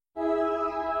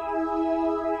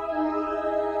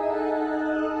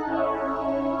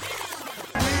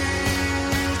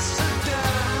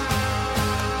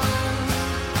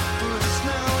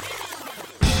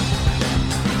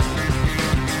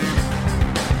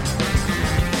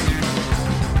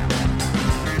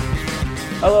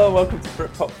Hello, welcome to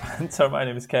Britpop Banter. My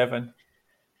name is Kevin.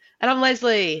 And I'm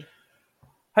Leslie.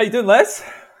 How you doing, Les?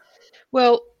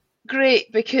 Well,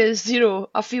 great, because,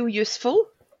 I feel useful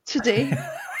today.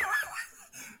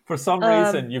 For some Um,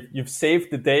 reason, you've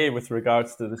saved the day with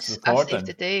regards to this I saved recording.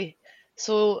 the day.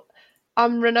 So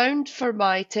I'm renowned for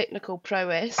my technical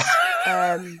prowess,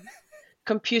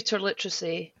 computer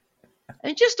literacy,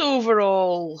 and just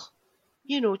overall,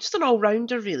 just an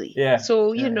all-rounder, really. Yeah,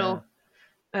 So, yeah.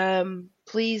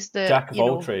 pleased that, Jack of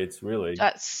all trades, really.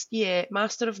 that's,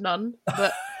 master of none.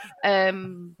 But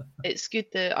it's good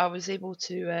that I was able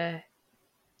to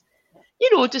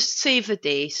just save the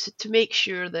day to make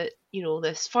sure that,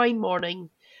 this fine morning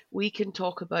we can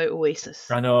talk about Oasis.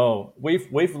 I know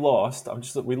we've lost.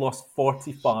 We lost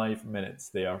 45 minutes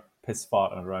there, piss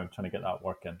farting around trying to get that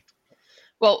working.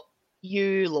 Well,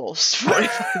 you lost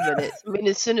 45 minutes. I mean,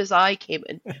 as soon as I came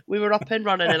in, we were up and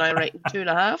running, and I reckon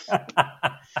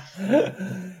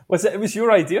 2.5. Was it? It was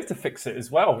your idea to fix it as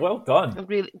well. Well done.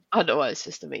 I know, it's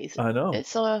just amazing. I know.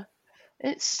 It's not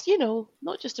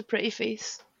just a pretty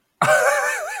face.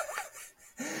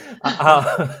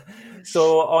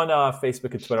 So on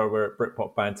Facebook and Twitter, we're at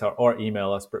Britpop Banter, or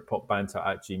email us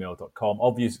britpopbanter@gmail.com.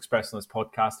 All views expressed on this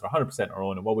podcast are 100% our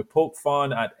own, and while we poke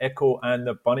fun at Echo and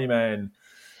the Bunnymen,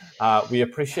 we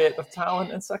appreciate their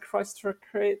talent and sacrifice to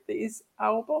create these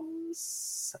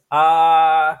albums.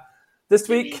 This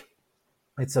week,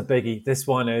 it's a biggie. This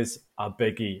one is a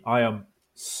biggie. I am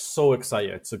so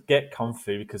excited. So get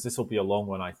comfy, because this will be a long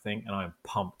one, I think, and I'm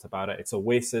pumped about it. It's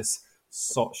Oasis,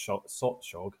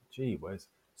 Sotshog. Gee whiz.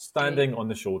 Standing on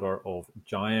the Shoulder of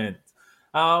Giant.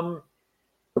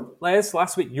 Les,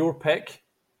 last week, your pick,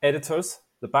 Editors,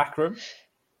 The Back Room.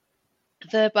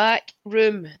 The Back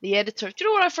Room, the editor. Do you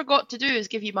know what I forgot to do is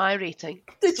give you my rating?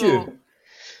 Did you?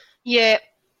 Yeah.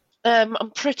 I'm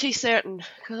pretty certain,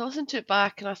 because I listened to it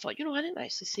back and I thought, I didn't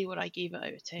actually see what I gave it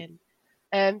out of 10.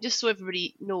 Just so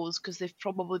everybody knows, because they've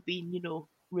probably been,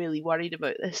 really worried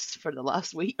about this for the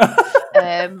last week.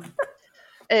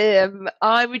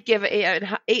 I would give it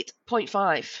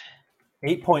 8.5.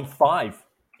 8.5?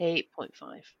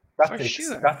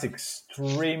 8.5. That's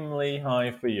extremely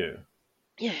high for you.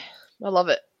 Yeah, I love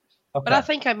it. Okay. But I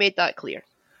think I made that clear.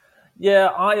 Yeah,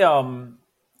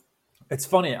 it's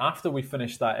funny, after we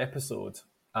finished that episode,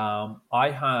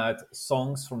 I had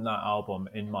songs from that album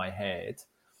in my head,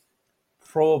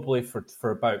 probably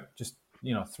for about just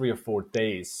 3 or 4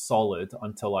 days solid,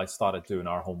 until I started doing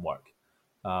our homework.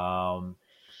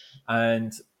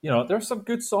 And there's some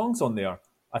good songs on there.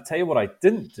 I tell you what I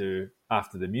didn't do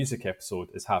after the music episode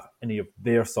is have any of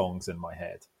their songs in my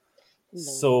head. No.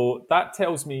 So that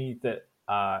tells me that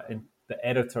the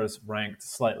Editors ranked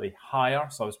slightly higher,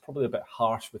 so I was probably a bit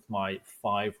harsh with my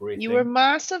 5 rating. You were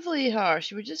massively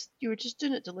harsh. You were just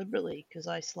doing it deliberately because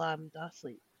I slammed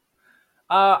Athlete.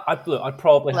 I'd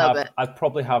probably have.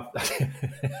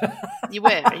 You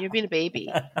were. You're being a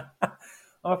baby. I'm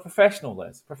a professional,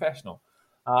 Liz. Professional.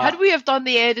 Had we have done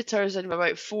the Editors in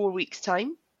about 4 weeks'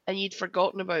 time, and you'd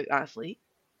forgotten about Athlete,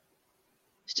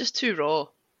 it's just too raw.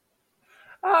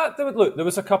 There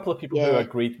was a couple of people who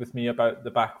agreed with me about the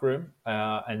Back Room,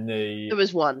 and there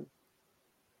was one.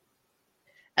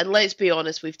 And let's be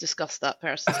honest, we've discussed that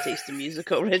person's taste in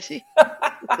music already.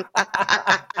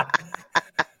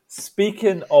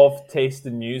 Speaking of taste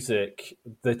in music,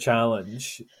 the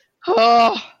challenge.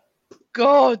 Oh,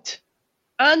 God.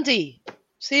 Andy,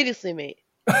 seriously, mate.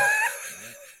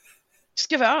 Just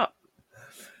give it up.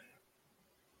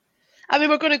 I mean,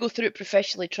 we're going to go through it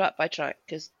professionally, track by track,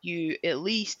 because you at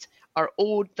least are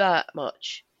owed that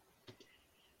much.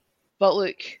 But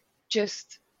look,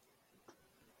 just...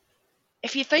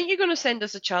 if you think you're going to send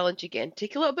us a challenge again,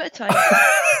 take a little bit of time.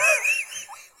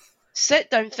 Sit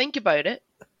down, think about it.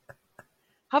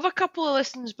 Have a couple of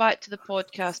listens back to the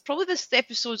podcast. Probably this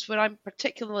episode's where I'm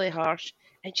particularly harsh.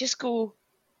 And just go,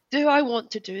 do I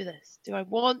want to do this? Do I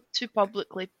want to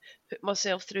publicly put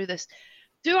myself through this?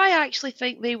 Do I actually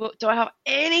think they will? Do I have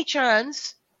any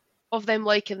chance of them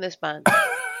liking this band?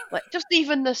 Like, just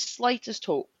even the slightest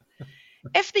hope.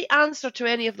 If the answer to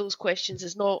any of those questions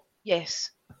is not yes,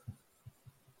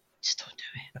 just don't do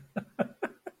it.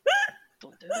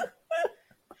 Don't do it.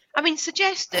 I mean,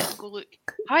 suggest it. Go, look,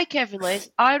 hi Kevin Les,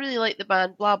 I really like the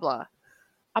band, blah blah.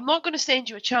 I'm not going to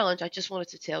send you a challenge, I just wanted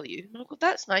to tell you. And I'll go,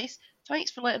 that's nice. Thanks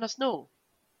for letting us know.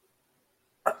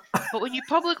 But when you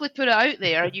publicly put it out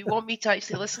there and you want me to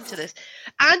actually listen to this,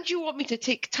 and you want me to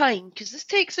take time, because this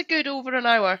takes a good over an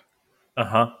hour.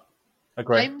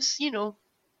 Agree.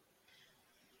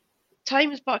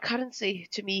 Time is but a currency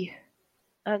to me,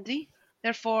 Andy.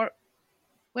 Therefore,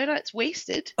 when it's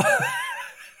wasted...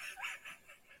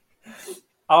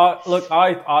 Look,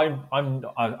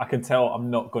 I can tell I'm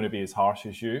not going to be as harsh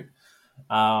as you.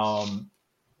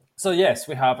 So yes,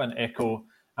 we have an Echo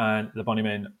and the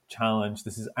Bunnymen challenge.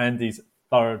 This is Andy's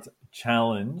third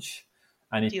challenge,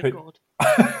 and Dear God.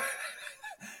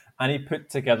 and he put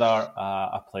together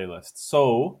a playlist.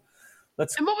 So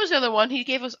let's. And what was the other one? He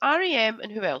gave us REM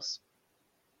and who else?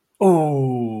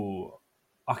 Oh,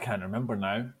 I can't remember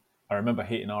now. I remember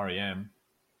hating REM.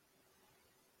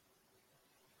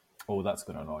 Oh, that's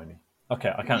going to annoy me. Okay,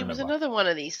 I can't remember. It was another one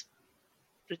of these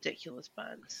ridiculous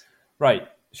bands. Right,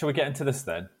 shall we get into this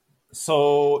then?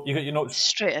 So you got your notes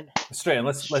Straight in. Straight in.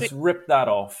 Let's rip that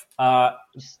off.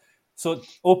 So it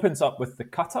opens up with the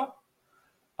Cutter.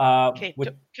 Okay,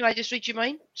 can I just read you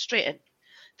mine? Straight in.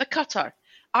 The Cutter.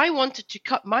 I wanted to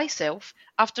cut myself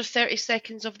after 30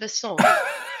 seconds of this song.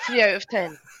 3 out of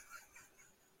 10.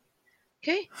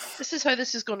 Okay, this is how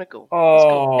this is going to go.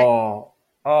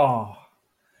 Oh.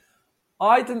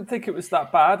 I didn't think it was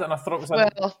that bad, and I thought it was.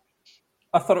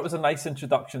 I thought it was a nice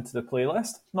introduction to the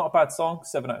playlist. Not a bad song.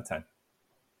 7 out of 10.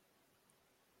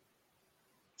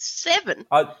 7?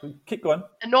 Keep going.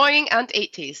 Annoying and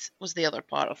 80s was the other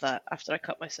part of that after I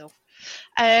cut myself.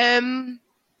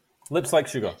 Lips Like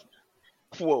Sugar.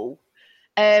 Whoa.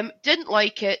 Didn't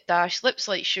like it, dash, lips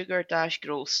like sugar, dash,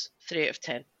 gross. 3 out of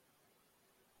 10.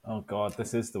 Oh God,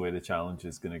 this is the way the challenge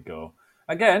is going to go.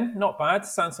 Again, not bad.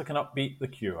 Sounds like an upbeat The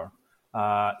Cure.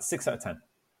 6 out of 10.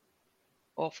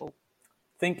 Awful.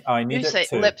 Think I Need It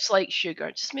Too. Lips like sugar.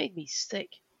 It just made me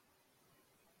sick.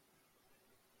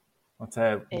 I'll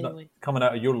tell you, anyway. Coming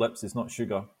out of your lips is not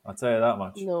sugar. I'll tell you that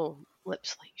much. No,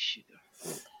 lips like sugar.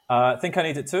 Think I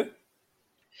Need It Too?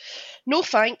 No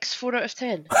thanks, 4 out of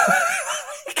 10.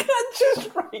 You can't just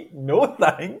write no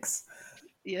thanks.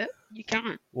 Yeah, you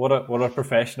can. What a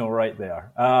professional right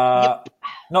there. Yep.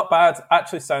 Not bad.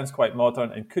 Actually sounds quite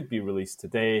modern and could be released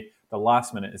today. The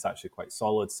last minute is actually quite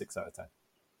solid. 6 out of 10.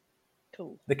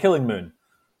 Cool. The Killing Moon.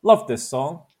 Loved this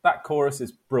song. That chorus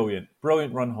is brilliant.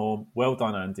 Brilliant run home. Well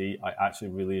done, Andy. I actually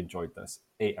really enjoyed this.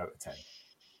 8 out of 10.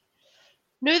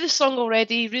 Knew the song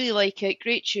already. Really like it.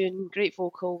 Great tune. Great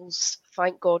vocals.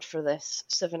 Thank God for this.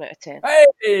 7 out of 10.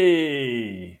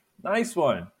 Hey! Nice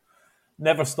one.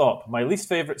 Never Stop. My least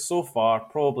favourite so far,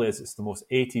 probably as it's the most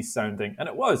 80s sounding, and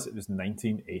it was. It was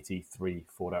 1983.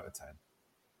 4 out of 10.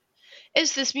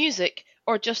 Is this music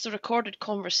or just a recorded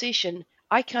conversation?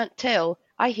 I can't tell.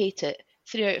 I hate it.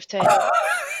 3 out of 10.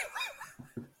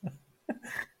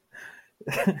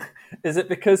 Is it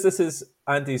because this is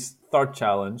Andy's third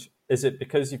challenge? Is it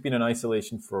because you've been in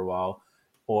isolation for a while?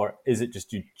 Or is it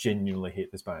just you genuinely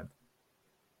hate this band?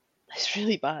 It's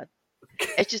really bad.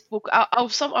 It's just,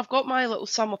 I've got my little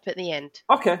sum up at the end.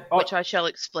 Okay. Which I shall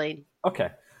explain. Okay.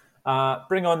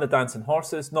 Bring On the Dancing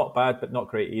Horses. Not bad, but not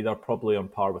great either. Probably on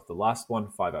par with the last one.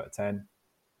 5 out of 10.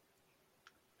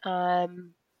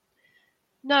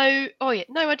 No,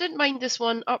 I didn't mind this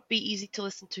one. Upbeat, easy to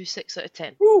listen to. 6 out of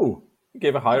 10. Ooh, you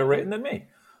gave a higher rating than me.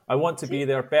 I Want to Be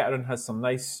There. Better and has some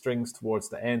nice strings towards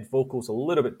the end. Vocals a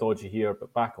little bit dodgy here,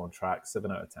 but back on track.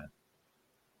 7 out of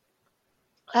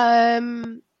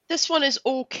 10. This one is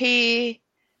okay.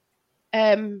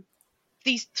 The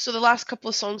last couple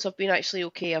of songs have been actually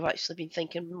okay. I've actually been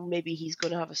thinking maybe he's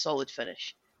going to have a solid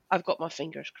finish. I've got my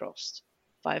fingers crossed.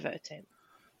 5 out of 10.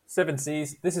 7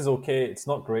 Seas. This is okay. It's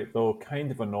not great though. Kind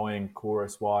of annoying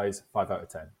chorus-wise. 5 out of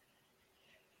 10.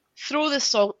 Throw this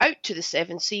song out to the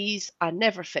 7 Seas and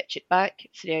never fetch it back.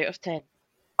 3 out of 10.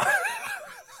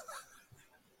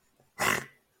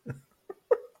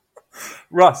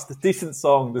 Rust, decent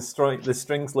song. The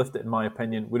strings lifted, in my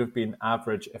opinion, would have been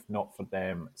average if not for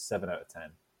them. 7 out of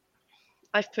 10.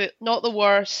 I've put not the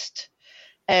worst.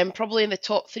 Probably in the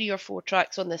top 3 or 4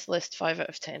 tracks on this list. 5 out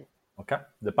of 10. Okay.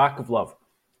 The Back of Love.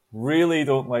 Really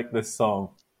don't like this song.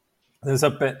 There's a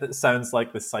bit that sounds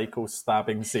like the Psycho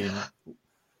stabbing scene.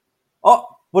 Oh,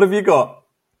 what have you got?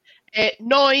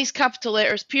 Noise, capital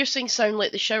letters, piercing sound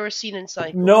like the shower scene in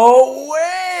Psycho. No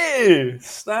way!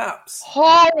 Snaps.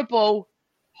 Horrible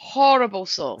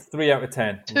song. 3 out of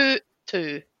 10.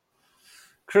 2.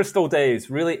 Crystal Days,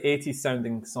 really 80s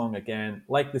sounding song again.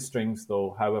 Like the strings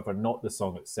though, however, not the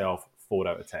song itself. 4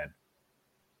 out of 10.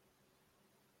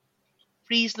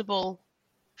 Reasonable.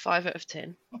 5 out of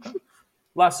 10. Okay.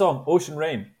 Last song, Ocean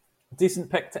Rain. Decent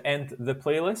pick to end the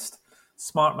playlist.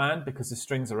 Smart Man, because the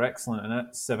strings are excellent in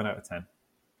it. 7 out of 10.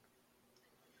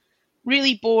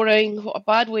 Really boring. What a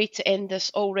bad way to end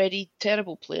this already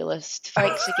terrible playlist.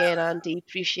 Thanks again, Andy.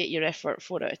 Appreciate your effort.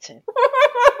 4 out of 10.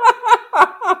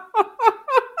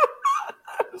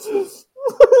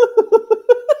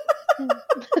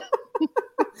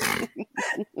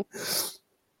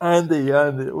 Andy,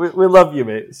 we love you,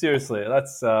 mate. Seriously,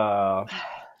 that's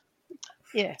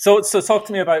Yeah. So talk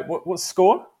to me about what's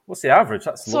score? What's the average?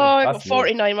 That's So low. I got That's low.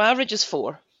 49. My average is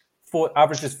 4.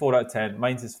 Average is 4 out of 10.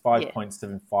 Mine's is Yeah.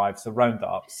 5.75. So round it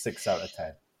up, 6 out of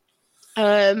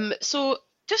 10. So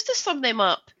just to sum them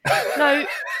up, now,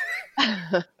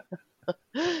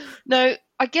 now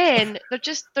again, they're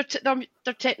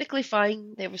technically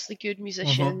fine. They're obviously good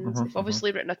musicians. They've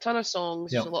obviously written a ton of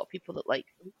songs. Yep. There's a lot of people that like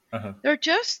them. Uh-huh. They're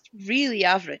just really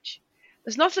average.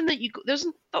 There's nothing that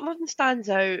nothing stands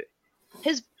out.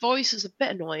 His voice is a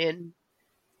bit annoying.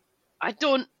 I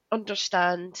don't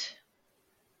understand.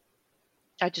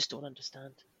 I just don't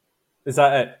understand. Is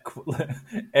that it?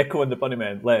 Echo and the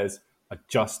Bunnymen, Les. I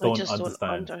just don't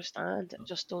understand. I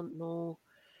just don't know.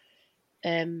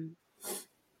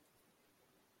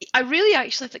 I really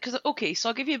actually think, because okay, so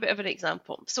I'll give you a bit of an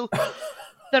example. So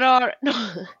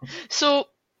so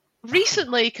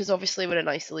recently, because obviously we're in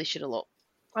isolation a lot,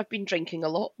 I've been drinking a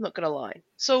lot, not gonna lie.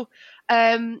 So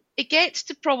it gets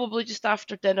to probably just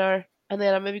after dinner, and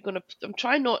then I'm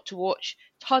trying not to watch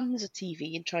tons of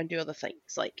TV and try and do other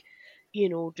things, like,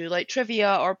 do like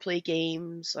trivia or play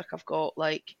games. Like I've got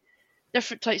like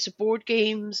different types of board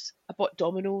games. I bought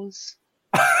dominoes.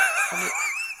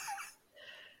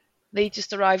 They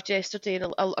just arrived yesterday,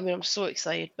 and I'm so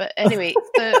excited. But anyway,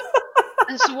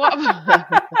 and so what?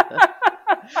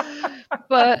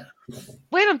 But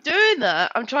when I'm doing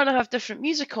that, I'm trying to have different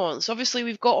music on. So obviously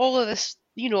we've got all of this,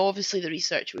 obviously the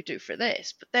research we do for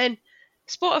this. But then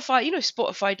Spotify,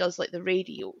 Spotify does like the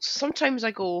radio. Sometimes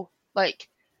I go like,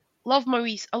 I love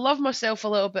myself a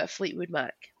little bit of Fleetwood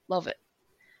Mac, love it.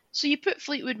 So you put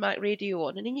Fleetwood Mac radio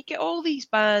on, and then you get all these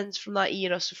bands from that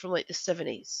era, so from like the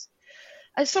 70s.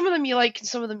 And some of them you like and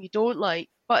some of them you don't like,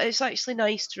 but it's actually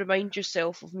nice to remind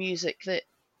yourself of music that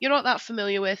you're not that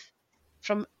familiar with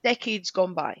from decades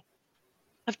gone by.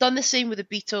 I've done the same with the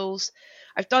Beatles.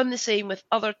 I've done the same with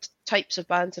other types of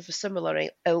bands of a similar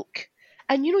ilk.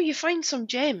 And you find some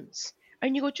gems.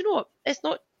 And you go, do you know what?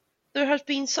 There has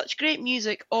been such great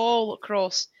music all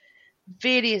across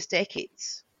various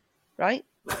decades, right?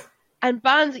 And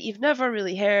bands that you've never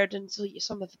really heard, and so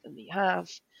some of them you have.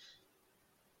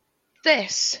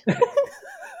 This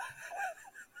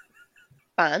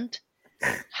band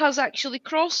has actually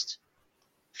crossed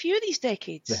a few of these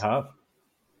decades. They have.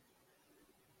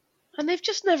 And they've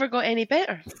just never got any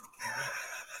better.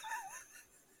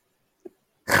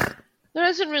 There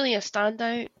isn't really a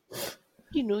standout.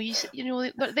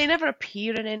 They never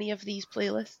appear in any of these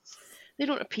playlists. They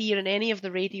don't appear in any of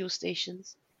the radio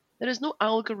stations. There is no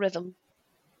algorithm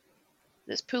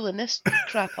that's pulling this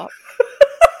crap up.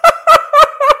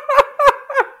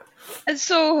 And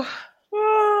so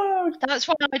that's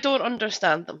why I don't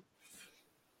understand them.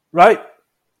 Right.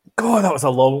 God, that was a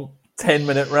long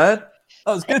 10-minute rant.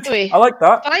 That was good. Anyway, I like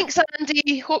that. Thanks,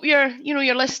 Andy. Hope you're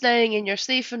listening and you're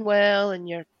safe and well and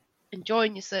you're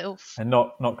enjoying yourself and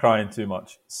not crying too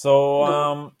much. So,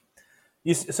 no.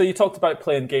 You talked about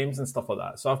playing games and stuff like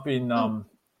that. So I've been,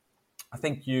 I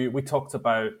think we talked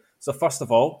about. So first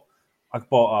of all, I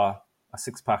bought a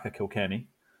 6-pack of Kilkenny.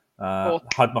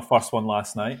 Had my first one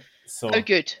last night. So how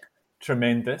good?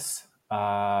 Tremendous.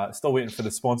 Still waiting for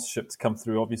the sponsorship to come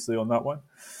through, obviously, on that one.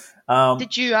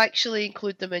 Did you actually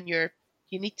include them in your?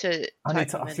 You need to. I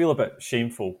feel a bit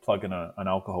shameful plugging an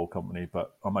alcohol company,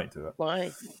 but I might do it.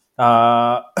 Why?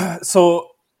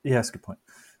 So yes, good point.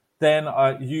 Then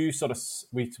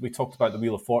we talked about the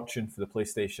Wheel of Fortune for the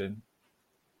PlayStation.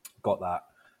 Got that,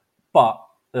 but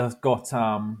I've got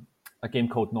a game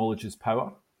called Knowledge is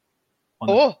Power.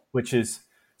 Which is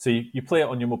so you play it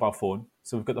on your mobile phone.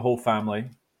 So we've got the whole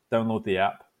family download the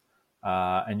app,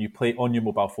 and you play it on your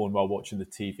mobile phone while watching the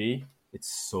TV. It's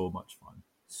so much fun.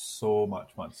 So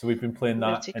much fun. So we've been playing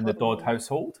that in the Dodd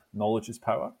household, Knowledge is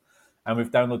Power. And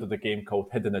we've downloaded a game called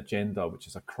Hidden Agenda, which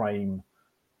is a crime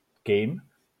game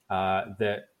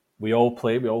that we all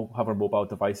play. We all have our mobile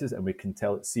devices and we can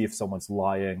see if someone's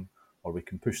lying or we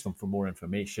can push them for more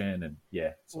information. And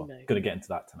so I'm going to get into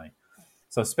that tonight.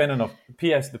 So spending enough.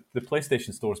 PS, the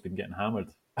PlayStation Store's been getting hammered.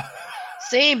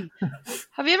 Same.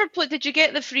 Have you ever played? Did you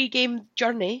get the free game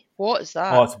Journey? What is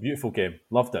that? Oh, it's a beautiful game.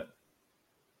 Loved it.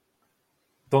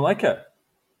 Don't like it?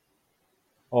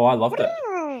 Oh, I loved it.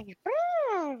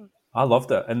 I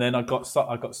loved it. And then I got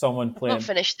someone playing. Not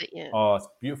finished it yet. Oh, it's a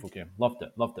beautiful game. Loved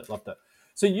it.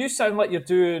 So you sound like you're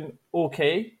doing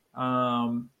okay.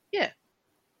 Yeah.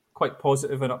 Quite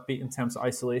positive and upbeat in terms of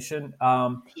isolation.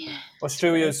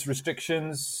 Australia's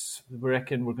restrictions, we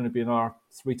reckon we're going to be in our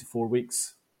 3 to 4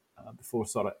 weeks before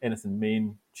sort of anything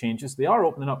main changes. They are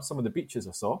opening up some of the beaches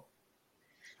I saw.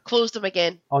 Closed them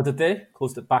again. Oh, did they?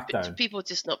 Closed it back down. People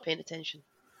just not paying attention.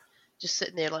 just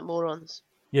sitting there like morons.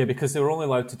 Yeah, because they were only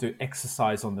allowed to do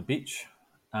exercise on the beach,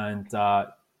 and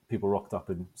people rocked up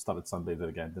and started sunbathing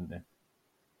again, didn't they?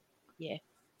 Yeah.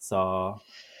 So,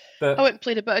 I went and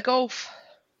played a bit of golf.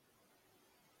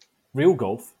 real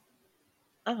golf?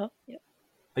 Yeah.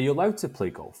 Are you allowed to play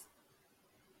golf?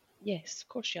 Yes, of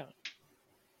course you are.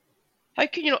 How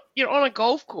can you not? You're on a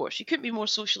golf course. You couldn't be more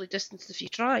socially distanced if you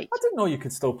tried. I didn't know you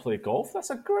could still play golf. That's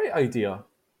a great idea.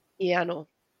 Yeah, I know.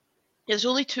 There's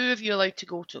only 2 of you allowed to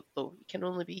go to it, though. You can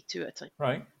only be 2 at a time.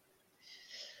 Right.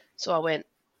 So I went.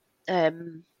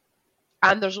 And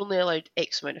there's only allowed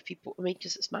X amount of people. I mean,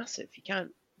 because it's massive. You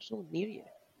can't. There's no one near you.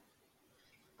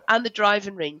 And the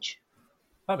driving range.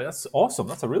 I mean, that's awesome.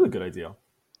 That's a really good idea.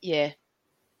 Yeah.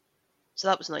 So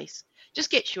that was nice. Just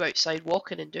gets you outside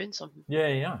walking and doing something.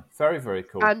 Yeah. Very, very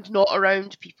cool. And not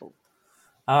around people.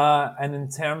 And in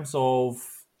terms of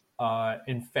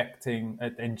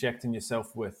injecting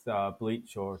yourself with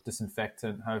bleach or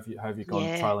disinfectant, how have you gone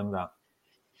trialing that?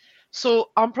 So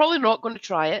I'm probably not going to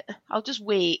try it. I'll just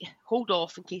wait, hold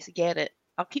off in case I get it.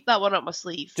 I'll keep that one up my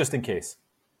sleeve. Just in case.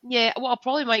 Yeah, what I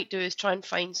probably might do is try and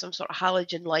find some sort of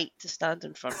halogen light to stand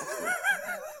in front of me.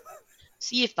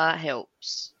 See if that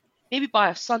helps. Maybe buy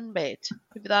a sunbed.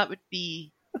 Maybe that would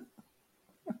be...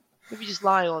 Maybe just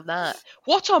lie on that.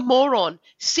 What a moron!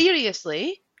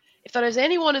 Seriously, if there is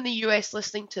anyone in the US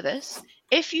listening to this,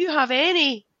 if you have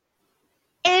any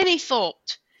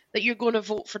thought that you're going to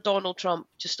vote for Donald Trump,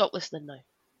 just stop listening now.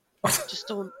 Just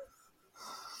don't.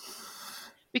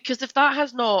 Because if that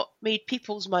has not made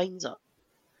people's minds up,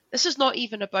 this is not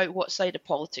even about what side of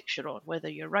politics you're on, whether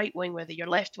you're right-wing, whether you're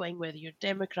left-wing, whether you're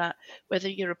Democrat, whether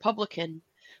you're Republican,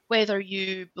 whether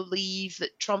you believe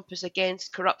that Trump is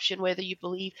against corruption, whether you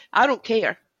believe... I don't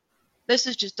care. This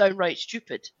is just downright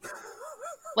stupid.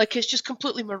 Like, it's just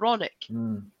completely moronic.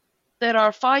 There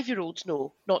are 5-year-olds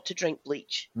know not to drink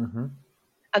bleach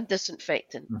and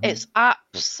disinfectant. It's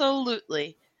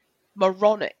absolutely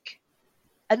moronic.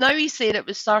 And now he's saying it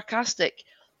was sarcastic.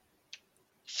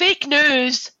 Fake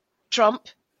news, Trump.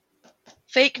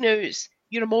 Fake news.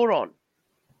 You're a moron.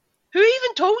 Who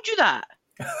even told you that?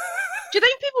 Do you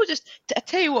think people just... I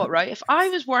tell you what, right? If I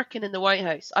was working in the White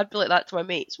House, I'd be like that to my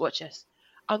mates. Watch this.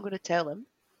 I'm going to tell him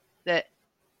that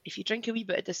if you drink a wee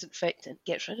bit of disinfectant,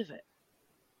 get rid of it.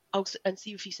 And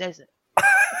see if he says it.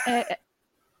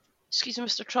 Excuse me,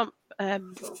 Mr. Trump,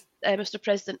 Mr.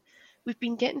 President. We've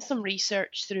been getting some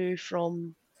research through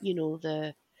from,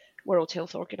 the World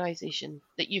Health Organization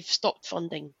that you've stopped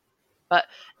funding. But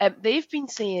they've been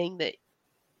saying that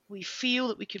we feel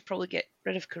that we could probably get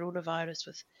rid of coronavirus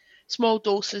with small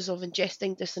doses of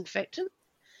ingesting disinfectant.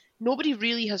 Nobody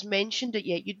really has mentioned it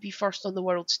yet. You'd be first on the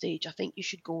world stage. I think you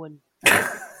should go and...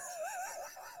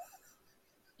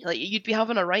 Like, you'd be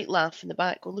having a right laugh in the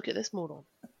back. Go, look at this moron.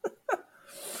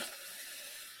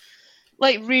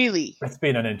 Like, really. It's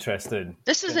been an interesting...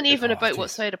 This isn't even about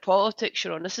what side of politics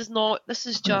you're on. This is not... This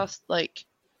is just, like...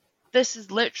 This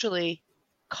is literally...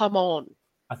 Come on.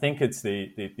 I think it's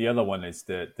the other one is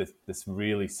this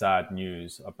really sad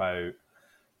news about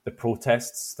the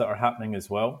protests that are happening as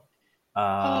well,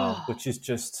 which is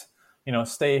just,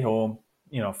 stay home,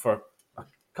 for a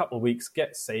couple of weeks,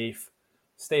 get safe,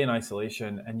 stay in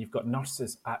isolation, and you've got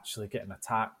nurses actually getting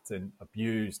attacked and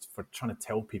abused for trying to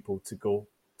tell people to go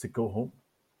home,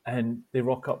 and they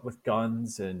rock up with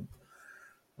guns and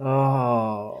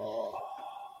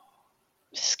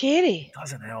scary.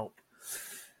 Doesn't help.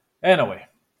 Anyway,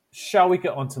 shall we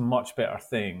get on to much better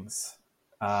things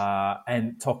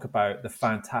and talk about the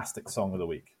fantastic song of the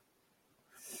week?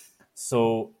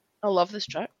 So I love this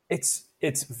track. It's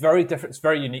very different. It's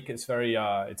very unique. It's very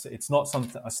it's not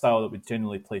a style that we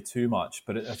generally play too much,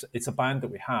 but it's a band that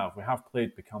we have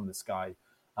played Become the Sky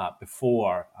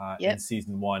before in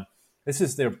season 1. This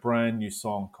is their brand new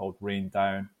song called Rain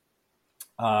Down.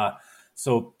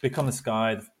 So Become the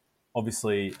Sky,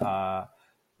 obviously.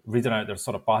 Reading out their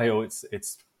sort of bio,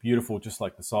 it's beautiful, just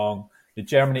like the song. They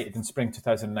germinated in spring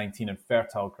 2019 in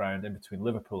fertile ground in between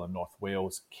Liverpool and North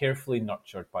Wales, carefully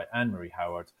nurtured by Anne-Marie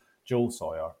Howard, Joel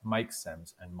Sawyer, Mike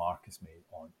Sims, and Marcus May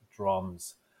on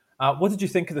drums. What did you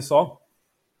think of the song?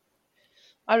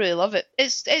 I really love it.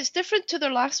 It's different to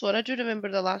their last one. I do remember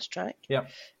the last track. Yeah.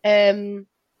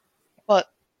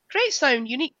 But great sound,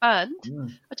 unique band.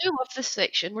 I do love this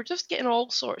section. We're just getting all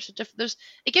sorts of different...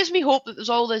 It gives me hope that there's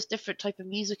all this different type of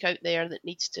music out there that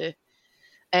needs to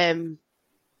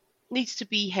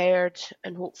be heard,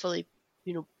 and hopefully,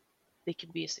 they can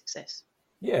be a success.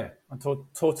 Yeah, I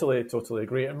totally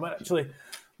agree. And actually,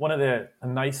 one of the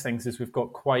nice things is we've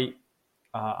got quite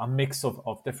a mix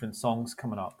of different songs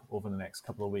coming up over the next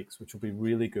couple of weeks, which will be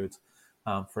really good.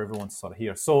 for everyone to sort of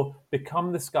hear. So,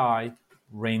 Become the Sky,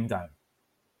 Rain Down.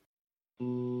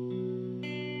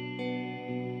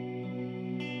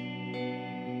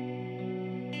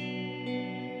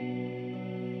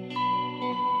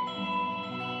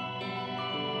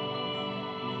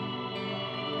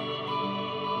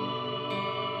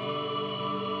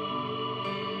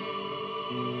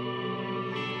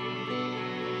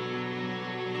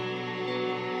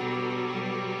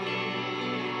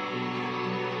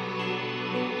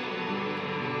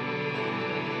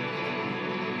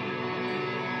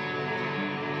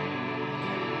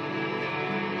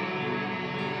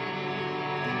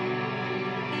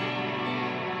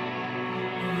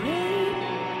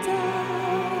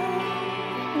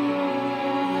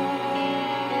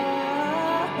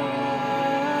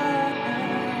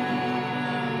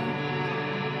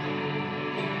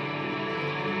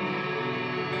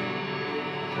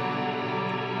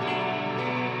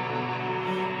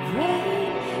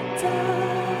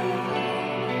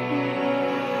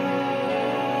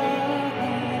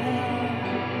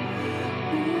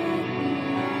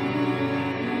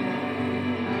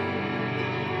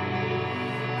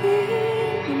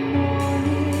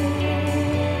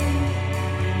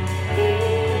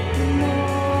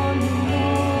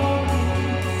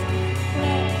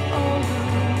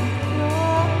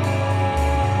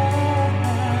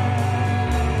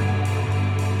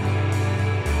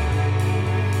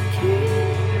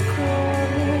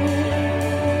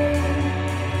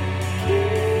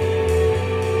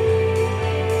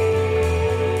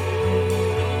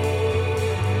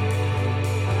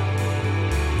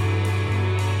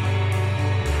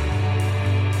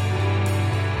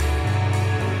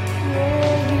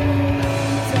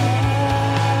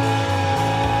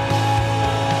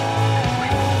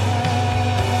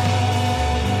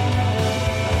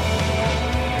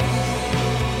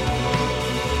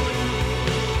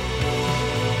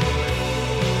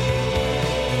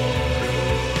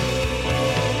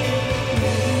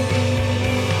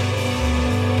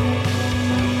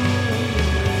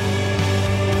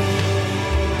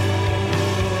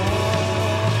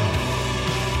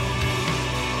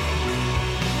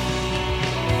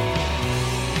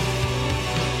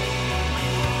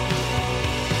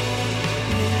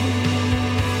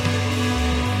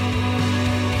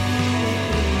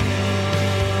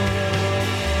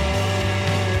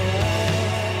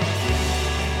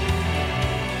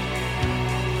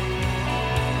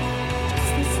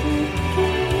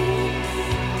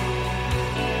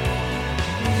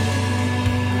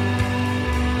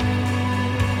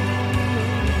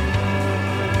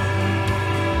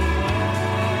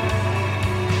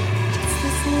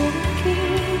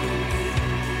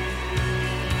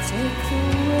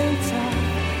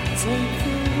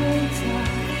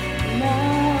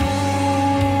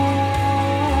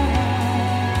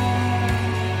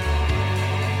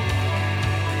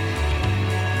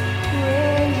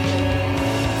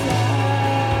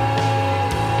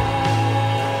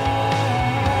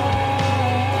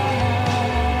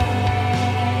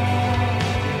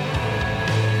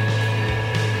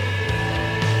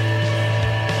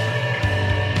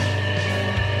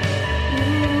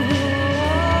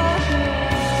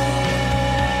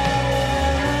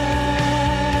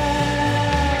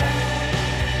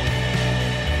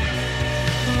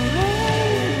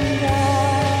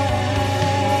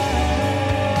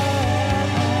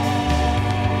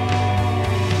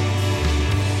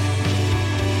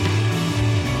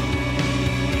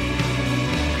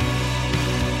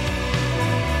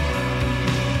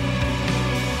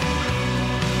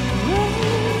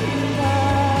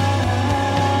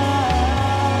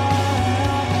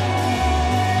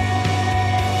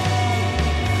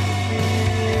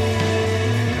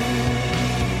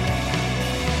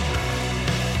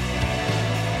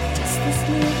 Just this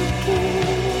little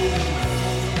kiss.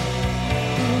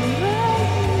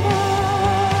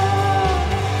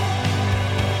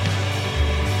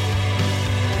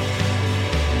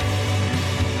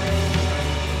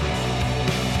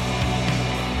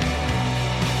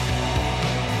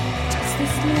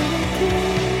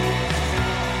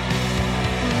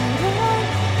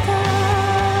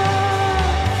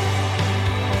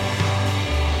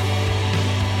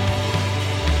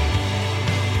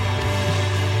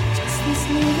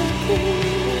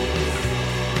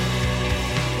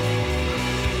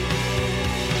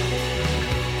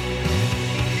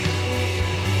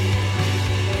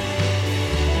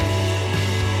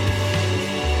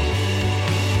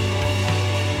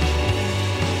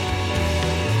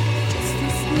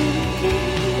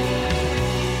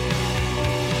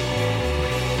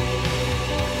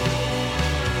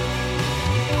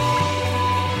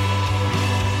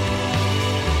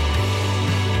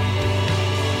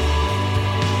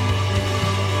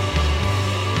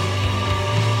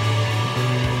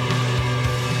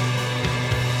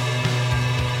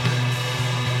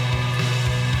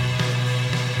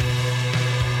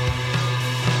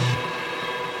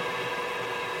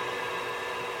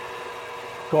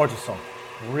 Gorgeous song.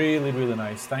 Really, really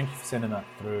nice. Thank you for sending that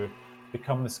through.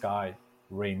 Become the Sky,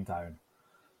 Rain Down.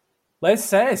 Les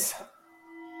says.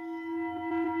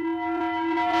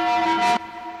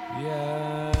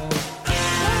 Yeah.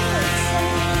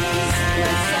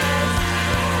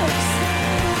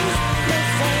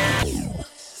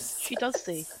 She does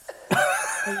say.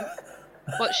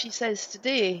 What she says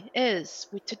today is,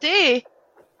 today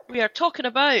we are talking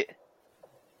about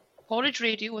Porridge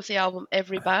Radio with the album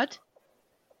Every Bad,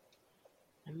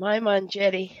 and my man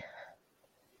Jerry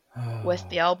with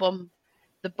the album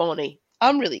The Bonnie.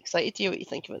 I'm really excited to hear what you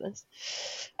think about this.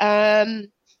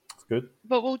 It's good.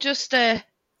 But we'll just,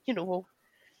 we'll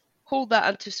hold that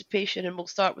anticipation and we'll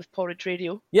start with Porridge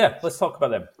Radio. Yeah, let's talk about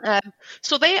them.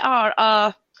 So they are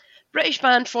a British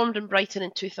band formed in Brighton in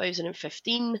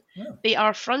 2015. Yeah. They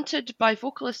are fronted by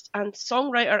vocalist and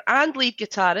songwriter and lead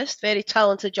guitarist, very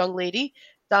talented young lady,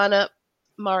 Dana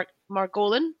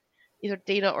Margolin. Either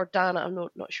Dana or Dana, I'm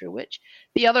not sure which.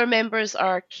 The other members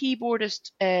are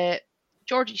keyboardist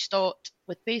Georgie Stott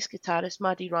with bass guitarist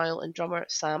Maddie Ryle and drummer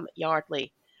Sam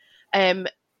Yardley. The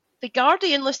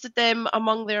Guardian listed them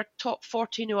among their top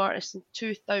 40 new artists in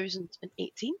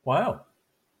 2018. Wow.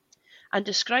 And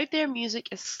described their music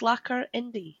as slacker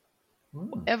indie.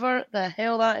 Whatever the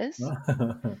hell that is.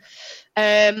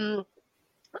 And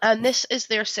this is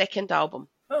their second album.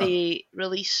 Oh. They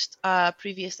released a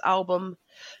previous album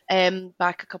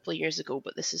back a couple of years ago,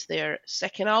 but this is their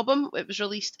second album. It was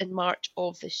released in March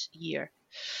of this year.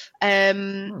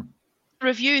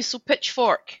 Reviews, so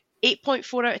Pitchfork,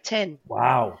 8.4 out of 10.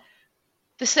 Wow.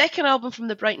 The second album from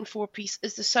the Brighton four-piece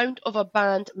is the sound of a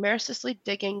band mercilessly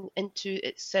digging into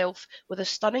itself with a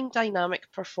stunning dynamic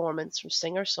performance from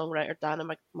singer-songwriter Dana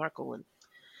Margolin.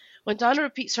 When Dana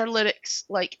repeats her lyrics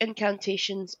like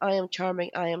incantations, I am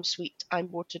charming, I am sweet, I'm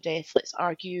bored to death, let's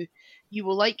argue, you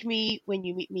will like me when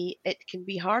you meet me, it can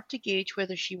be hard to gauge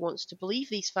whether she wants to believe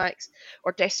these facts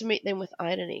or decimate them with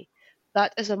irony.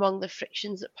 That is among the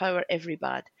frictions that power Every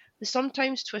Bad. The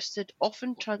sometimes twisted,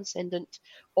 often transcendent,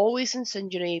 always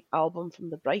incendiary album from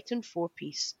the Brighton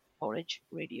four-piece Porridge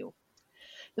Radio.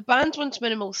 The band's once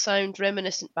minimal sound,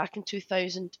 reminiscent back in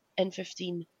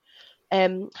 2015,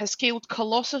 has scaled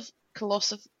colossally,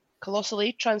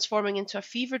 transforming into a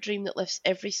fever dream that lifts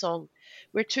every song.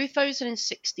 Where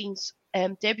 2016's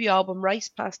debut album Rice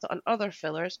Pasta and Other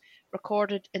Fillers,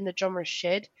 recorded in the drummer's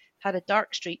shed, had a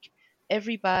dark streak,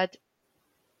 Every Bad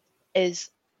is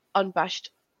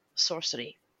unabashed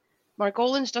sorcery.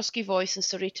 Margolin's dusky voice and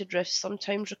serrated riffs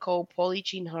sometimes recall Polly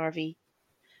Jean Harvey,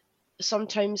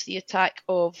 sometimes the attack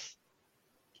of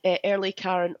early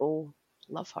Karen O.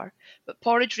 Love her. But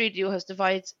Porridge Radio has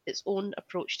devised its own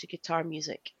approach to guitar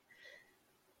music.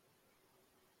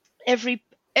 Every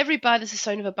Bad is the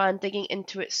sound of a band digging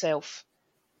into itself.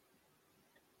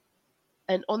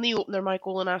 And on the opener,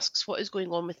 Margolin asks, what is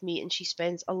going on with me? And she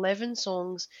spends 11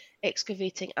 songs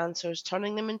excavating answers,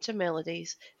 turning them into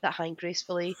melodies that hang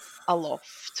gracefully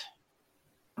aloft.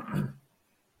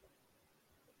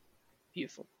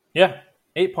 Beautiful. Yeah,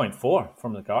 8.4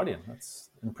 from The Guardian. That's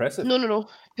impressive. No.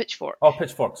 Pitchfork. Oh,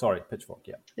 Pitchfork. Sorry, Pitchfork,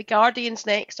 yeah. The Guardian's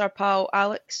next, our pal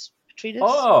Alex Petridis.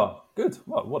 Oh, good.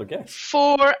 What a guess.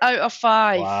 4 out of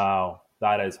 5. Wow.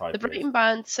 That is hard. The Brighton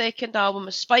band's second album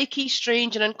is spiky,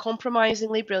 strange, and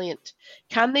uncompromisingly brilliant.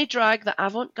 Can they drag the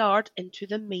avant-garde into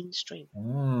the mainstream?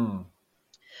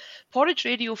 Porridge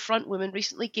Radio frontwoman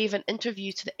recently gave an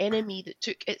interview to the NME that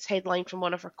took its headline from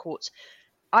one of her quotes.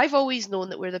 I've always known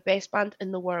that we're the best band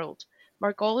in the world.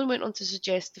 Margolin went on to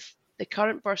suggest the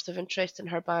current burst of interest in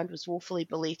her band was woefully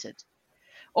belated.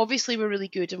 Obviously, we're really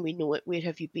good and we know it. Where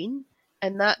have you been?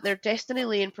 And that their destiny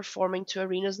lay in performing to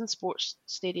arenas and sports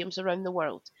stadiums around the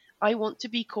world. I want to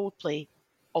be Coldplay,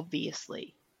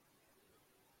 obviously.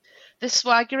 This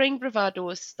swaggering bravado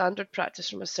is standard practice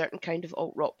from a certain kind of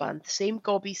alt-rock band. The same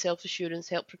gobby self-assurance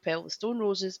helped propel the Stone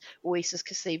Roses, Oasis,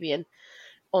 Kasabian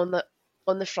on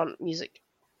the front music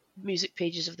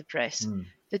pages of the press.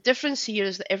 The difference here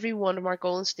is that every one of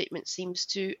Margolin's statements seems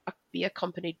to be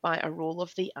accompanied by a roll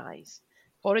of the eyes.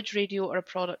 Porridge Radio are a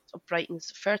product of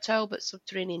Brighton's fertile but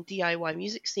subterranean DIY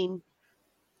music scene.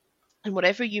 And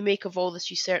whatever you make of all this,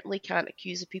 you certainly can't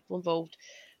accuse the people involved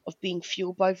of being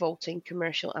fueled by vaulting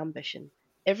commercial ambition.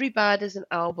 Every Bad is an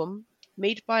album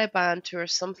made by a band who are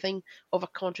something of a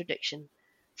contradiction.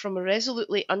 From a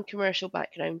resolutely uncommercial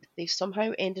background, they've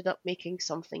somehow ended up making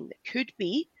something that could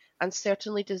be, and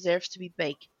certainly deserves to be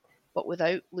big, but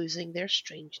without losing their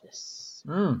strangeness.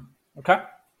 Okay.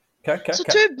 So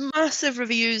 2 massive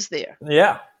reviews there.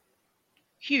 Yeah.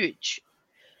 Huge.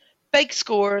 Big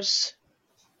scores.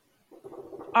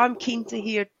 I'm keen to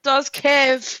hear, does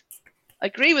Kev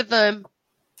agree with them?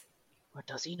 or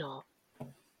does he not?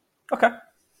 Okay.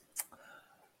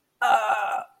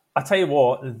 I tell you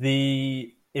what,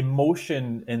 the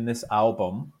emotion in this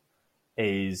album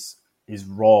is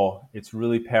raw. It's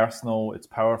really personal. It's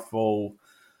powerful.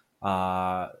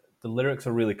 The lyrics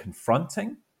are really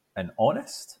confronting and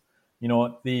honest. You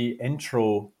know, the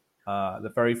intro,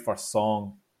 the very first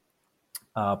song,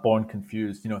 Born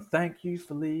Confused. You know, thank you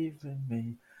for leaving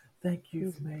me. Thank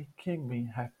you for making me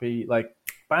happy. Like,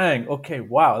 bang. Okay,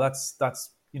 wow. That's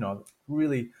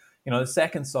really. You know, the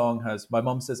second song has my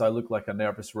mum says I look like a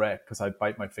nervous wreck because I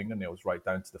bite my fingernails right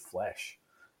down to the flesh.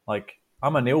 Like,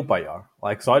 I'm a nail biter.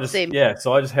 Like, so I just Same.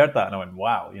 so I just heard that and I went,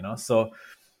 wow. You know, so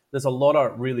there's a lot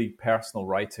of really personal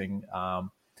writing.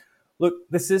 Look,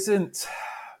 this isn't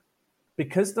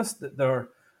because the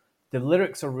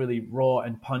lyrics are really raw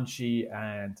and punchy,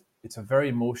 and it's a very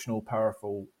emotional,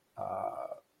 powerful,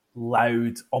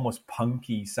 loud, almost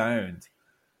punky sound.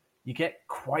 You get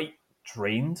quite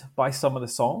drained by some of the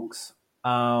songs.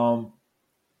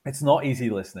 It's not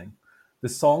easy listening. The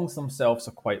songs themselves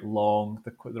are quite long.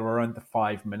 They're around the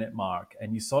 5 minute mark,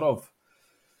 and you sort of,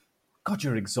 God,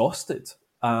 you're exhausted.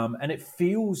 And it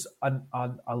feels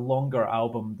a longer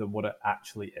album than what it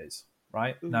actually is,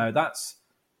 right? Mm. Now, that's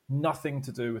nothing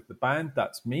to do with the band.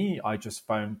 That's me. I just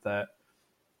found that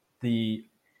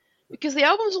because the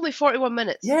album's only 41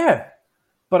 minutes. Yeah.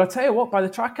 But I tell you what, by the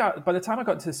time I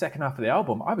got to the second half of the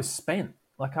album, I was spent.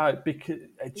 Because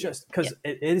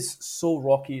it is so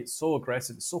rocky, it's so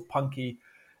aggressive, it's so punky,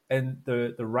 and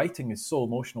the writing is so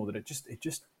emotional that it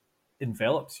just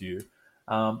envelops you.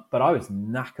 But I was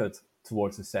knackered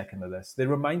towards the second of this. They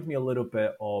remind me a little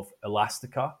bit of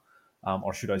Elastica,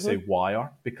 or should I say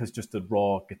Wire, because just the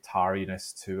raw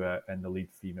guitariness to it and the lead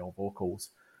female vocals.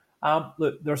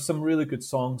 Look, there's some really good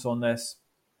songs on this.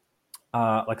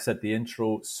 Like I said, the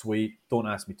intro, sweet. Don't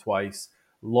Ask Me Twice.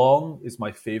 Long is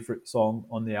my favorite song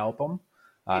on the album.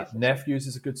 Nephews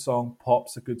is a good song.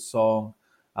 Pop's a good song.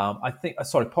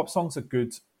 Pop Song's a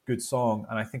good song,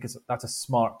 and I think that's a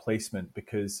smart placement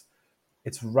because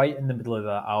it's right in the middle of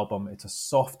the album. It's a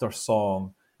softer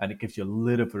song, and it gives you a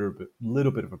little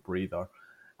bit of a breather.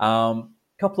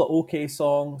 Couple of okay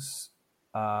songs.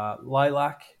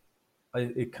 Lilac.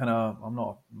 The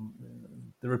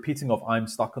repeating of I'm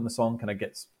Stuck on the song kind of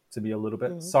gets to me a little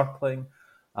bit. Circling.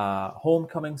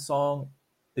 Homecoming song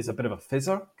is a bit of a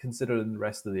fizzer considering the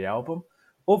rest of the album.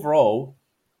 Overall,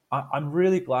 I'm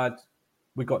really glad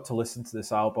we got to listen to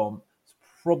this album. It's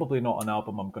probably not an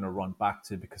album I'm going to run back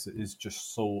to because it is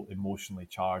just so emotionally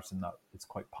charged and that it's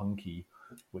quite punky,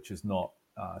 which is not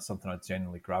something I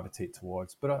generally gravitate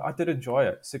towards. But I did enjoy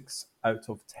it. 6 out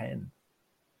of 10.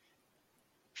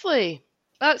 Hopefully,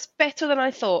 that's better than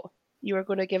I thought you were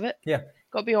going to give it. Yeah.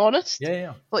 Got to be honest.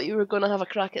 Yeah. Thought you were going to have a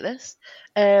crack at this.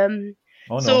 I'm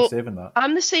saving that.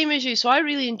 I'm the same as you, so I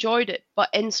really enjoyed it, but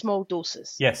in small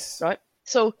doses. Yes. Right?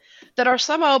 So there are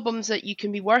some albums that you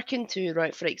can be working to,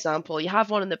 right? For example, you have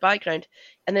one in the background,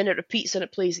 and then it repeats and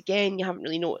it plays again, you haven't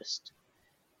really noticed.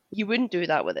 You wouldn't do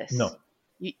that with this. No.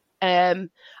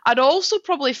 I'd also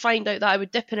probably find out that I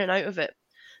would dip in and out of it.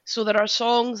 So there are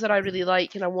songs that I really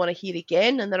like and I want to hear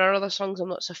again, and there are other songs I'm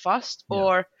not so fussed,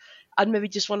 or I'd maybe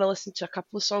just want to listen to a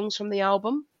couple of songs from the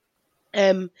album.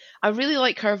 I really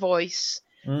like her voice.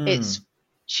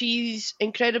 She's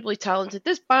incredibly talented.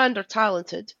 This band are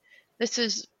talented.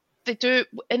 They do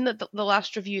in the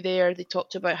last review there. They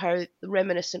talked about how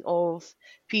reminiscent of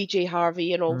PJ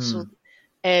Harvey and also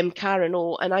Karen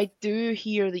O. And I do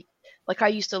hear I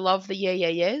used to love the Yeah Yeah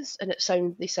Yeahs, and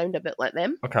they sound a bit like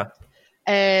them. Okay.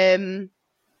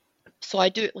 So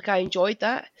I enjoyed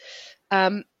that.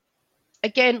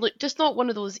 Again, just not one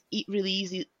of those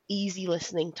really easy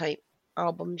listening type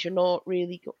albums. You're not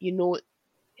really,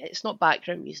 it's not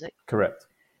background music. Correct.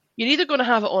 You're either going to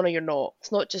have it on or you're not.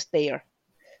 It's not just there,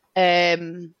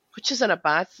 which isn't a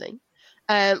bad thing.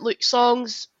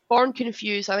 Songs, Born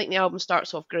Confused, I think the album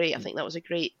starts off great. I think that was a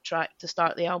great track to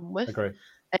start the album with. Agree.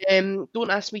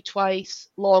 Don't Ask Me Twice,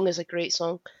 Long is a great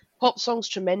song. Pop Song's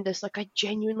tremendous. I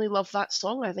genuinely love that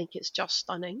song. I think it's just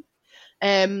stunning.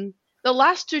 The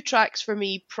last two tracks for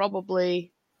me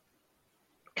probably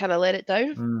kind of let it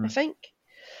down, I think.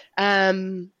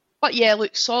 But yeah,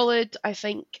 solid. I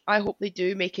hope they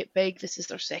do make it big. This is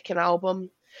their second album.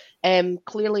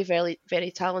 Clearly very, very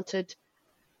talented.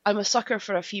 I'm a sucker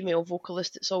for a female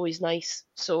vocalist. It's always nice.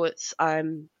 So it's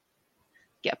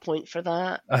get a point for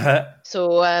that.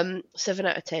 So 7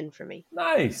 out of 10 for me.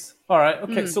 Nice. All right.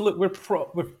 Okay. So look,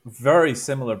 we're very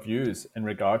similar views in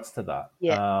regards to that.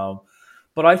 Yeah.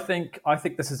 But I think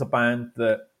this is a band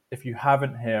that if you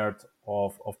haven't heard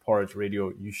of Porridge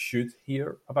Radio, you should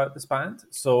hear about this band.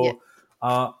 So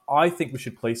I think we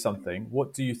should play something.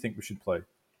 What do you think we should play?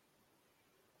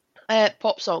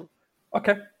 Pop song.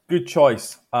 Okay, good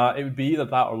choice. It would be either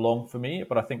that or Long for me,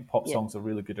 but I think pop Yeah. song's a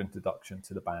really good introduction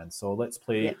to the band. So let's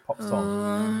play Yeah. pop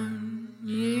song.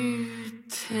 You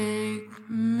take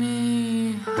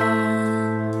me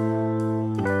home.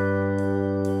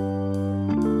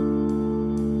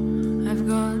 I've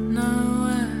got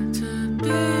nowhere to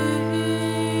be.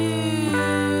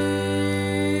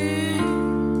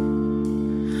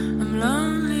 I'm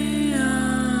lonely.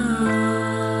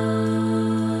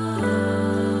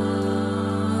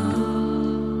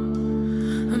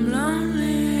 I'm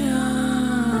lonely.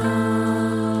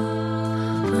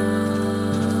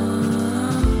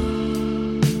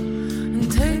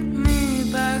 And take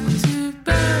me back.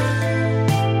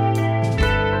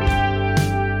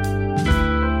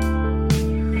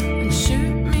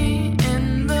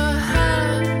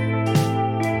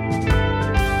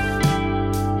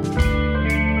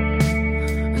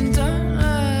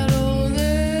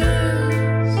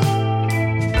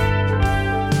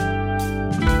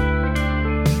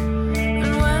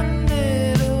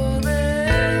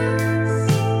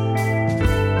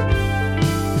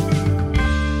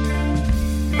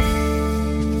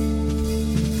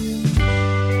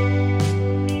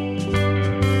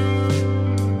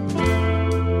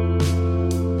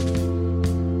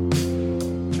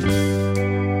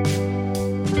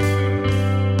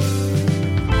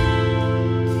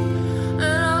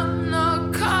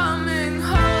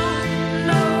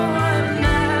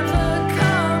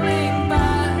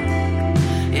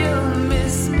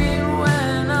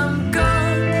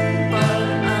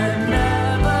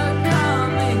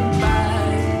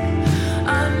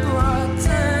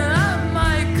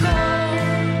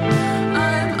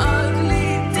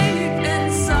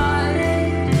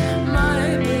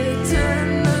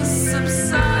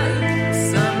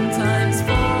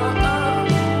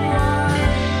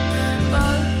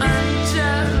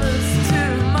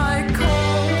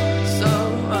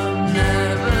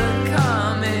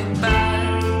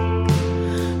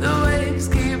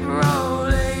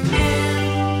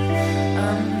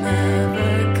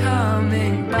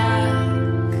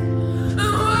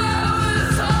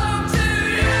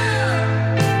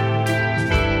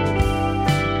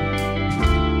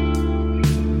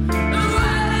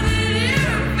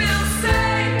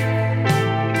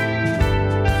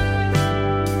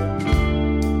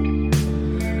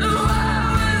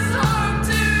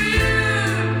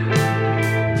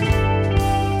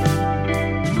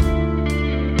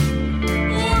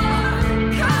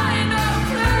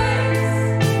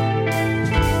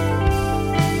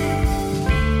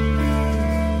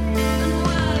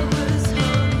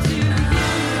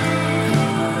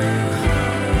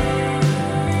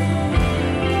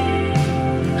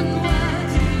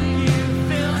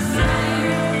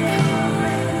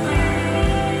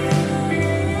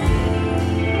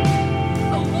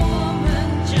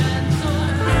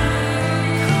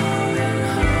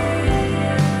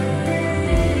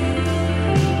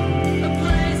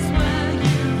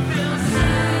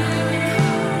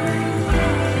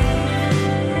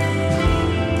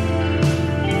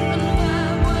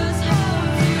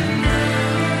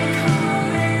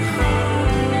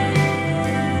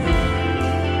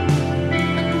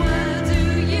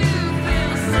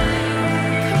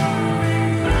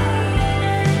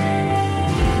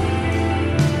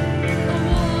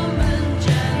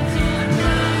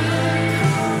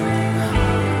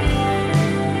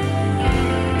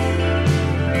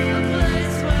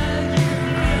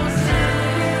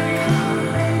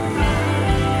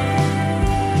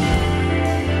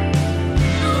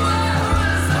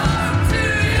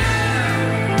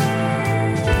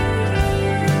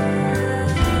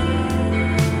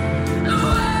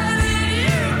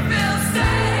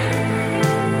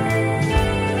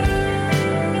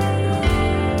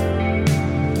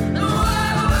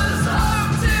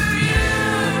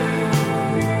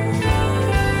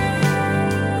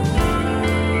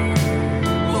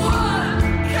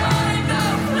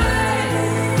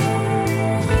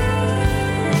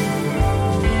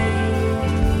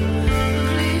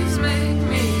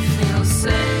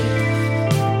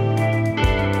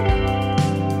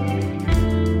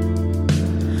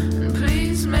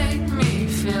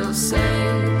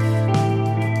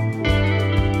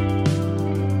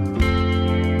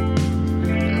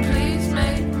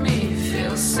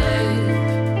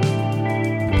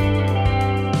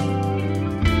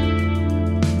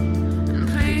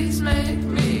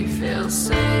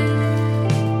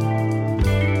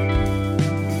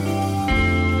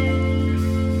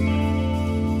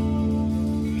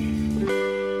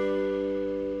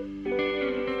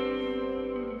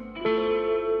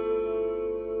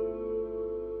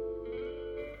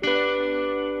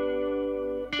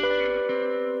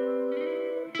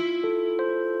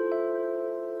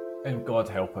 And God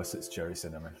help us, it's Jerry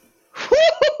Cinnamon.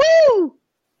 Woo-hoo-hoo!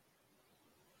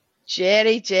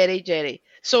 Jerry.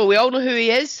 So we all know who he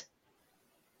is.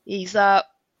 He's that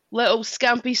little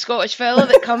scampy Scottish fella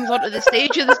that comes onto the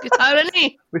stage with his guitar, isn't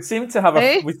he? We seem to have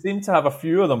Eh? a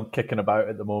few of them kicking about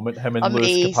at the moment. Him and Lewis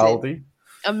Amazing. Capaldi.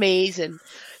 Amazing.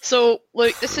 So,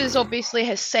 look, this is obviously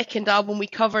his second album. We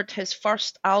covered his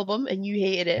first album, and you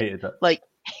hated it. Hated it. Like,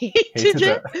 hated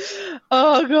it. it.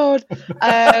 Oh, God.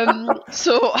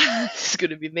 So, this is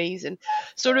going to be amazing.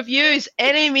 So, reviews,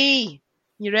 NME.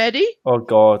 You ready? Oh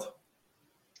God,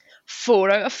 4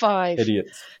 out of 5.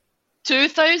 idiots.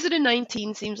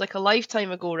 2019 seems like a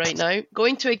lifetime ago right now.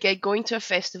 Going to a gig, going to a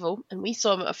festival, and we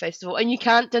saw him at a festival, and you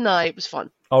can't deny it was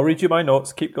fun. I'll read you my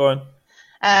notes. Keep going.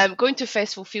 Going to a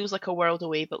festival feels like a world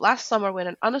away, but last summer when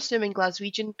an unassuming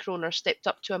Glaswegian croner stepped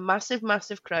up to a massive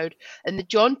crowd and the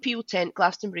John Peel tent,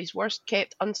 Glastonbury's worst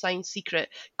kept unsigned secret,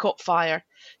 caught fire.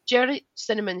 Jerry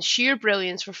Cinnamon's sheer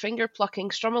brilliance for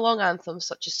finger-plucking strum-along anthems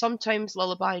such as Sometimes,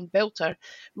 Lullaby and Belter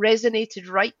resonated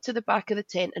right to the back of the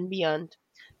tent and beyond.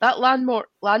 That landmark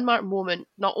moment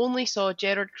not only saw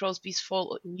Gerard Crosby's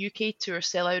following UK tour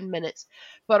sell out in minutes,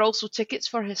 but also tickets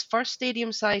for his first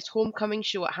stadium-sized homecoming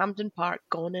show at Hampden Park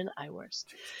gone in hours.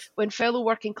 When fellow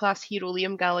working-class hero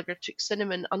Liam Gallagher took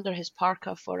Cinnamon under his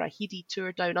parka for a heady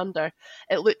tour down under,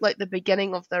 it looked like the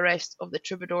beginning of the rest of the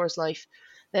troubadour's life.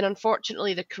 Then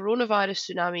unfortunately the coronavirus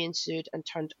tsunami ensued and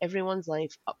turned everyone's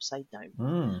life upside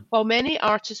down. While many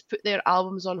artists put their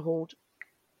albums on hold,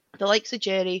 the likes of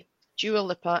Jerry, Dua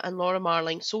Lipa and Laura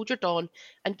Marling soldiered on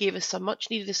and gave us some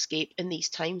much-needed escape in these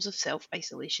times of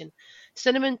self-isolation.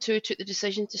 Cinnamon too took the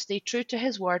decision to stay true to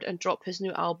his word and drop his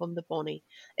new album, The Bonnie.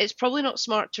 It's probably not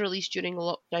smart to release during a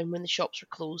lockdown when the shops are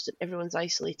closed and everyone's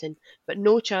isolating, but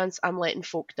no chance I'm letting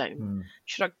folk down,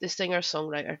 shrugged the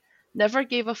singer-songwriter. Never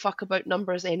gave a fuck about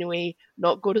numbers anyway,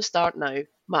 not going to start now.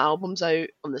 My album's out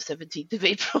on the 17th of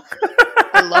April.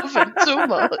 I love him so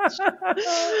much.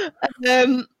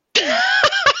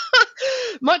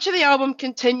 Much of the album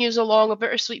continues along a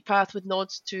bittersweet path with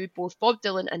nods to both Bob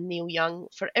Dylan and Neil Young.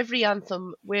 For every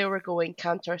anthem, Where We're Going,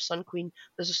 Cantor, Sun Queen,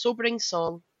 there's a sobering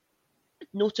song,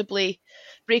 notably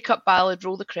breakup ballad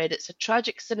Roll the Credits, a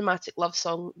tragic cinematic love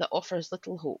song that offers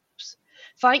little hopes.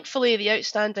 Thankfully, the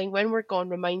outstanding When We're Gone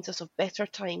reminds us of better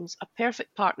times, a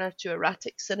perfect partner to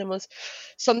erratic cinemas.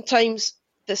 Sometimes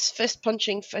this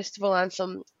fist-punching festival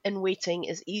anthem, In Waiting,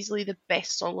 is easily the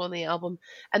best song on the album,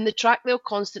 and the track they'll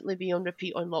constantly be on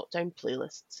repeat on lockdown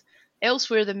playlists.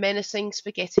 Elsewhere, the menacing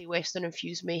spaghetti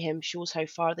western-infused mayhem shows how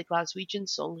far the Glaswegian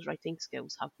songwriting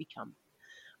skills have become.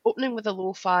 Opening with a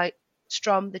lo-fi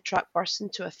strum, the track bursts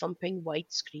into a thumping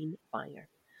widescreen banger.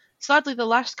 Sadly, the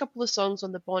last couple of songs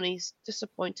on the Bonnies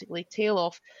disappointingly tail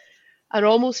off and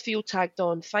almost feel tagged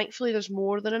on. Thankfully, there's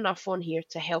more than enough on here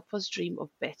to help us dream of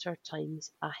better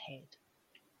times ahead.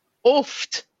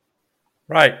 Oft!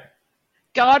 Right.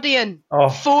 Guardian, Oh,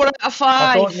 4 out of 5.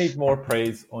 I don't need more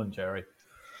praise on Jerry.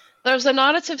 There's a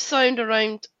narrative sound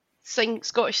around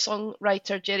Scottish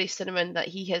songwriter Jerry Cinnamon that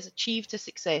he has achieved his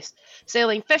success,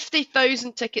 selling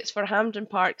 50,000 tickets for Hampden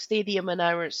Park Stadium in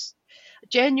hours. A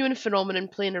genuine phenomenon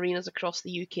playing arenas across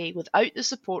the UK without the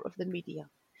support of the media.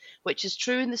 Which is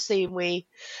true in the same way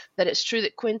that it's true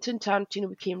that Quentin Tarantino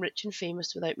became rich and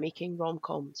famous without making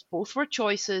rom-coms. Both were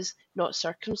choices, not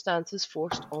circumstances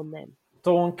forced on them.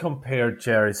 Don't compare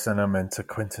Jerry Cinnamon to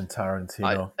Quentin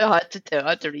Tarantino. I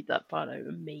had to read that part out.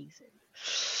 Amazing.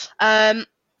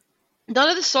 None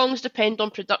of the songs depend on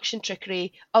production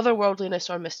trickery, otherworldliness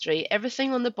or mystery.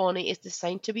 Everything on the Bonnie is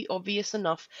designed to be obvious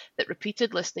enough that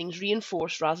repeated listenings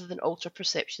reinforce rather than alter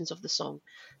perceptions of the song.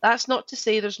 That's not to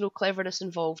say there's no cleverness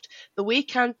involved. The way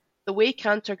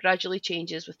cantor gradually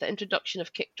changes with the introduction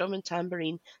of kick drum and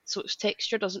tambourine, so its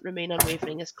texture doesn't remain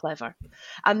unwavering, is clever.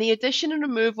 And the addition and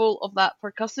removal of that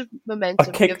percussive momentum...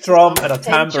 A kick gives drum the song and a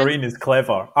tension tambourine is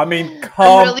clever. I mean,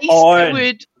 come and release on. it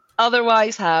would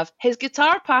otherwise have. His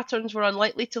guitar patterns were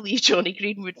unlikely to leave Johnny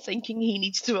Greenwood thinking he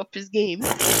needs to up his game,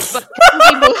 but can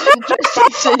be most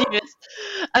interesting, serious,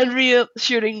 and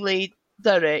reassuringly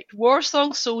direct. War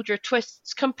Song Soldier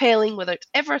twists compelling without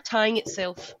ever tying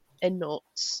itself in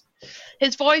knots.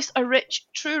 His voice, a rich,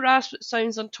 true rasp that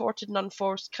sounds untorted and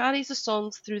unforced, carries the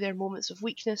songs through their moments of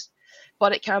weakness,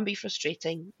 but it can be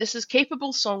frustrating. This is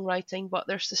capable songwriting, but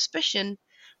there's suspicion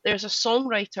there's a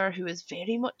songwriter who is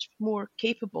very much more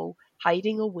capable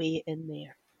hiding away in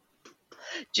there.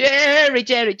 Jerry!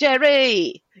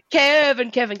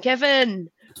 Kevin!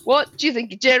 What do you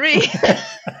think of Jerry?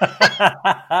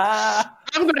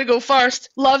 I'm going to go first.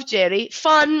 Love Jerry.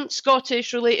 Fun,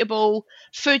 Scottish, relatable,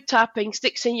 food tapping,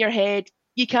 sticks in your head.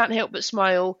 You can't help but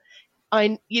smile.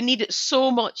 You need it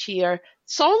so much here.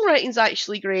 Songwriting's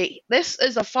actually great. This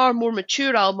is a far more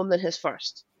mature album than his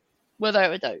first,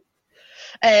 without a doubt.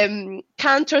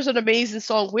 Cantor's an amazing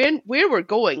song. Where We're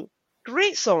Going,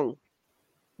 great song.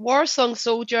 War Song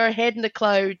Soldier, Head in the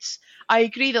Clouds. I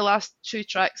agree the last 2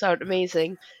 tracks are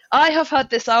amazing. I have had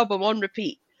this album on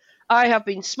repeat. I have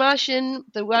been smashing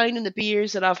the wine and the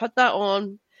beers, and I've had that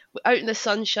on out in the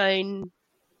sunshine.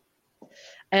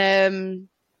 And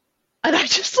I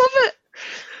just love it.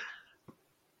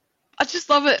 I just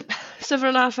love it.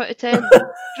 7.5 out of 10.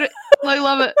 I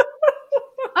love it.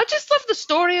 I just love the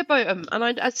story about him, and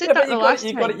I said that the last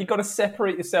time. You got to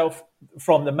separate yourself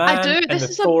from the man I do. and This the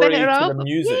is story a better to album. the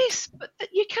music. Yes, but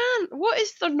you can't. What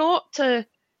is there not to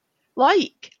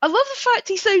like? I love the fact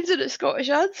he sounds in a Scottish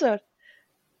answer.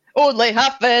 Only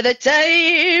half of the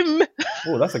time.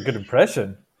 Oh, that's a good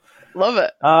impression. Love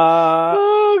it.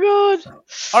 Oh God.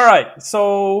 All right,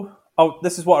 so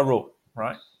this is what I wrote.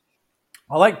 Right,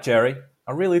 I like Jerry.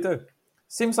 I really do.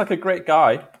 Seems like a great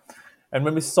guy. And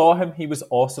when we saw him, he was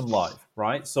awesome live,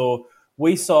 right? So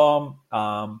we saw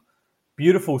him,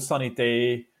 beautiful sunny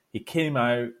day. He came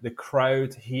out, the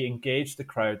crowd, he engaged the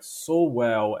crowd so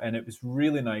well. And it was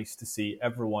really nice to see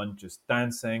everyone just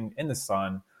dancing in the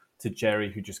sun to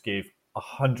Jerry, who just gave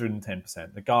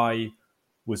 110%. The guy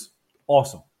was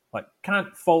awesome. Like,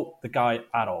 can't fault the guy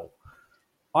at all.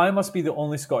 I must be the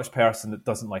only Scottish person that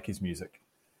doesn't like his music.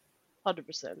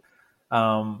 100%.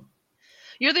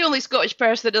 You're the only Scottish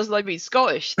person that doesn't like being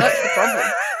Scottish. That's the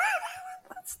problem.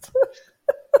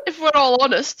 If we're all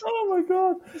honest. Oh my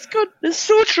God. It's good. It's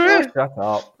so true. Oh, shut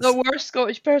up. The worst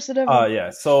Scottish person ever. Yeah.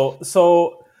 So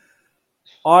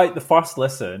the first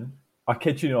listen, I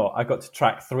kid you not, I got to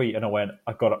track 3 and I went,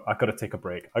 I got to take a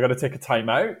break. I got to take a time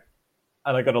out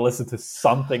and I got to listen to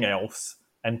something else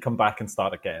and come back and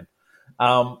start again.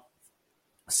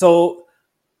 So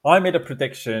I made a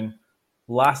prediction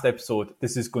last episode.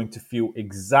 This is going to feel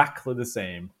exactly the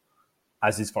same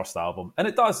as his first album. And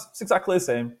it does. It's exactly the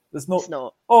same. There's no, It's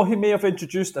not. oh, he may have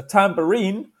introduced a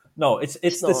tambourine. No, it's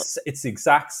not. the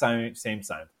exact same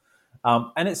sound.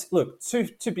 And it's, look,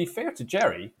 to be fair to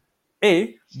Jerry,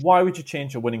 why would you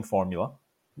change a winning formula?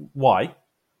 Why?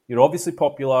 You're obviously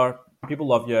popular. People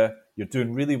love you. You're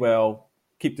doing really well.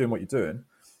 Keep doing what you're doing.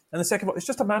 And the second one, it's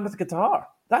just a man with a guitar.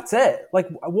 That's it. Like,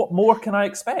 what more can I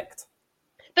expect?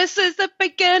 This is the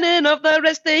beginning of the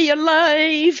rest of your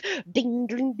life. Ding,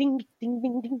 ding, ding, ding,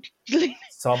 ding, ding, ding.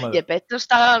 You better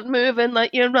start moving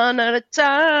like you run out of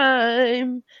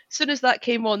time. As soon as that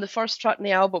came on, the first track in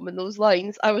the album and those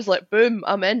lines, I was like, boom,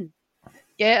 I'm in.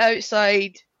 Get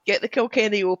outside, get the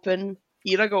Kilkenny open.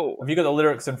 Here I go. Have you got the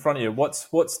lyrics in front of you?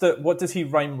 What does he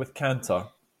rhyme with canter?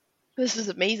 This is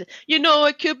amazing. You know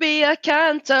it could be a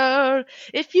canter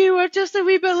if you were just a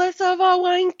wee bit less of a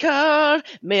wanker.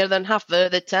 More than half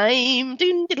of the time.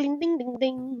 Ding, ding, ding, ding,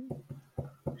 ding.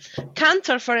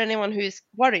 Canter, for anyone who's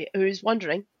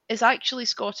wondering, is actually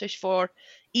Scottish for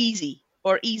easy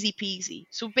or easy peasy.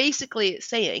 So basically it's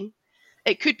saying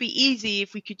it could be easy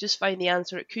if we could just find the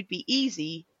answer. It could be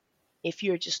easy if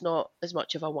you're just not as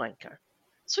much of a wanker.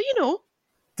 So,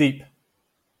 Deep,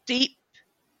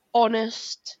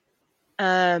 honest,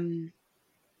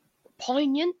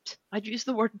 poignant. I'd use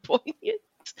the word poignant.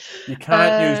 You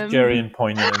can't use Jerry and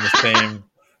poignant in the same.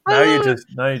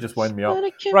 Now you just wind me up.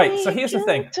 Right. So here's the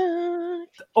thing.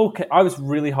 Okay, I was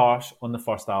really harsh on the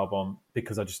first album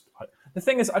because the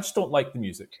thing is I just don't like the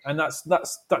music, and that's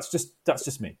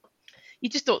just me. You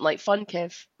just don't like fun,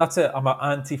 Kev. That's it. I'm an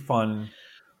anti-fun.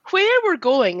 Where We're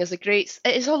Going is it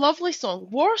is a lovely song.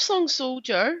 War Song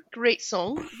Soldier, great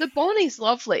song. The Bonnie's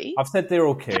lovely. I've said they're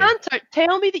okay. Canter,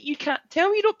 tell me you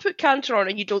don't put Canter on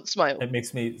and you don't smile. It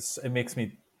makes me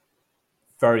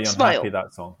very unhappy. Smile.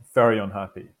 That song, very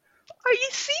unhappy. Are you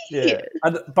serious?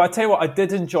 Yeah. But I tell you what, I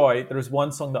did enjoy. There was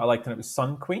one song that I liked, and it was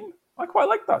Sun Queen. I quite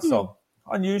liked that song.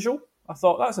 Unusual. I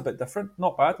thought that's a bit different.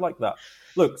 Not bad. Like that.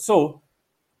 Look. So,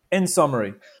 in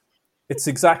summary. It's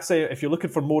the exact same. If you're looking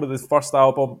for more of this first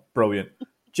album, brilliant.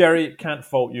 Jerry, can't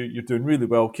fault you. You're doing really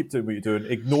well. Keep doing what you're doing.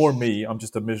 Ignore me. I'm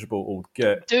just a miserable old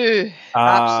git.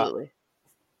 Absolutely.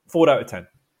 4 out of 10.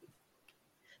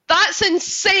 That's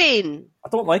insane. I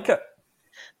don't like it.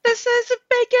 This is the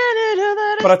beginning of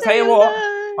the But I tell you what,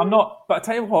 life. I'm not. But I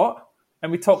tell you what, and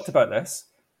we talked about this.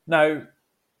 Now,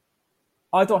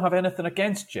 I don't have anything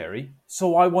against Jerry,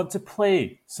 so I want to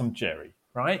play some Jerry.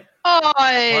 Right?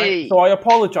 Right? So I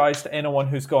apologise to anyone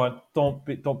who's gone, don't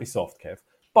be soft, Kev.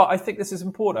 But I think this is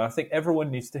important. I think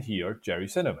everyone needs to hear Jerry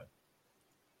Cinnamon.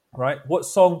 Right? What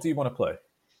song do you want to play?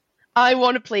 I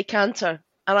want to play Canter.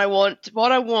 And I want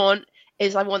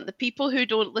the people who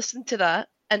don't listen to that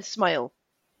and smile.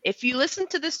 If you listen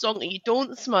to this song and you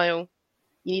don't smile,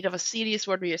 You need to have a serious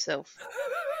word with yourself.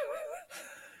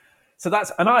 So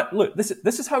look,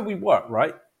 this is how we work,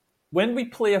 right? When we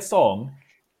play a song,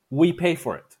 we pay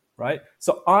for it, right?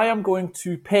 So I am going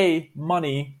to pay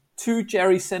money to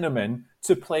Jerry Cinnamon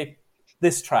to play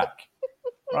this track,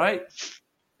 right?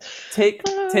 Take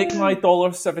my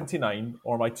 $1.79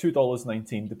 or my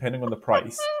 $2.19, depending on the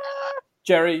price.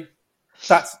 Jerry,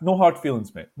 that's no hard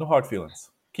feelings, mate. No hard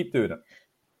feelings. Keep doing it.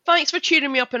 Thanks for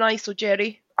cheering me up in ISO,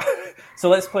 Jerry. So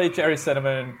let's play Jerry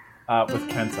Cinnamon with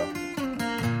Cantor.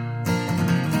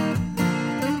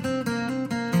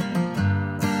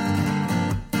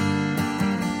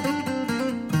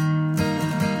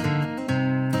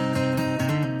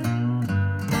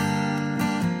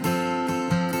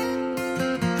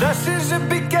 This is the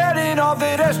beginning of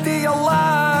the rest of your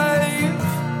life.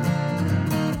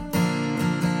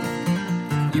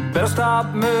 You better stop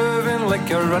moving like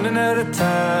you're running out of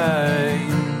time.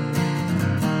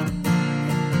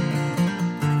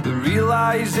 The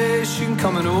realization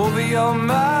coming over your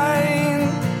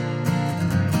mind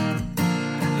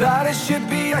that it should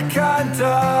be a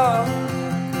canter.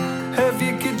 If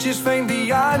you could just find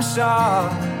the answer,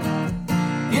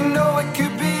 you know it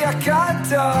could be a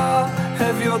canter.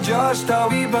 If you're just a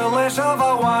wee bit less of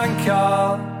a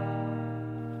wanker,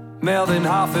 more than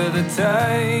half of the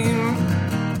time.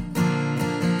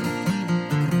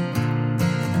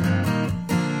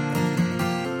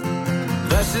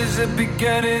 This is the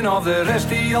beginning of the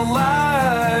rest of your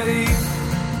life.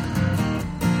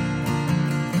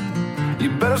 You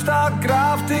better start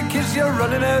grafting, 'cause you're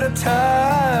running out of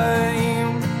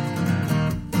time.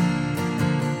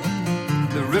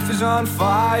 The roof is on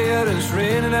fire and it's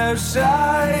raining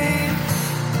outside,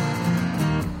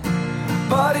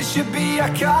 but it should be a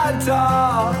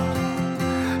canter.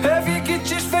 If you could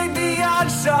just find the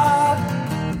answer,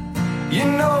 you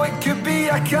know it could be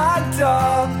a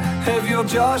canter. If you're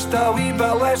just a wee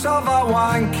bit less of a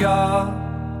wanker,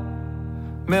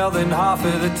 more than half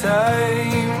of the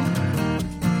time.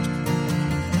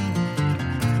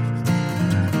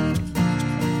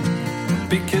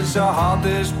 Because the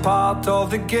hardest part of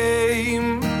the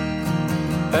game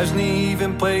isn't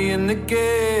even playing the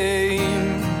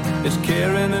game, it's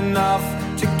caring enough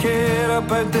to care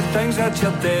about the things that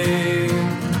you're doing.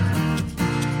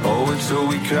 Oh, and so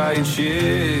we cry and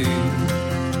shame.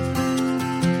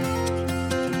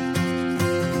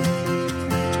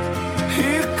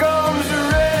 Here comes the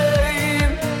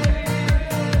rain.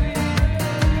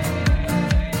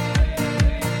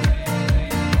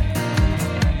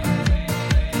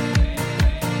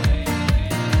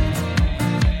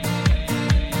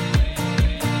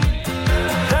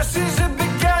 This is the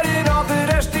beginning of the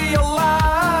rest of your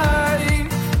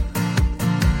life.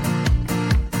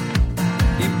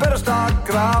 You better start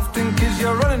grafting, 'cause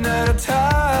you're running out of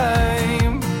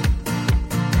time.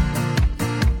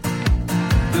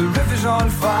 The river's on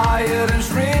fire and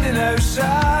it's raining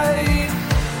outside,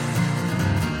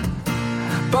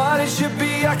 but it should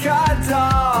be a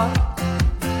canter.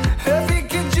 If you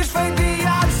could just find the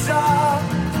answer,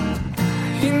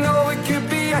 you know it could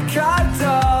be a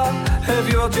canter. If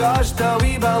you're just a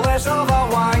wee bit less of a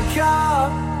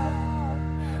wanker,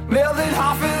 more than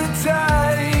half of the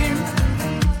time.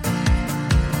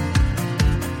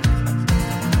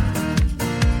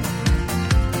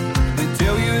 They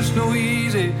tell you it's no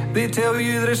easy, they tell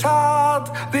you that it's hard,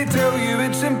 they tell you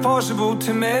it's impossible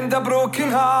to mend a broken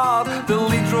heart. The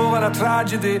lead role in a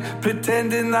tragedy,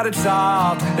 pretending that it's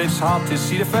art. It's hard to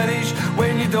see the finish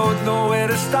when you don't know where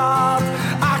to start.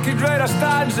 I could write a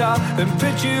stanza and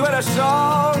put you in a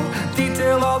song,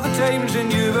 detail all the times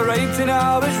when you were right and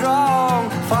I was wrong.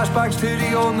 Flashbacks to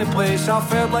the only place I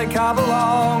felt like I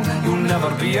belong. You'll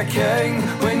never be a king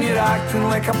when you're acting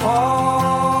like a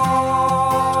pawn.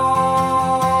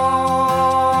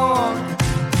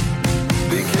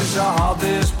 Because the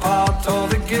hardest part of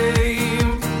the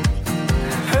game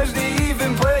isn't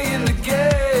even playing the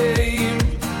game,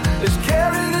 it's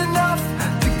caring enough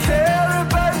to care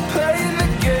about playing the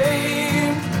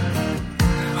game.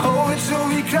 Oh, it's so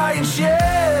we cry in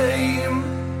shame.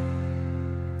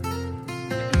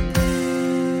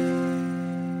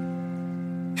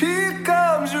 Here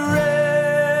comes the rain.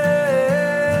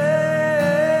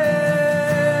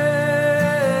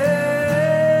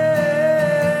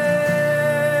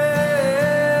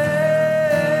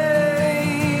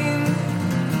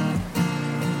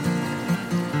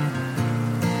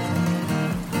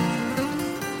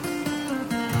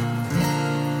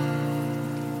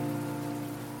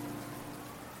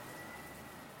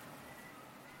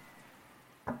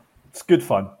 It's good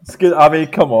fun. It's good. I mean,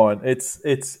 come on. It's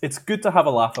good to have a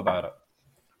laugh about it.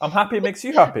 I'm happy it makes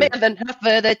you happy. Better than half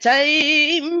of the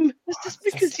time. It's just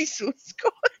because he's so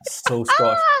Scottish. So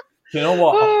Scottish. Do you know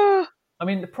what? Oh, I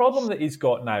mean, the problem that he's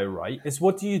got now, right, is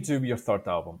what do you do with your third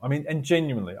album? I mean, and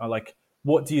genuinely, I like,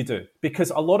 what do you do? Because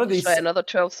a lot of these, just write another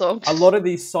 12 songs. a lot of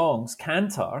these songs,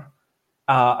 Cantor,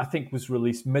 I think was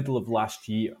released middle of last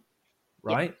year,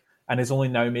 right? And is only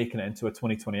now making it into a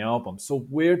 2020 album. So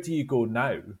where do you go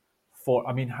now? For,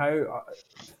 I mean, how?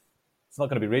 It's not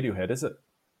going to be Radiohead, is it?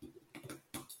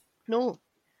 No.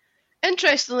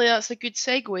 Interestingly, that's a good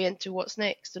segue into what's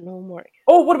next in Homework.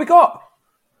 Oh, what have we got?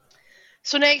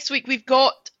 So next week we've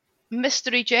got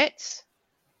Mystery Jets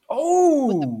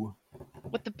Oh,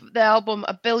 with the album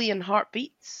A Billion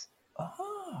Heartbeats.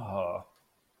 ah,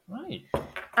 right.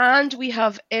 And we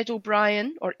have Ed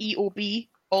O'Brien, or EOB,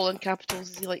 all in capitals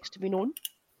as he likes to be known,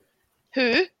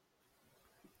 who,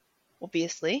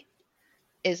 obviously,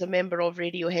 is a member of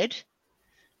Radiohead.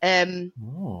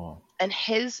 Oh, And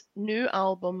his new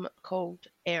album called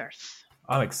Earth.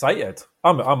 I'm excited.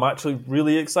 I'm actually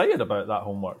really excited about that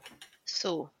Homework.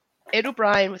 So, Ed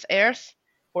O'Brien with Earth,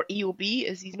 or EOB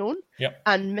as he's known, Yep.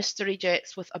 and Mystery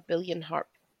Jets with A Billion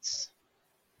Heartbeats.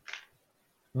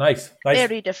 Nice.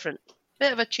 Very different.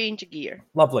 Bit of a change of gear.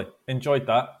 Lovely. Enjoyed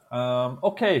that.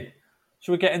 Okay.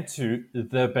 Shall we get into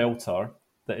the belter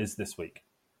that is this week?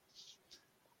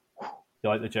 You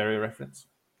like the Jerry reference?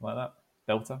 Like that?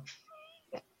 Belter?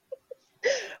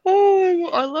 Oh,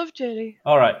 I love Jerry.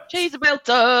 All right. Jerry's a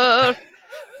belter.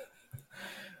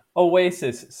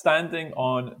 Oasis, Standing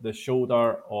on the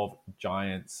Shoulder of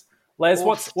Giants. Les,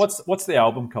 what's the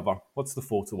album cover? What's the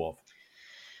photo of?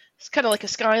 It's kind of like a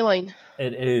skyline.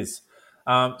 It is.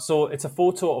 So it's a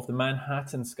photo of the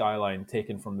Manhattan skyline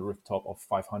taken from the rooftop of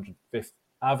 505th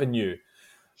Avenue.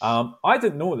 I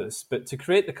didn't know this, but to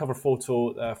create the cover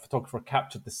photo, the photographer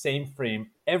captured the same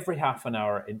frame every half an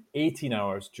hour in 18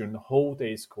 hours during the whole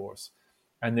day's course,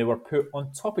 and they were put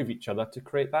on top of each other to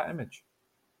create that image.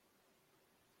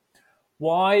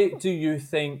 Why do you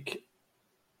think...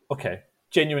 Okay,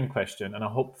 genuine question, and I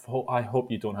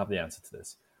hope you don't have the answer to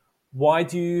this. Why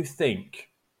do you think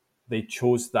they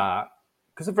chose that?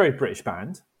 Because they're a very British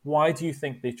band. Why do you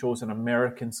think they chose an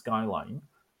American skyline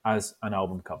as an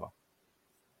album cover?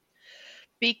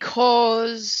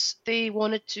 Because they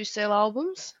wanted to sell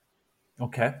albums.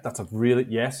 Okay, that's a really...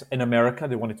 Yes, in America.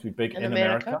 They wanted to be big in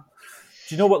America. America.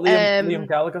 Do you know what Liam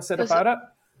Gallagher said about it?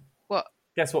 What?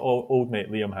 Guess what old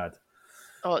mate Liam had?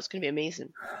 Oh, it's going to be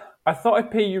amazing. I thought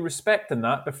I'd pay you respect in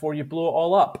that before you blow it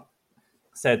all up,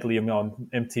 said Liam on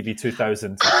MTV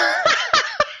 2000.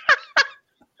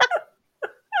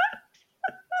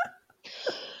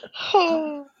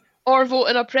 Or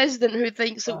voting a president who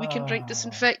thinks that we can drink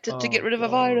disinfectant to get rid of a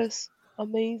virus.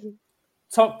 Amazing.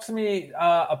 Talk to me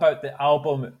about the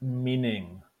album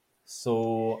meaning.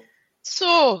 So,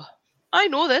 I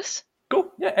know this.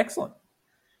 go. Yeah, excellent.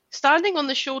 Standing on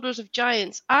the Shoulders of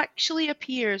Giants actually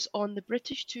appears on the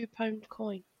British £2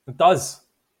 coin. It does.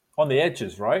 On the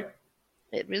edges, right?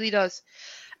 It really does.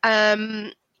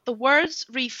 The words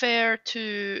refer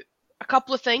to a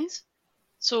couple of things.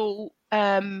 So,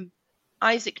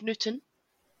 Isaac Newton,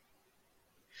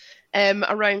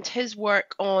 around his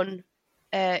work on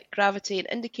gravity, and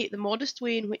indicate the modest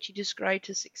way in which he described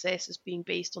his success as being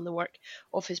based on the work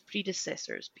of his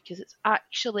predecessors, because it's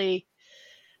actually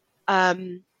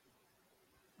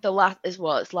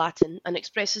it's Latin, and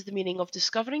expresses the meaning of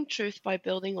discovering truth by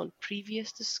building on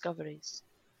previous discoveries.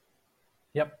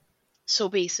 Yep. So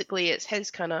basically, it's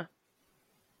his kind of,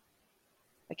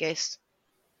 I guess,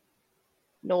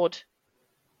 nod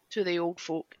to the old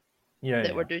folk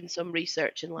that were doing some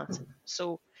research in Latin.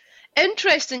 So,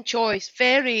 interesting choice.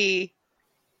 A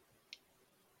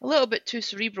little bit too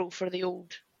cerebral for the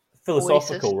old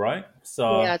Philosophical, Oasis. right?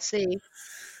 So, Yeah, I'd say.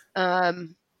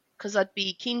 Because I'd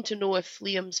be keen to know if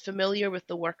Liam's familiar with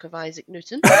the work of Isaac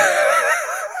Newton.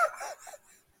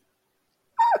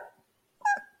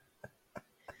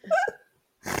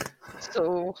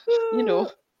 So, you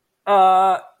know.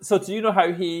 So do you know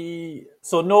how he...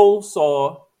 So Noel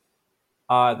saw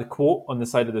the quote on the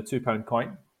side of the £2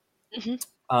 coin. Mm-hmm.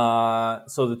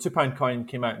 So the £2 coin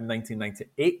came out in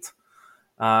 1998.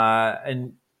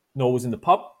 And Noel was in the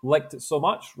pub, liked it so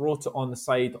much, wrote it on the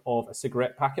side of a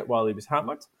cigarette packet while he was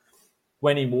hammered.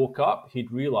 When he woke up,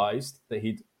 he'd realised that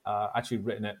he'd actually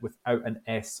written it without an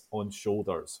S on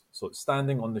shoulders. So it's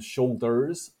standing on the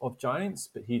shoulders of giants,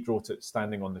 but he wrote it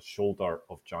standing on the shoulder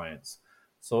of giants.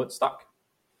 So it stuck.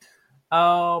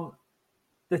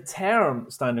 The term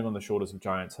standing on the shoulders of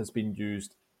giants has been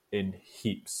used in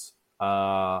heaps.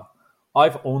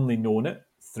 I've only known it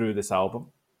through this album.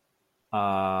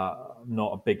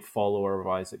 Not a big follower of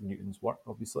Isaac Newton's work,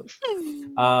 obviously.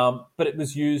 But it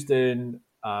was used in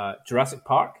Jurassic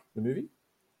Park, the movie,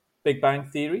 Big Bang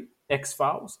Theory,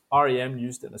 X-Files. REM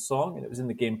used it in a song, and it was in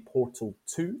the game Portal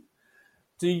 2.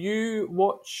 Do you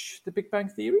watch The Big Bang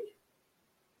Theory?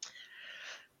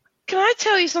 Can I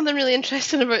tell you something really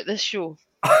interesting about this show?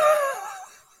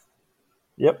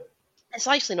 Yep. It's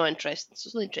actually not interesting.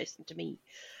 It's only interesting to me.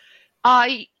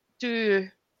 I do,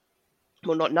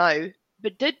 well, not now,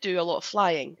 but did do a lot of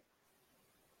flying.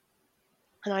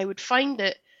 And I would find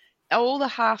it all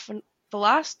the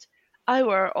last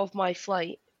hour of my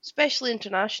flight, especially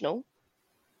international,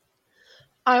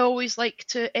 I always like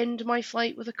to end my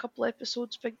flight with a couple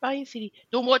episodes of Big Bang Theory.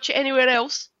 Don't watch it anywhere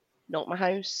else. Not my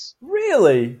house.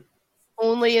 Really?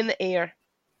 Only in the air.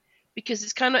 Because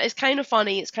it's kind of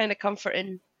funny, it's kind of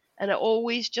comforting, and it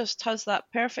always just has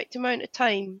that perfect amount of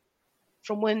time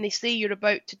from when they say you're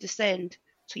about to descend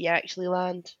till you actually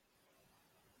land.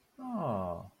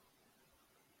 Oh.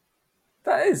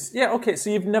 That is, yeah, okay, so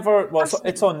you've never, well,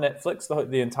 it's on Netflix,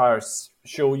 the entire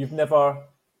show, you've never...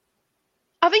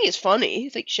 I think it's funny. I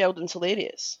think Sheldon's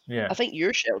hilarious. Yeah. I think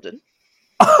you're Sheldon.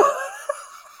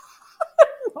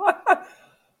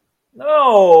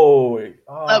 No!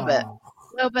 A little bit. A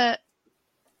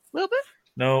little bit?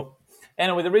 No.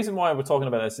 Anyway, the reason why we're talking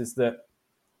about this is that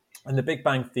in The Big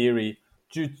Bang Theory,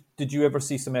 did you ever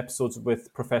see some episodes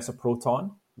with Professor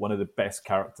Proton? One of the best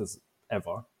characters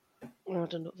ever. No, I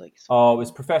don't think so. Oh, it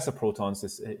was Professor Proton.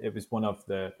 It was one of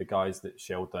the guys that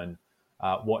Sheldon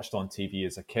watched on TV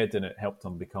as a kid, and it helped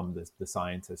him become the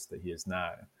scientist that he is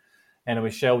now. Anyway,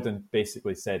 Sheldon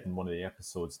basically said in one of the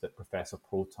episodes that Professor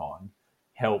Proton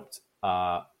helped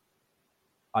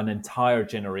an entire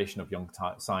generation of young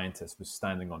scientists was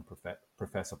standing on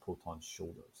Professor Proton's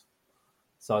shoulders.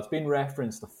 So it's been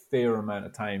referenced a fair amount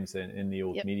of times in the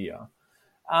old media.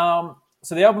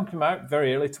 So the album came out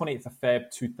very early, 28th of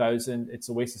Feb 2000. It's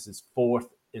Oasis's fourth.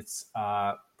 Its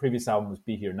previous album was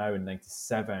Be Here Now in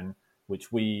 97,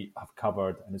 which we have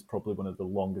covered and is probably one of the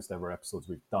longest ever episodes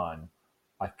we've done.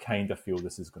 I kind of feel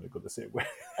this is going to go the same way.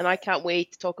 And I can't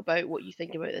wait to talk about what you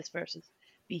think about this versus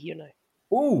Be Here Now.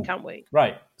 Ooh, can't wait.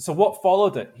 Right. So what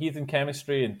followed it? Heathen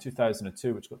Chemistry in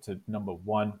 2002, which got to number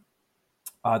 1.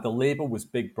 The label was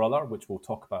Big Brother, which we'll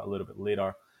talk about a little bit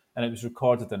later. And it was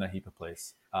recorded in a heap of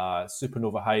places.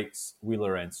 Supernova Heights,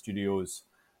 Wheeler End Studios,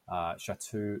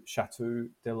 Chateau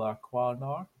de la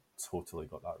Cournard. Totally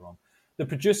got that wrong. The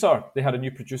producer, they had a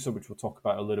new producer, which we'll talk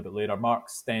about a little bit later, Mark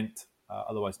Stent,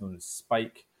 otherwise known as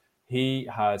Spike. He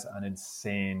has an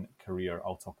insane career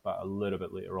I'll talk about a little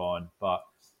bit later on. But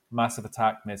Massive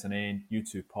Attack, Mezzanine,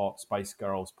 U2 Pop, Spice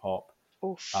Girls Pop,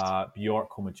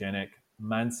 Bjork Homogenic,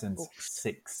 Manson's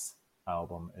 6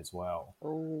 album as well.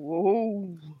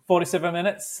 47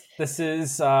 minutes. This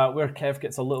is where Kev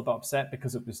gets a little bit upset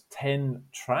because it was 10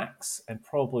 tracks and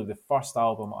probably the first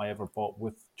album I ever bought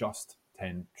with just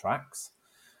 10 tracks.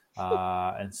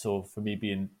 And so for me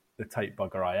being the tight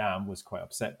bugger I am, was quite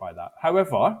upset by that.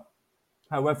 However,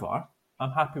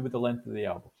 I'm happy with the length of the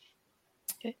album.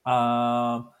 Okay.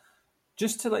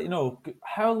 Just to let you know,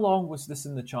 how long was this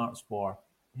in the charts for?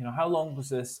 You know, how long was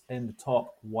this in the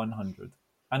top 100?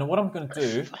 And what I'm going to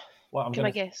do... Can I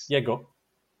guess? Yeah, go.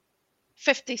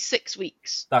 56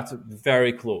 weeks. That's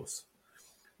very close.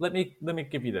 Let me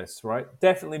give you this, right?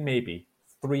 Definitely maybe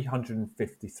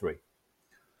 353.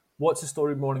 What's the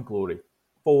Story Morning Glory?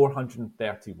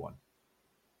 431.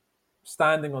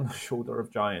 Standing on the Shoulder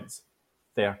of Giants,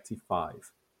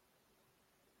 35.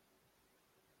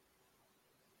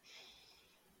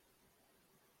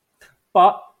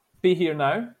 But Be Here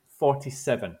Now,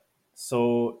 47.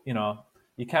 So, you know,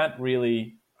 you can't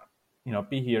really, you know,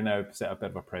 Be Here Now set a bit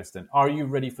of a precedent. Are you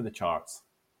ready for the charts?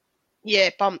 Yeah,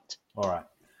 pumped. All right.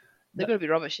 They're going to be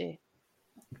rubbish, eh?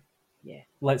 Yeah.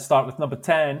 Let's start with number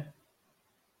 10,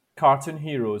 Cartoon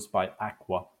Heroes by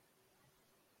Aqua.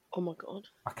 Oh my God.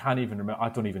 I can't even remember. I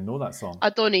don't even know that song.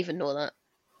 I don't even know that.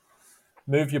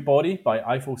 Move Your Body by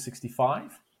Eiffel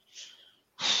 65.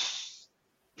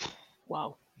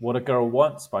 Wow. What a Girl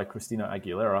Wants by Christina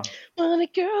Aguilera. What a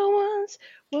girl wants,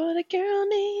 what a girl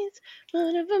needs,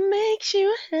 whatever makes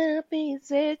you happy,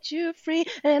 set you free,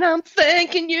 and I'm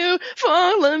thanking you for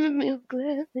loving me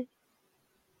gladly.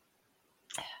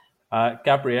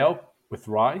 Gabrielle with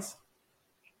Rise.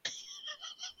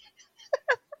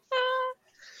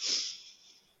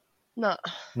 No.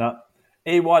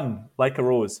 A1, Like a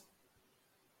Rose.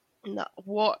 No.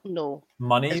 What? No.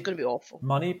 Money. It's going to be awful.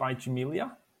 Money by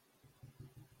Jamelia.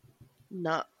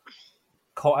 No.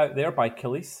 Caught Out There by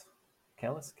Killis.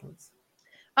 Killis.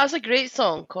 That's a great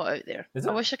song, Caught Out There. Is it?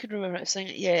 I wish I could remember how to sing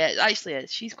it. Yeah, it actually is.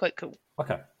 She's quite cool.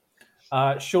 Okay.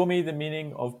 Show me the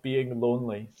meaning of being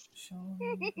lonely. Show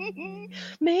me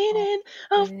Meaning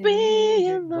of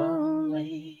being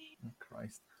lonely. Oh,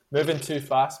 Christ. Moving Too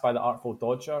Fast by the Artful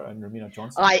Dodger and Ramina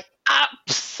Johnson. I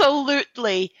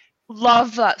absolutely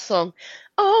love that song.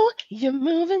 Oh, you're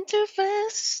moving too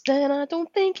fast, and I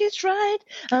don't think it's right.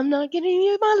 I'm not giving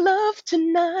you my love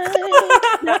tonight.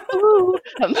 No, ooh,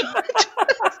 I'm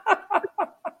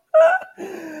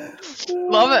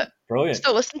love it. Brilliant.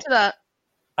 Still listen to that.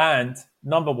 And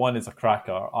number one is a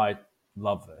cracker. I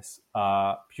love this.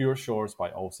 Pure Shores by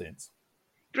All Saints.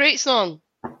 Great song.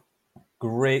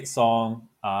 Great song.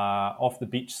 Off the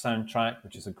Beach soundtrack,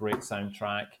 which is a great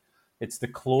soundtrack. It's the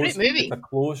close. Great movie. It's the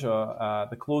closure.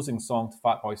 The closing song to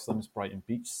Fatboy Slim's Brighton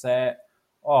Beach set.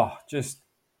 Oh, just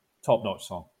top-notch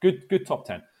song. Good top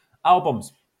 10.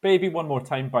 Albums. Baby One More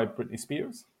Time by Britney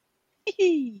Spears.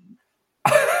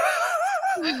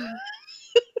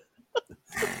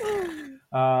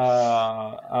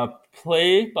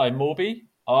 Play by Moby.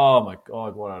 Oh my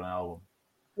God, what an album!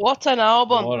 What an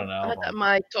album. What an I had that in album!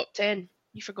 my top 10.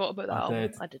 You forgot about that I album.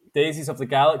 did. I didn't. Daisies of the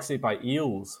Galaxy by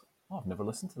Eels. Oh, I've never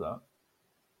listened to that.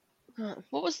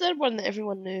 What was the one that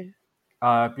everyone knew?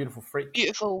 Beautiful Freak.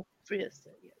 Beautiful. Didn't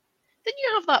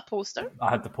you have that poster? I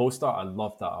had the poster. I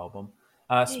loved that album.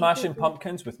 Smashing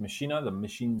Pumpkins with Machina, the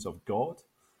Machines of God.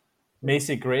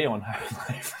 Macy Gray on How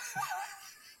Life.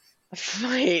 I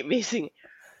hate me singing.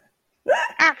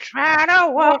 I try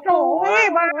to walk away,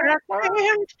 but I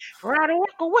can't. Try to walk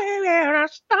away and I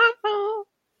stumble.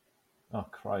 Oh,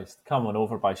 Christ. Come On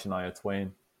Over by Shania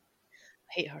Twain.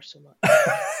 I hate her so much.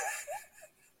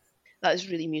 That is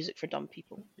really music for dumb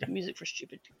people. It's music for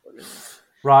stupid people. Really.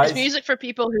 Rise. It's music for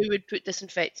people who would put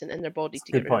disinfectant in their body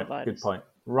to Good get rid point. of the virus. Good point.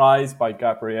 Rise by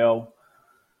Gabrielle.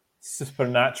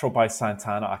 Supernatural by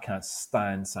Santana. I can't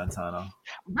stand Santana.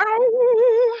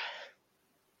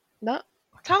 That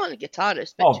talented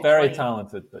guitarist. Oh, too very funny.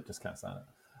 talented, but just can't stand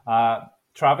it.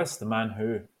 Travis, The Man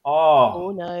Who. Oh.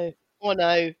 Oh no. Oh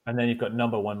no. And then you've got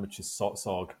number one, which is Sot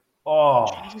Sog. Oh.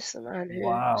 Jesus, the man who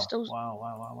Wow. still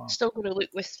Wow. still going to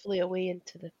look wistfully away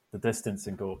into The distance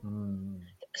and go,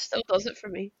 It still does it for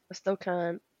me. I still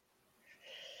can't.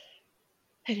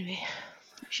 Anyway,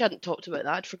 she hadn't talked about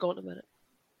that. I'd forgotten about it.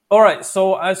 All right,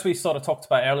 so as we sort of talked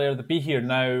about earlier, the Be Here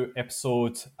Now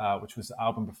episode, which was the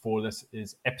album before this,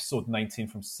 is episode 19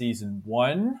 from season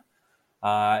 1.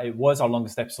 It was our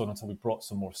longest episode until we brought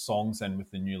some more songs in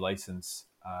with the new license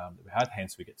that we had,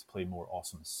 hence we get to play more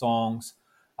awesome songs.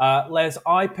 Les,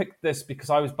 I picked this because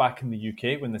I was back in the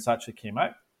UK when this actually came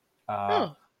out.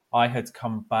 I had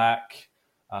come back.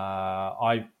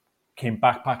 I came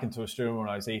back into Australia when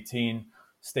I was 18,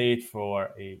 stayed for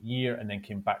a year, and then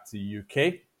came back to the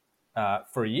UK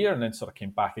for a year, and then sort of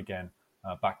came back again,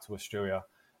 back to Australia.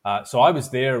 So I was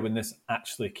there when this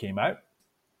actually came out.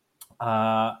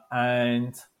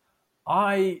 And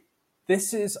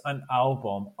this is an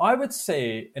album, I would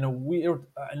say, in a weird,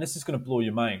 and this is going to blow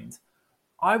your mind,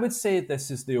 I would say this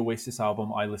is the Oasis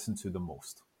album I listen to the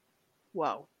most.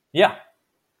 Wow. Yeah.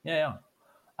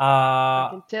 I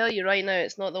can tell you right now,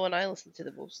 it's not the one I listen to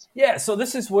the most. Yeah, so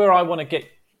this is where I want to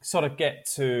get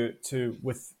to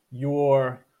with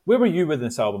your... Where were you when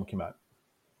this album came out?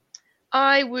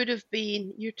 I would have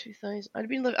been year 2000.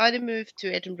 I'd have moved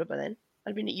to Edinburgh by then.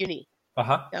 I'd been at uni.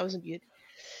 Uh-huh. I was in Bute.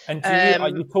 And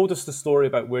you told us the story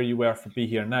about where you were for Be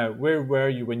Here Now. Where were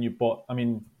you when you bought... I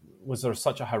mean, was there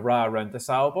such a hurrah around this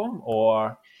album,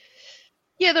 or...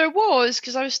 Yeah, there was,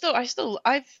 because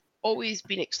I've always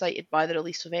been excited by the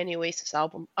release of any Oasis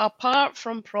album, apart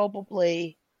from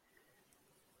probably,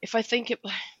 if I think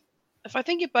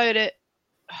about it,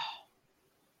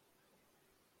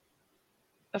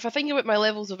 if I think about my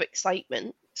levels of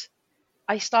excitement,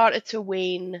 I started to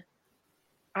wane.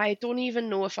 I don't even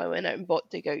know if I went out and bought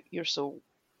Dig Out Your Soul.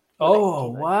 Oh,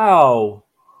 wow.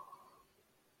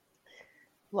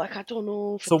 Like, I don't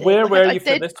know. So where were you for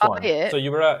did this buy one? it. So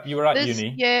you were at This-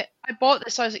 uni, Yeah, I bought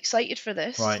this. I was excited for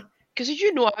this. right? Because as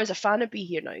you know, I was a fan of Be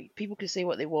Here Now. People can say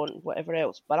what they want, whatever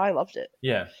else, but I loved it.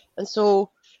 Yeah. And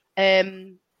so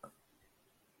I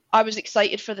was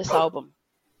excited for this album.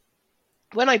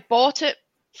 When I bought it,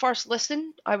 first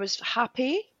listen, I was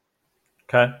happy-ish.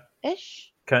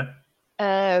 Okay.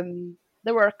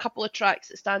 There were a couple of tracks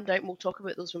that stand out, and we'll talk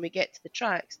about those when we get to the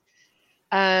tracks.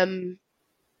 But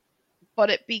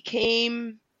it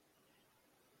became...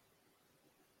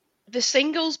 The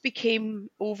singles became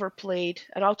overplayed,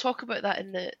 and I'll talk about that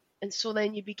and so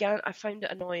then I found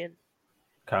it annoying.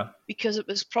 Okay. Because it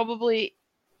was probably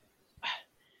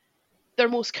their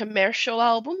most commercial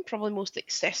album, probably most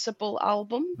accessible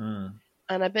album,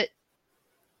 and a bit,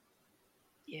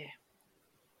 yeah.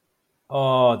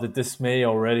 Oh, the dismay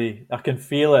already. I can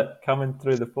feel it coming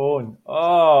through the phone.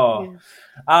 Oh.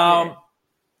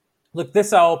 Look,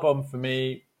 this album for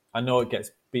me, I know it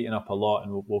gets beaten up a lot,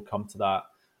 and we'll come to that,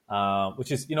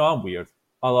 which is, I'm weird.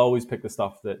 I'll always pick the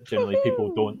stuff that generally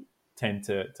people don't tend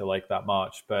to like that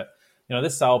much. But,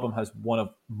 this album has one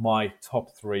of my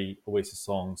top 3 Oasis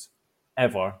songs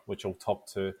ever, which I'll top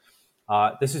to.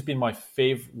 This has been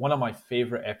one of my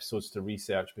favorite episodes to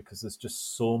research because there's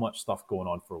just so much stuff going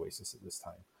on for Oasis at this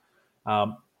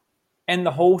time. And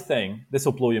the whole thing, this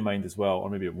will blow your mind as well, or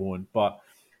maybe it won't, but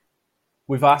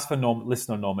we've asked for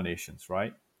listener nominations,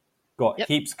 right? Got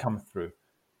heaps come through.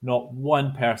 Not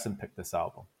one person picked this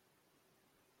album.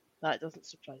 That doesn't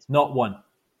surprise me. Not one.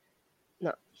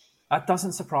 No. That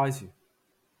doesn't surprise you?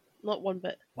 Not one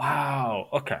bit. Wow.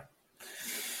 Okay.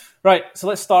 Right, so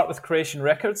let's start with Creation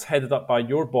Records, headed up by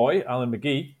your boy, Alan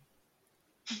McGee.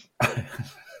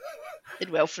 Did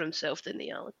well for himself, didn't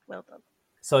he, Alan? Well done.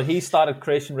 So he started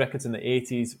Creation Records in the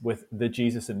 80s with the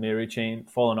Jesus and Mary Chain,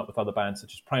 following up with other bands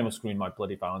such as Primal Scream, My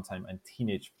Bloody Valentine, and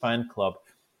Teenage Fan Club.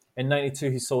 In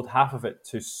 92, he sold half of it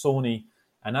to Sony,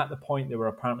 and at the point they were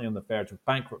apparently on the verge of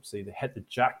bankruptcy, they hit the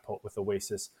jackpot with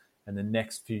Oasis, and the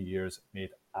next few years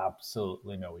made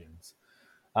absolutely millions.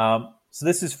 So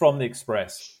this is from The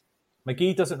Express.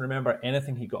 McGee doesn't remember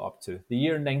anything he got up to. The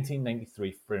year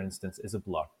 1993, for instance, is a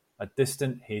blur, a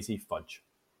distant, hazy fudge.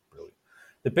 Brilliant.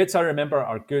 The bits I remember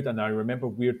are good, and I remember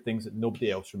weird things that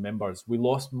nobody else remembers. We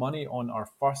lost money on our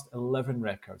first 11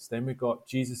 records. Then we got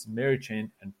Jesus and Mary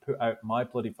Chain and put out My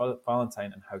Bloody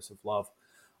Valentine and House of Love.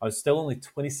 I was still only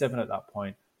 27 at that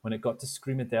point. When it got to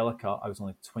Screamadelica, I was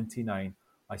only 29.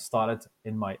 I started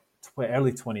in my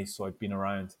early 20s, so I'd been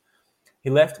around. He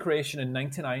left Creation in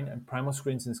 99 and Primal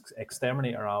Scream's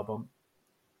Exterminator album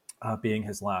being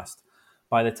his last.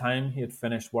 By the time he had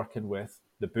finished working with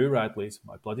the Boo Radleys,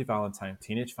 My Bloody Valentine,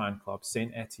 Teenage Fan Club,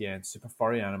 Saint Etienne, Super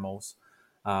Furry Animals,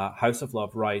 House of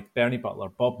Love, Ride, Bernie Butler,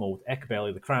 Bob Mould,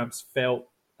 Echebelly, The Cramps, Felt,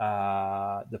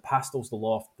 The Pastels, The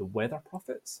Loft, The Weather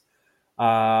Prophets.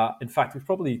 In fact, we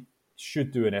probably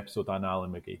should do an episode on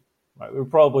Alan McGee. Right? We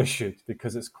probably should,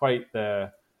 because it's quite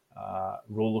the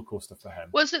roller coaster for him.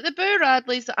 Was it the Boo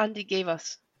Radleys that Andy gave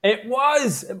us? It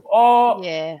was. Oh,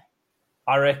 yeah.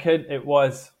 I reckon it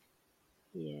was.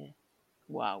 Yeah.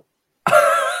 Wow.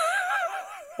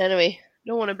 Anyway,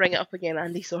 don't want to bring it up again,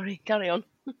 Andy. Sorry. Carry on.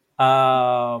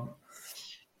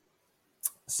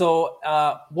 So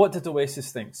what did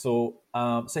Oasis think? So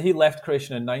he left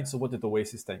Creation in 9. So what did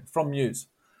Oasis think? From Muse.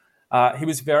 He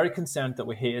was very concerned that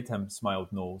we hated him, smiled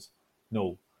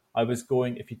Noel. I was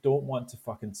going, if you don't want to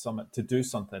fucking to do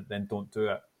something, then don't do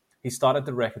it. He started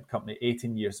the record company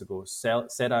 18 years ago,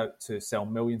 set out to sell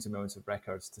millions and millions of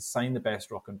records, to sign the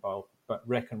best rock and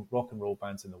roll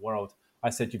bands in the world. I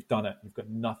said, you've done it. You've got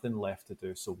nothing left to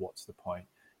do, so what's the point?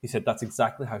 He said that's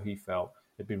exactly how he felt.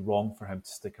 It'd be wrong for him to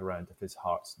stick around if his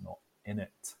heart's not in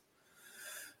it.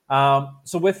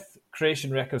 So with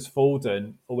Creation Records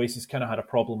folding, Oasis kind of had a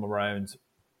problem around,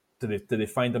 did they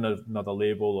find another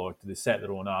label, or did they set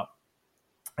their own up?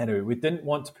 Anyway, we didn't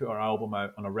want to put our album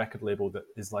out on a record label that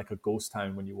is like a ghost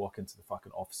town when you walk into the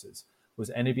fucking offices. Was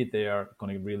anybody there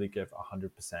going to really give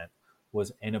 100%?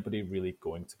 Was anybody really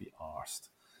going to be arsed?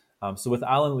 So with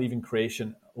Alan leaving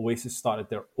Creation, Oasis started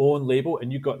their own label,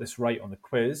 and you got this right on the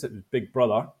quiz. It was Big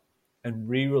Brother, and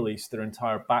re-released their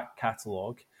entire back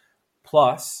catalogue,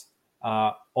 plus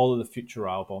all of the future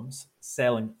albums,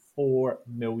 selling 4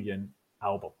 million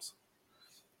albums.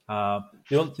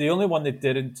 The only one they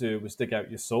didn't do was Dig Out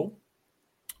Your Soul.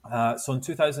 So in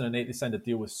 2008, they signed a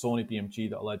deal with Sony BMG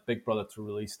that allowed Big Brother to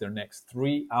release their next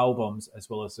 3 albums, as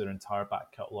well as their entire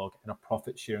back catalogue, in a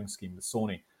profit-sharing scheme with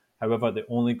Sony. However, they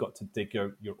only got to Dig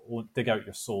Out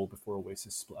Your Soul before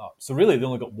Oasis split up. So really, they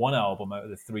only got 1 album out of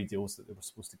the 3 deals that they were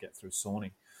supposed to get through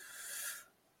Sony.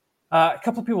 A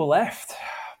couple of people left.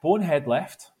 Bonehead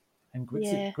left, and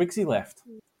Griggsy left.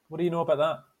 What do you know about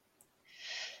that?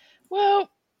 Well,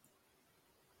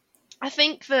 I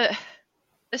think that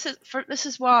this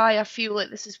is why I feel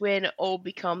like this is when it all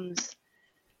becomes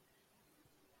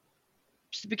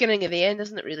just the beginning of the end,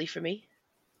 isn't it? Really, for me.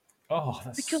 Oh,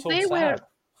 that's because so they sad.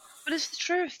 But it's the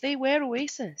truth. They were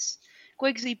Oasis.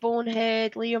 Quigsy,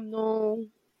 Bonehead, Liam Noel,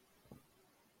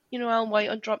 Alan White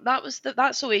on drum.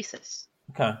 That's Oasis.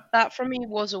 Okay. That for me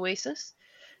was Oasis.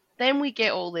 Then we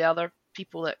get all the other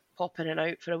people that pop in and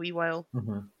out for a wee while.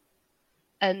 Mm-hmm.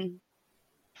 And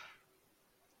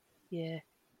yeah.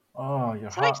 Oh,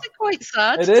 it's actually quite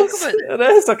sad it to is. talk about.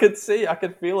 It is. I can see. I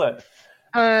can feel it.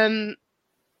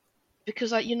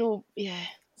 Because yeah.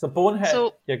 So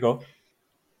Bonehead. Yeah, go.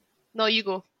 No, you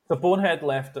go. So Bonehead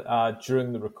left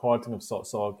during the recording of Sot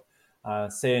Sog.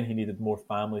 saying he needed more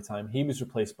family time. He was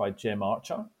replaced by Jem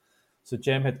Archer. So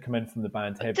Jem had come in from the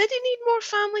band Heavy. Did he need more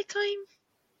family time?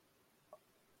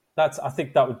 I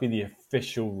think that would be the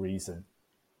official reason,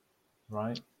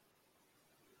 right?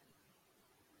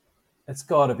 It's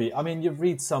got to be. I mean, you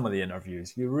read some of the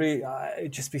interviews.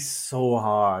 It'd just be so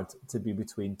hard to be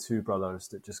between two brothers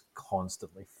that just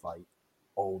constantly fight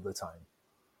all the time.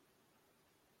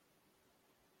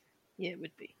 Yeah, it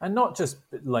would be. And not just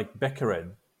like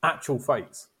bickering, actual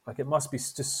fights. Like it must be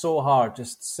just so hard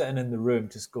just sitting in the room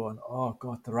just going, oh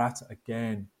God, they're at it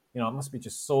again. You know, it must be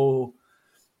just so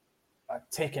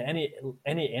taking any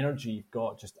energy you've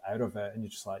got just out of it, and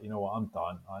you're just like, you know what, I'm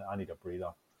done. I need a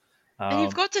breather. And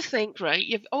you've got to think, right?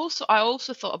 I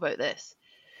also thought about this.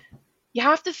 You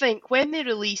have to think when they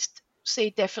released,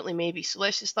 say, Definitely Maybe. So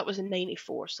that was in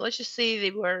 '94. So let's just say they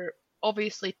were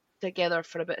obviously together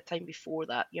for a bit of time before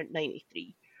that. You're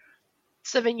 93.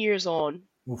 7 years on.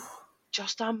 Oof.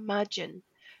 Just imagine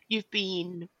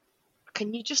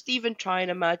can you just even try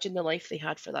and imagine the life they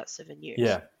had for that 7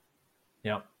 years?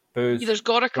 Yeah. Booze, There's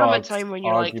got to come drugs, a time when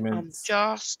you're like, I'm over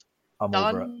it.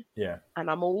 done. Yeah.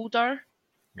 And I'm older.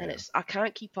 Yeah. And I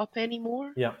can't keep up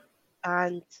anymore. Yeah.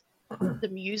 And the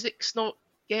music's not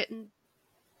getting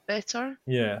better.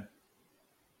 Yeah.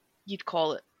 You'd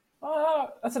call it.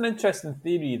 That's an interesting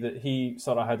theory that he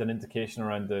sort of had an indication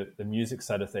around the music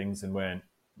side of things and went,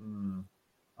 I'm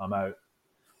out.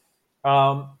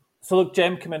 So look,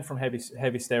 Jem came in from Heavy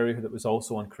Stereo that was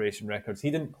also on Creation Records. He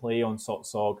didn't play on Sot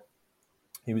Sog.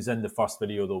 He was in the first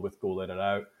video though with Go Let It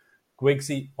Out.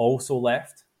 Gwigsy also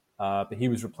left. But he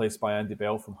was replaced by Andy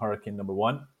Bell from Hurricane Number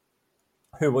 1,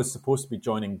 who was supposed to be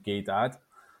joining Gay Dad.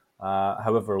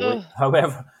 However,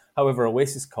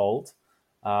 Oasis called.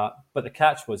 But the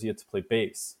catch was he had to play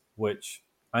bass, which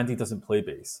Andy doesn't play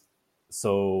bass.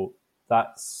 So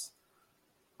that's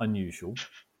unusual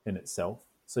in itself.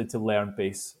 So he had to learn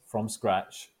bass from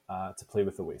scratch to play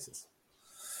with Oasis.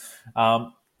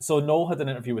 So Noel had an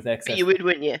interview with XFM. But you would,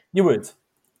 wouldn't you? You would.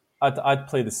 I'd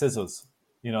play the scissors.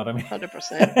 You know what I mean?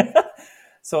 100%.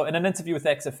 So in an interview with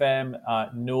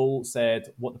XFM, Noel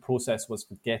said what the process was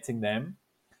for getting them.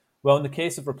 Well, in the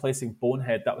case of replacing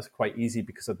Bonehead, that was quite easy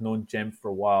because I'd known Jem for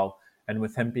a while. And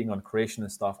with him being on Creation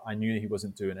and stuff, I knew he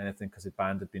wasn't doing anything because his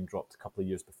band had been dropped a couple of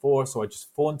years before. So I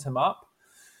just phoned him up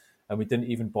and we didn't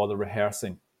even bother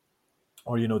rehearsing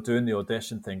or, doing the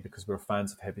audition thing because we were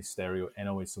fans of Heavy Stereo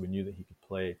anyway, so we knew that he could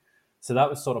play. So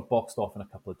that was sort of boxed off in a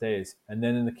couple of days. And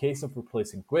then in the case of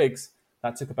replacing Griggs,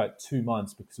 that took about 2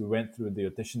 months because we went through the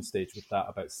audition stage with that,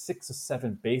 about 6 or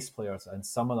 7 bass players and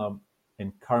some of them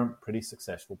in current pretty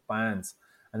successful bands.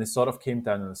 And they sort of came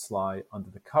down on the sly under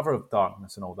the cover of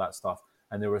darkness and all that stuff.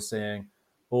 And they were saying,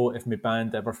 oh, if my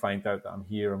band ever find out that I'm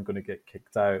here, I'm going to get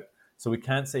kicked out. So we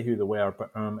can't say who they were, but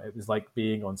it was like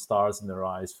being on Stars in Their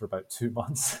Eyes for about 2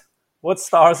 months. What's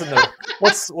stars in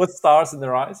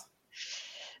their eyes?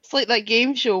 It's like that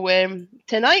game show,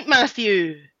 Tonight,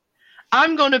 Matthew,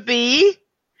 I'm going to be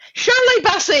Shirley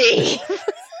Bassey.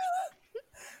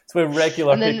 It's where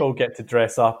regular people get to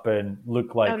dress up and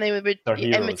look like and they would they're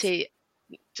heroes. imitate,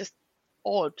 just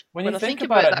odd. When you think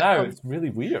about it now, it's really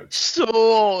weird. So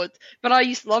odd. But I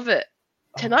used to love it.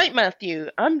 Tonight, Matthew,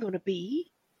 I'm going to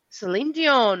be Celine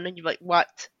Dion. And you're like,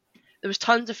 what? There was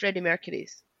tons of Freddie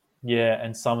Mercury's. Yeah,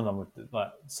 and some of them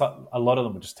were, a lot of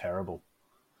them were just terrible.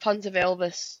 Tons of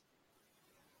Elvis.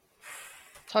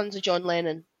 Tons of John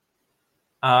Lennon.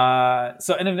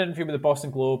 So in an interview with the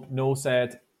Boston Globe, Noel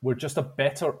said, we're just a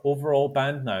better overall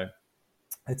band now.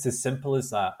 It's as simple as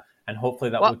that. And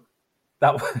hopefully that will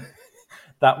try.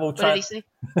 What did he say?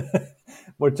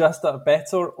 We're just a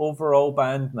better overall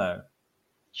band now.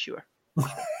 Sure.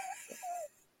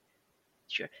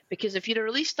 Sure. Because if you'd have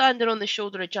released Standing on the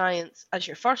Shoulder of Giants as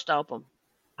your first album,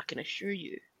 I can assure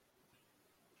you,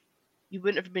 you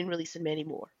wouldn't have been releasing many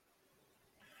more.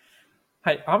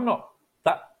 Hey, I'm not...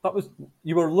 That was...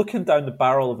 You were looking down the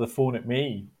barrel of the phone at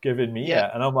me, giving me it,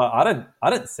 and I'm like, I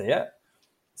didn't say it.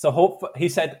 So he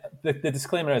said, the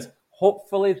disclaimer is,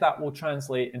 hopefully that will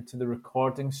translate into the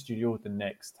recording studio the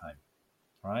next time,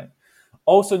 right?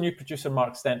 Also, new producer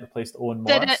Mark Stent replaced Owen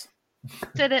Morris.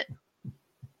 Did it.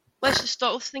 Let's just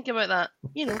stop. Let's think about that.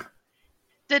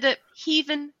 Did it?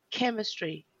 Heathen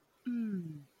chemistry.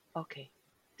 Okay.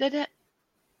 Did it?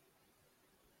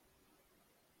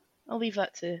 I'll leave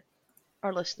that to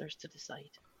our listeners to decide.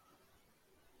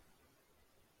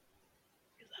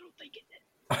 Because I don't think it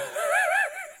did.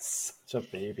 Such a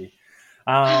baby.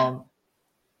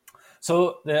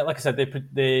 So, like I said,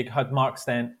 they had Mark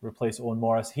Stent replace Owen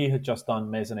Morris. He had just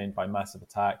done Mezzanine by Massive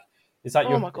Attack. Is that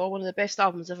my god, one of the best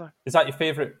albums ever. Is that your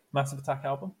favourite Massive Attack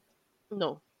album?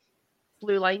 No.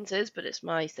 Blue Lines is, but it's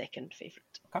my second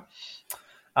favourite. Okay.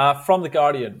 From The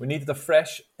Guardian, we needed a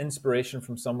fresh inspiration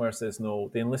from somewhere, says Noel.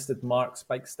 They enlisted Mark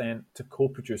Spike Stent to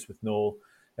co-produce with Noel.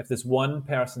 If there's one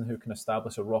person who can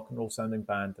establish a rock and roll sounding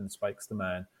band, then Spike's the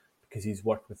man, because he's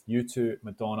worked with U2,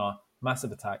 Madonna,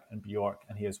 Massive Attack and Bjork,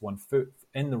 and he has one foot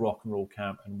in the rock and roll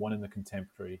camp and one in the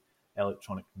contemporary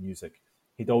electronic music.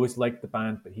 He'd always liked the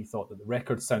band, but he thought that the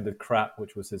record sounded crap,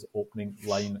 which was his opening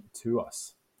line to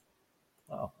us.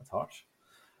 Oh, that's harsh.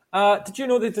 Did you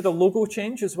know they did a logo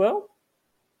change as well?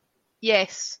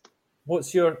 Yes.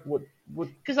 What's your... what?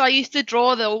 Because I used to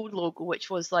draw the old logo, which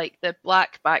was like the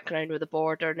black background with a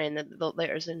border and then the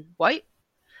letters in white.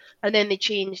 And then they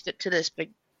changed it to this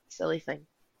big silly thing.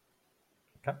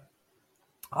 Okay.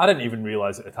 I didn't even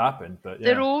realise it had happened, but yeah.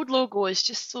 Their old logo is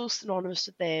just so synonymous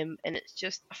with them, and it's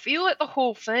just, I feel like the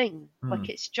whole thing, like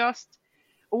it's just,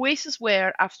 Oasis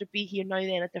were, after Be Here Now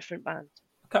Then, a different band.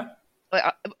 Okay.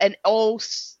 Like, and all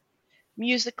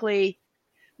musically,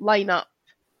 line-up,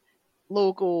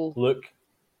 logo, Look.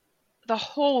 the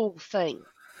whole thing.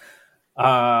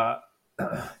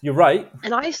 You're right.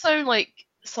 And I sound like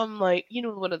some, like, you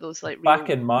know, one of those, like, Back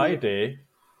real, in my day.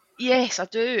 Yes, I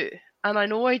do. And I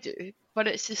know I do. But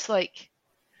it's just like,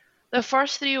 the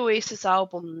first 3 Oasis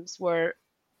albums were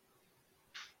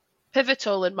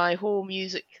pivotal in my whole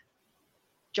music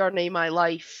journey, my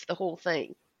life, the whole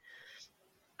thing.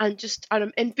 And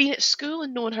being at school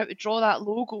and knowing how to draw that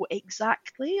logo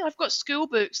exactly. I've got school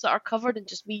books that are covered in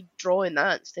just me drawing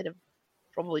that instead of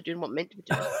probably doing what I'm meant to be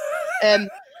doing.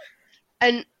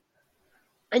 And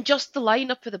just the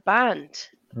lineup of the band.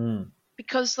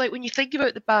 Because, like, when you think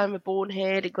about the band with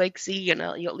Bonehead and Greg Z and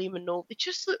Liam and Noel, they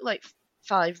just look like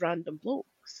 5 random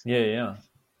blokes. Yeah.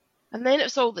 And then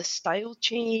it's all this style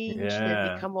change. Yeah. And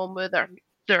then they come on with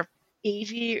their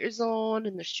aviators on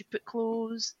and their stupid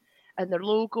clothes and their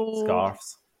logo.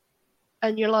 Scarves.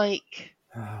 And you're like...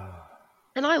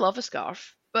 and I love a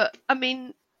scarf. But, I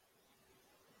mean...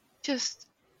 Just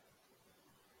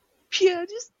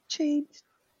changed.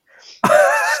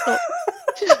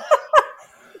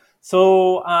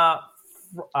 So,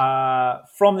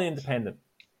 from The Independent,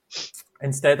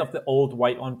 instead of the old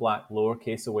white on black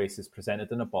lowercase Oasis presented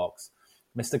in a box,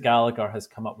 Mr. Gallagher has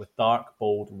come up with dark,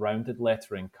 bold, rounded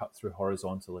lettering cut through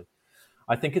horizontally.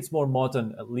 I think it's more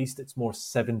modern, at least it's more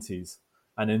 70s,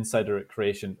 an insider at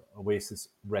Creation, Oasis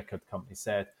record company,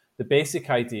 said. The basic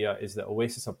idea is that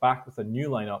Oasis are back with a new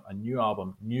lineup, a new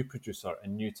album, new producer,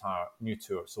 and new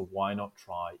tour, so why not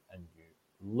try a new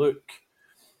look?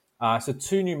 So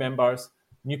 2 new members,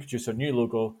 new producer, new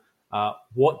logo.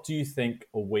 What do you think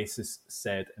Oasis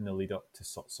said in the lead up to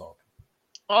Sot Sog?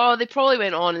 Oh, they probably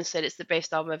went on and said it's the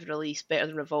best album ever released, better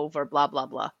than Revolver, blah, blah,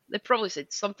 blah. They probably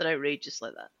said something outrageous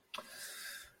like that.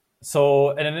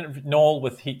 So in an interview, Noel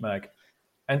with Heat Mag.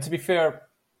 And to be fair,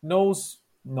 Noel's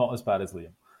not as bad as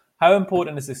Liam. How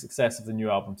important is the success of the new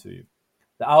album to you?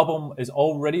 The album is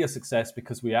already a success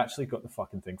because we actually got the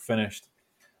fucking thing finished.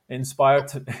 It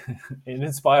inspired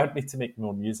me to make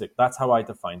more music. That's how I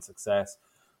define success.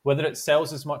 Whether it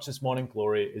sells as much as Morning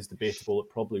Glory is debatable. It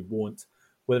probably won't.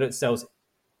 Whether it sells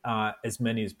as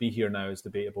many as Be Here Now is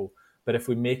debatable. But if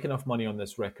we make enough money on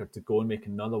this record to go and make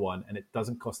another one and it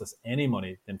doesn't cost us any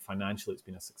money, then financially it's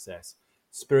been a success.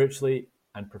 Spiritually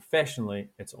and professionally,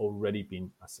 it's already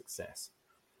been a success.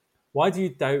 Why do you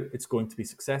doubt it's going to be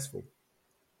successful?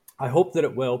 I hope that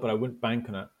it will, but I wouldn't bank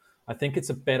on it. I think it's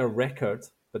a better record,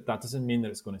 but that doesn't mean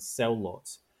that it's going to sell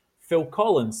lots. Phil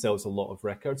Collins sells a lot of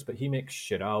records, but he makes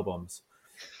shit albums.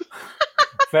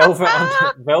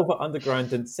 Velvet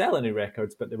Underground didn't sell any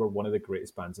records, but they were one of the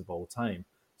greatest bands of all time.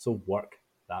 So work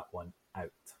that one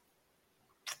out.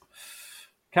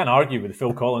 Can't argue with the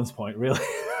Phil Collins point, really.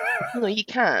 No, you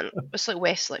can't. It's like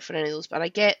Westlife for any of those, but I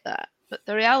get that. But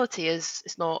the reality is,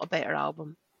 it's not a better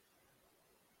album.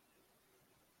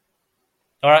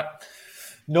 All right.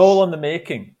 Noel on the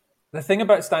making. The thing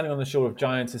about standing on the shoulder of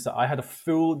giants is that I had a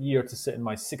full year to sit in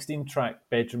my 16-track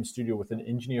bedroom studio with an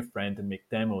engineer friend and make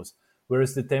demos,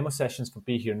 whereas the demo sessions for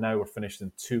Be Here Now were finished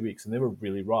in 2 weeks, and they were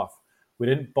really rough. We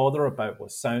didn't bother about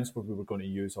what sounds we were going to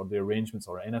use or the arrangements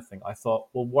or anything. I thought,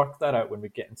 we'll work that out when we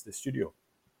get into the studio.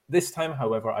 This time,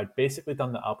 however, I'd basically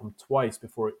done the album twice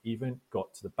before it even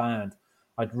got to the band.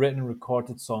 I'd written and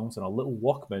recorded songs on a little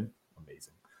Walkman,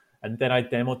 amazing, and then I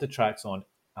demoed the tracks on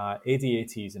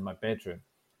ADATs in my bedroom.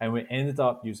 And we ended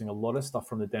up using a lot of stuff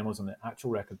from the demos on the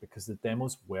actual record because the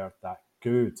demos were that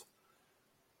good.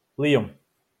 Liam,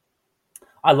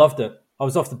 I loved it. I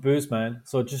was off the booze, man,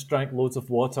 so I just drank loads of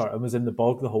water and was in the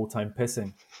bog the whole time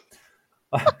pissing.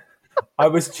 I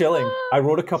was chilling. I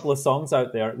wrote a couple of songs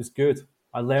out there. It was good.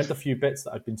 I learned a few bits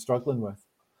that I'd been struggling with.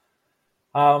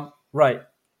 Right.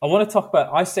 I want to talk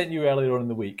about. I sent you earlier on in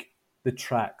the week the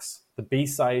tracks, the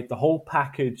B-side, the whole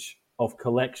package of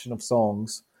collection of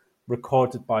songs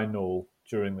recorded by Noel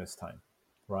during this time.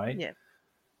 Right. Yeah.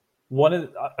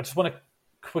 I just want to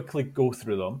quickly go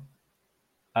through them,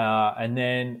 and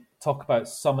then talk about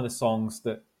some of the songs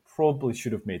that probably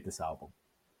should have made this album.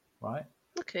 Right.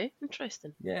 Okay,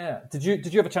 interesting. Yeah. Did you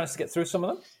have a chance to get through some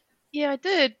of them? Yeah, I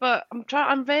did, but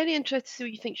I'm very interested to see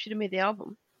what you think should have made the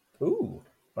album. Ooh.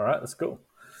 All right. Let's go.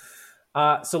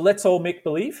 So Let's All Make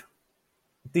Believe.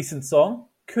 Decent song.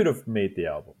 Could have made the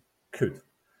album. Could.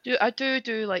 I do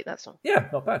like that song. Yeah,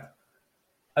 not bad.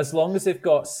 As Long as They've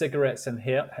Got Cigarettes in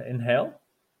Hell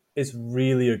is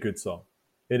really a good song.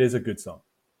 It is a good song.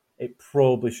 It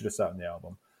probably should have sat on the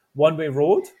album. One Way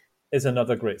Road is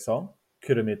another great song.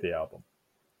 Could have made the album.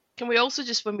 Can we also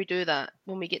just, when we do that,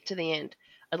 when we get to the end,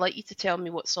 I'd like you to tell me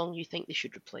what song you think they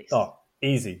should replace. Oh,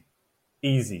 easy.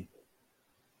 Easy.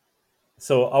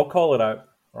 So I'll call it out,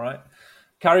 all right?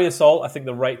 Carry Us All, I think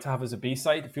the right to have as a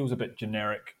B-side. It feels a bit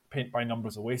generic. Paint by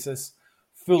Numbers Oasis.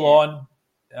 Full On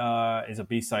is a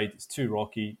B-side. It's too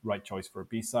rocky. Right choice for a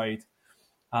B-side.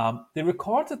 They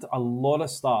recorded a lot of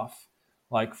stuff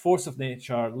like Force of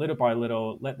Nature, Little by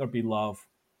Little, Let There Be Love.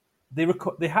 They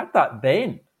had that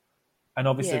then. And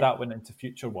obviously that went into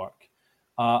future work.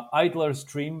 Idler's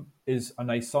Dream is a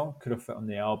nice song. Could have fit on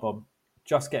the album.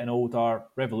 Just Getting Older,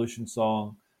 Revolution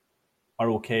Song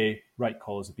are okay. Right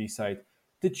Call as a B-side.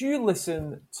 Did you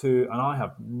listen to, and I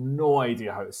have no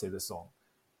idea how to say this song,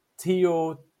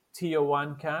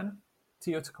 Teotihuacan?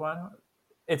 Teotihuacan?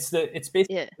 It's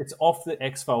basically it's off the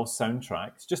X-Files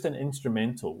soundtrack. It's just an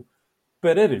instrumental,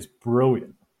 but it is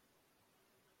brilliant.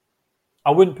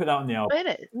 I wouldn't put that on the album.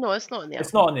 It is. No, it's not on the album.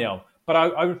 It's not on the album. But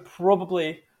I would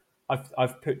probably,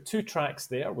 I've put two tracks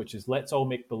there, which is Let's All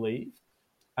Make Believe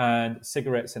and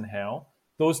Cigarettes in Hell.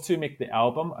 Those two make the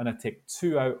album, and I take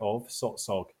two out of Sot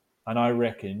Sog. And I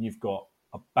reckon you've got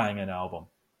a banging album.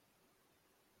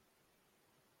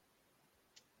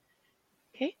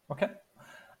 Okay.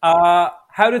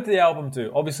 How did the album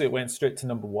do? Obviously, it went straight to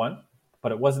number one,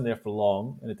 but it wasn't there for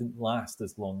long, and it didn't last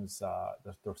as long as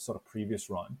their sort of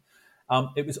previous run.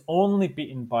 It was only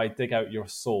beaten by Dig Out Your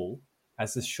Soul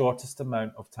as the shortest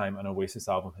amount of time an Oasis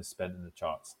album has spent in the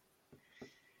charts.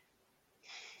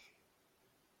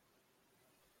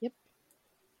 Yep.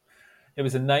 It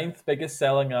was the 9th biggest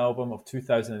selling album of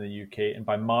 2000 in the UK, and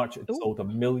by March it sold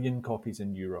 1 million copies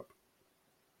in Europe.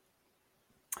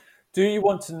 Do you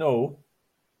want to know,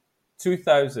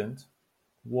 2000,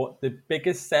 what the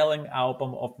biggest selling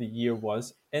album of the year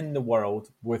was in the world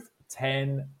with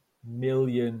 10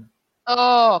 million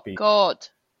copies? God.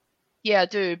 Yeah, I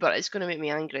do, but it's going to make me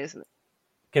angry, isn't it?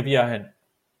 Give you a hint.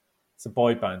 It's a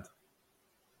boy band.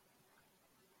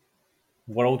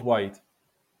 Worldwide.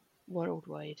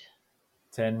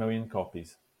 10 million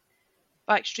copies.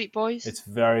 Backstreet Boys? It's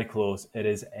very close. It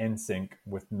is NSYNC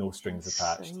with No Strings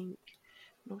Attached.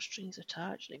 No Strings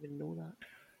Attached. I didn't even know that.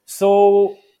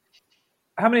 So,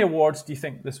 how many awards do you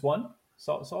think this won,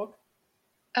 Sot Sog?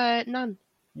 None.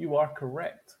 You are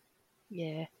correct.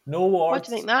 Yeah. No awards. What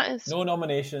do you think that is? No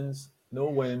nominations. No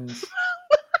wins.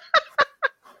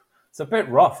 It's a bit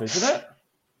rough, isn't it?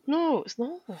 No, it's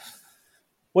not.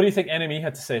 What do you think NME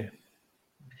had to say?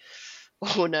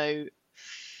 Oh, no.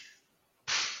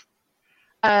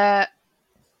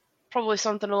 Probably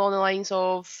something along the lines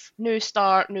of new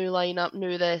start, new lineup,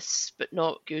 new this, but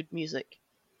not good music.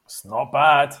 It's not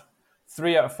bad.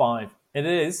 3 out of 5. It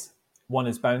is, one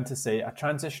is bound to say, a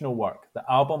transitional work. The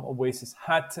album Oasis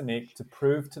had to make to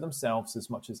prove to themselves as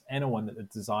much as anyone that the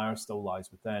desire still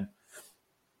lies within.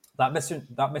 That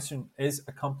mission is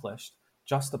accomplished,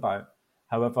 just about.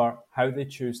 However, how they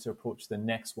choose to approach the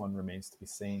next one remains to be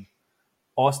seen.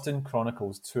 Austin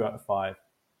Chronicles 2 out of 5.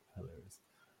 Hilarious.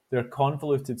 Their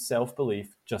convoluted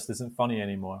self-belief just isn't funny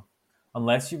anymore.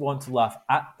 Unless you want to laugh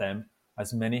at them,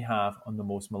 as many have on the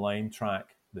most maligned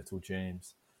track, Little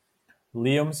James.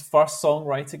 Liam's first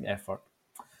songwriting effort.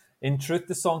 In truth,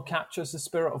 the song captures the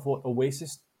spirit of what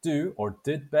Oasis do or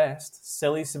did best.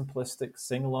 Silly, simplistic,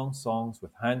 sing-along songs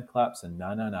with hand claps and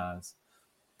na-na-nas.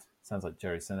 Sounds like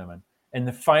Jerry Cinnamon. In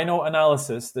the final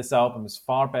analysis, this album is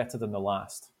far better than the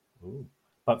last. Ooh.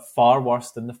 But far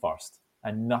worse than the first.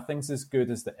 And nothing's as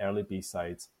good as the early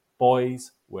B-sides.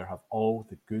 Boys, where have all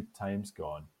the good times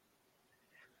gone?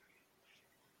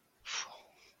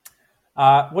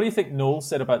 What do you think Noel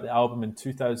said about the album in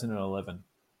 2011?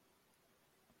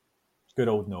 Good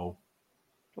old Noel.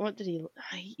 What did he...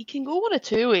 He can go one of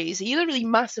two ways. He either really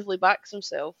massively backs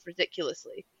himself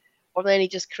ridiculously, or then he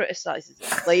just criticises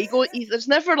it. Like, there's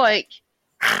never, like,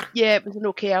 yeah, it was an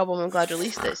okay album. I'm glad I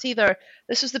released it. It's either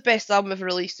this was the best album ever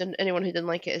released, and anyone who didn't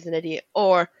like it is an idiot,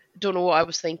 or don't know what I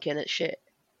was thinking. It's shit.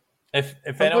 If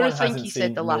I'm anyone gonna think hasn't he seen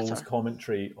said the Noel's latter.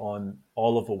 commentary on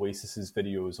all of Oasis's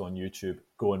videos on YouTube,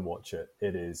 go and watch it.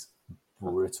 It is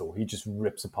brutal. He just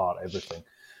rips apart everything.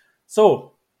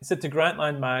 So, he said to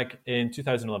Grantland Mag in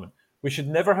 2011, "We should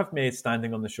never have made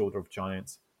Standing on the Shoulder of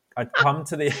Giants. I'd come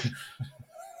to the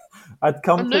I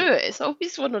knew it. It's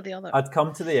always one or the other. I'd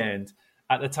come to the end.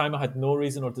 At the time, I had no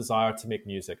reason or desire to make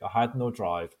music. I had no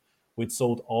drive. We'd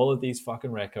sold all of these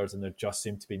fucking records and there just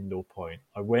seemed to be no point.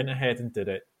 I went ahead and did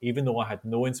it, even though I had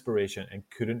no inspiration and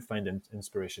couldn't find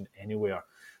inspiration anywhere.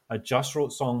 I just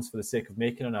wrote songs for the sake of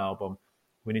making an album.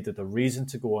 We needed a reason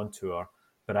to go on tour,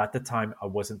 but at the time, I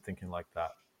wasn't thinking like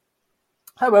that.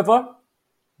 However,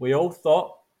 we all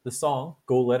thought the song,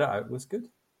 Go Let It Out, was good.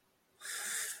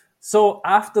 So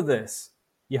after this,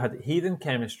 you had Heathen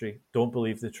Chemistry, Don't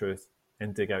Believe the Truth,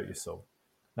 and Dig Out Your Soul.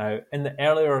 Now, in the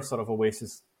earlier sort of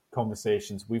Oasis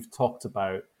conversations, we've talked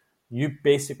about you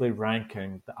basically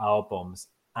ranking the albums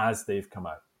as they've come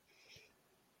out.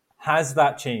 Has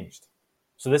that changed?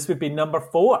 So this would be number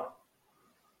 4.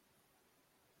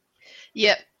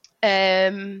 Yep.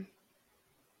 I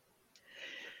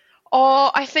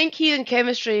think Heathen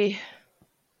Chemistry.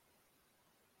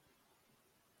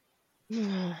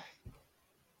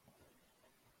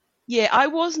 Yeah, I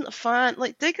wasn't a fan.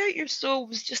 Like, Dig Out Your Soul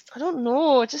was just, I don't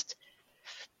know,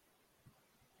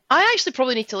 I actually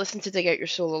probably need to listen to Dig Out Your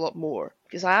Soul a lot more,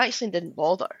 because I actually didn't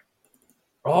bother.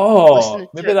 Oh, listening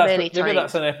to it many maybe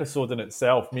that's times. an episode in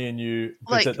itself. Me and you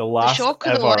Like, visit the The last Shock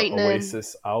of the ever Lightning.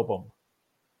 Oasis album.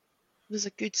 Was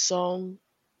a good song.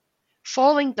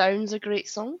 Falling Down's a great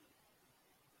song.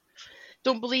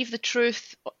 Don't Believe the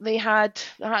Truth. They had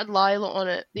Lila on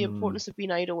it. The Importance of Being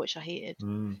Idle, which I hated.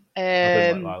 I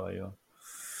didn't like Lila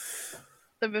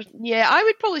either. Yeah, I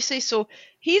would probably say so.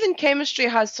 Heathen Chemistry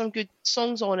has some good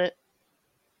songs on it,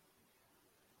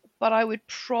 but I would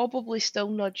probably still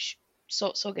nudge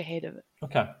Sog ahead of it.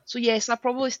 Okay. So yes, I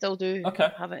probably still do Okay.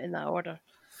 have it in that order.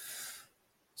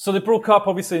 So they broke up,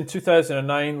 obviously, in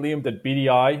 2009. Liam did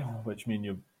BDI, which means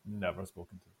you've never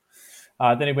spoken to.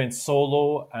 Then he went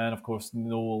solo, and of course,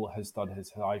 Noel has done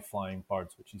his High Flying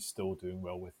Birds, which he's still doing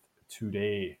well with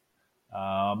today.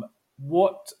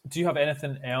 What do you have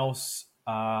anything else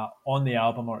on the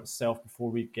album or itself before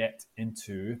we get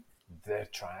into the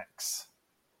tracks?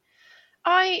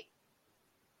 I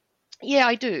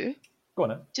do. Go on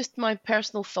then. Just my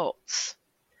personal thoughts.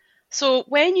 So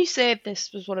when you said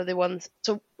this was one of the ones,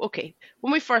 so okay,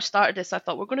 when we first started this, I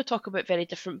thought we're going to talk about very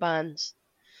different bands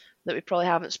that we probably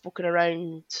haven't spoken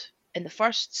around in the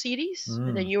first series,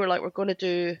 and then you were like, we're going to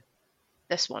do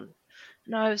this one,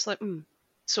 and I was like,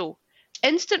 So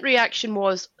instant reaction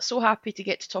was so happy to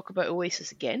get to talk about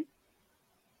Oasis again.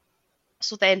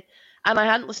 So then, and I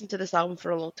hadn't listened to this album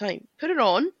for a long time, put it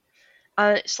on,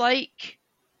 and it's like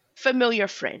familiar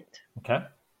friend. Okay.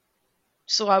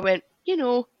 So I went,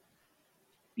 you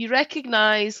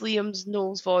recognise Liam's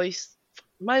Noel's voice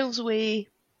miles away,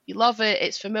 you love it,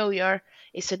 it's familiar,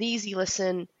 it's an easy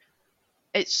listen.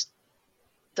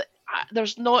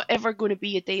 There's not ever going to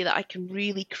be a day that I can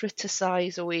really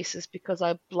criticise Oasis because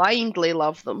I blindly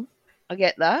love them. I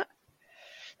get that.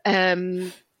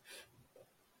 But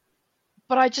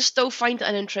I just still find it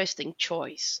an interesting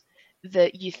choice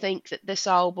that you think that this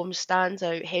album stands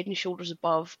out head and shoulders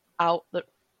above the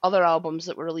other albums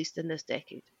that were released in this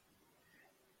decade.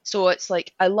 So it's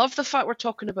like, I love the fact we're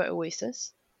talking about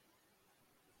Oasis.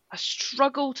 I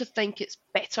struggle to think it's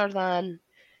better than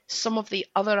some of the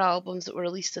other albums that were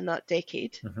released in that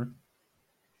decade. Mm-hmm.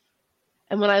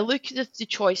 And when I look at the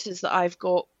choices that I've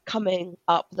got coming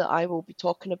up that I will be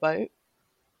talking about,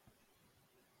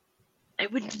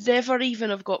 it would never even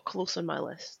have got close on my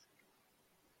list.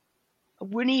 I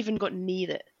wouldn't even got near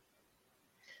it.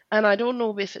 And I don't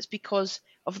know if it's because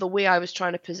of the way I was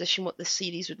trying to position what this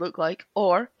series would look like,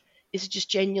 or is it just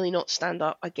genuinely not stand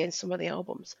up against some of the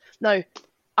albums. Now,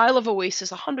 I love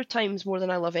Oasis 100 times more than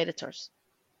I love Editors.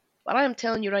 But I am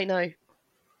telling you right now,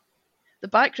 The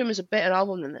Backroom is a better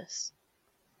album than this.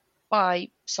 By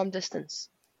some distance,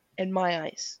 in my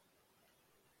eyes.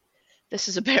 This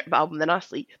is a better album than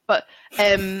Athlete. But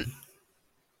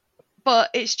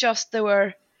it's just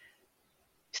the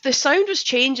sound was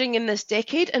changing in this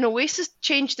decade, and Oasis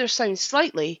changed their sound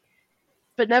slightly,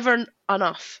 but never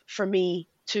enough for me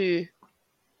to...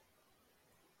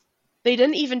 They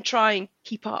didn't even try and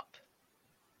keep up.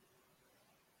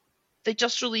 They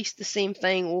just released the same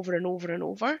thing over and over and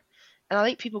over, and I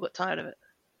think people got tired of it.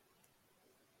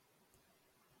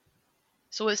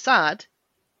 So it's sad,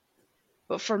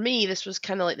 but for me, this was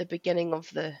kind of like the beginning of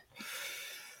the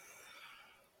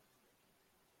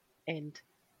End.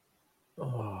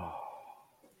 Oh.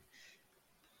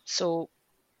 So,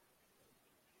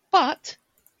 but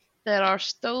there are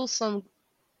still some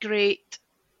great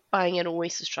banging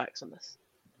Oasis tracks on this.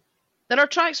 There are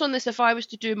tracks on this, if I was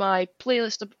to do my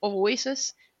playlist of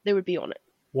Oasis, they would be on it.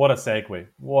 What a segue.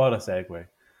 What a segue.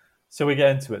 So we get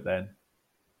into it then.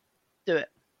 Do it.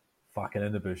 Fucking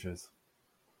In the Bushes.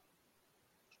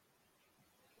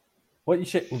 What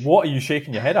are you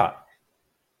shaking your head at?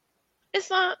 Is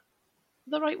that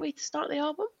the right way to start the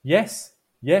album? Yes.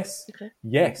 Yes. Okay.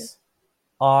 Yes.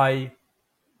 I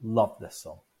love this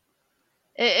song.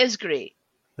 It is great.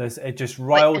 It just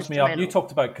riles me up. You instrumental.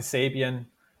 talked about Kasabian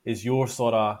is your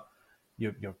sort of,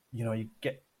 you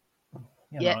get,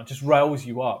 Yeah. it just riles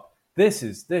you up. This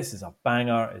is a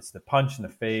banger. It's the punch in the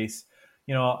face.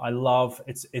 I love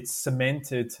it's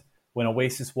cemented when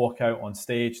Oasis walk out on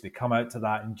stage. They come out to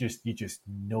that and you just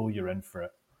know you're in for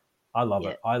it. I love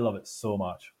it. I love it so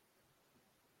much.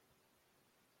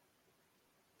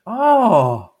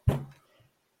 Oh,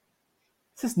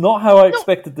 this is not how I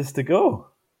expected this to go.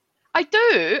 I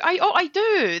do. I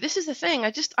do. This is the thing.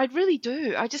 I really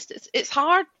do. It's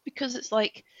hard because it's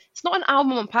like, it's not an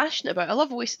album I'm passionate about. I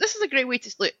love Oasis. This is a great way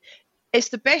to look. It's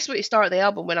the best way to start the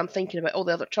album when I'm thinking about all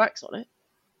the other tracks on it.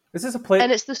 Is this a play?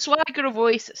 And it's the swagger of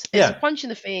Oasis. It's a punch in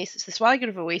the face. It's the swagger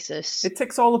of Oasis. It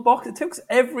ticks all the boxes. It ticks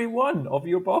every one of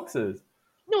your boxes.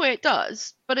 No, it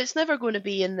does. But it's never going to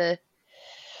be in the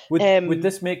Would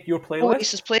this make your playlist?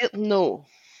 Oasis play. No.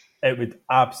 It would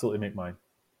absolutely make mine.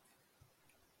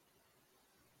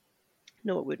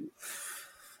 No, it wouldn't.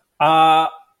 I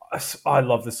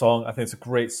love the song. I think it's a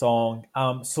great song.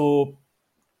 So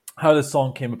how the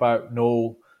song came about,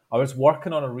 no. I was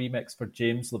working on a remix for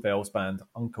James Lavelle's band,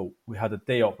 Uncle. We had a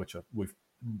day off, we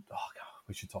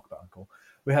should talk about Uncle.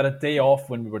 We had a day off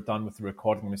when we were done with the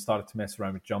recording and we started to mess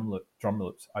around with drum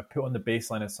loops. I put on the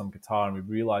bass line and some guitar and we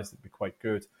realised it'd be quite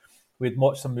good. We had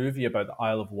watched a movie about the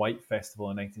Isle of Wight festival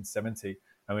in 1970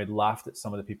 and we'd laughed at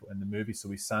some of the people in the movie, so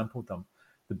we sampled them.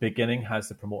 The beginning has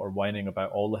the promoter whining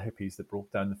about all the hippies that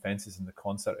broke down the fences in the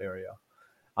concert area.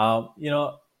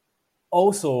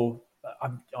 Also,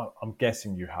 I'm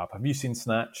guessing you have. Have you seen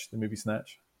Snatch, the movie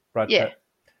Snatch? Brad Pitt.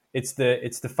 It's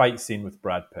the fight scene with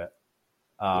Brad Pitt,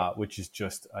 which is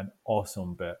just an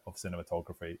awesome bit of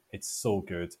cinematography. It's so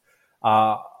good.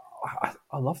 I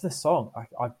love this song.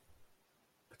 I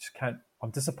just can't.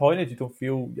 I'm disappointed.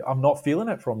 I'm not feeling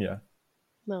it from you.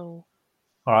 No.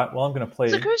 All right. Well, I'm going to play.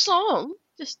 It's a good song.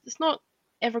 Just it's not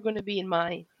ever going to be in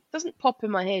my. It doesn't pop in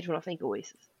my head when I think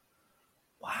Oasis.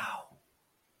 Wow.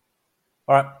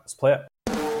 All right, let's play it.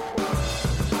 We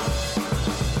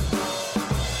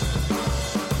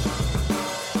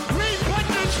put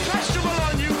this festival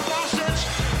on, you bastards,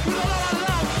 with a lot of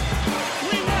love.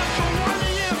 We worked for 1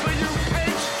 year for you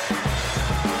pigs.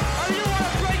 And you want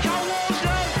to break our walls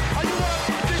down? And you want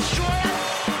to destroy it?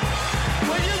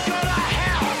 Well, you go to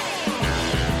hell.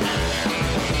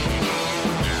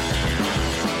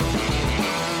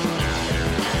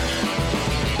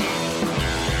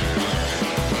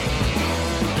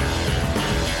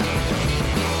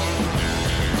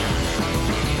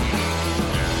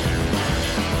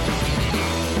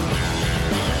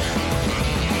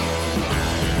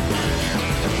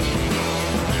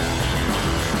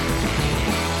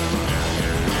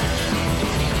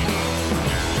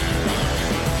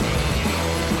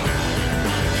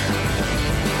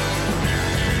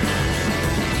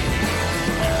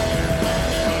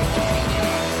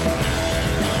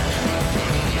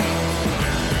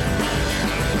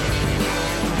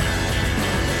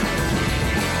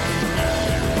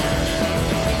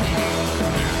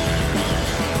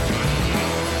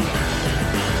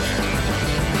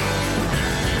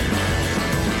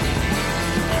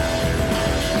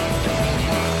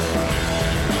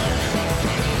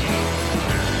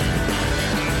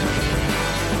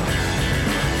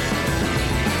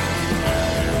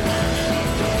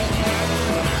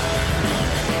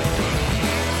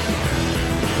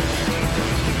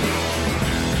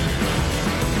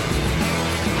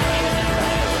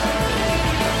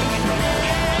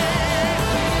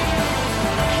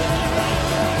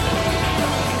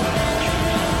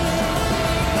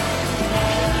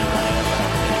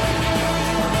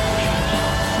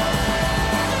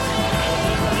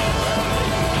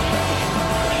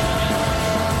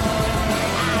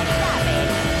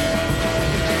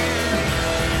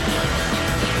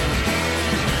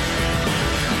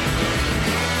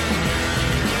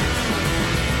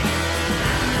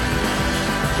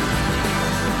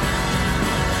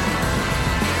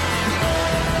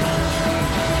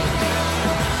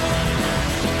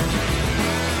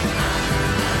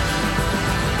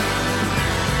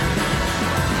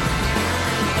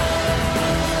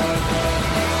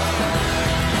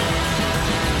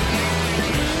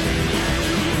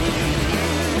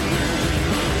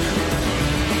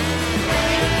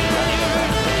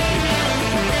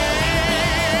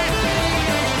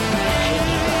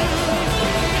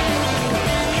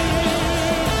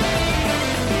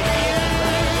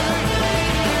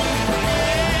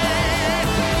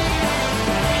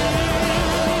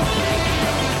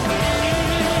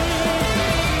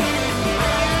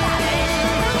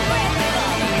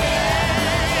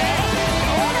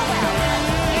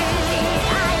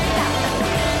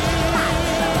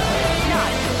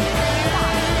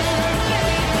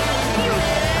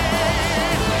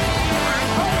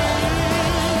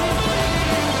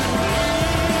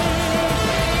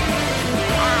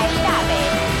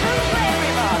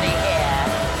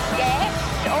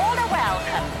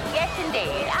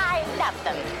 love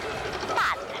them.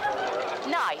 Fun,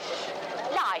 nice,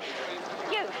 life,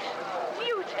 youth,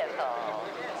 beautiful.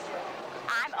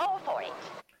 I'm all for it.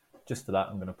 Just for that,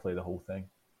 I'm going to play the whole thing.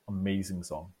 Amazing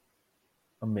song.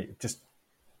 Just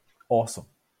awesome.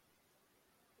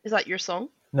 Is that your song?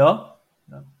 No,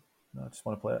 I just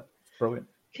want to play it. It's brilliant.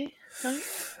 Okay.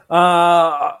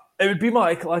 Right. It would be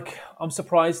like I'm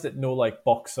surprised that no like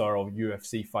boxer or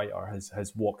UFC fighter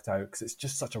has walked out because it's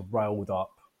just such a riled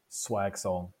up swag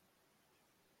song.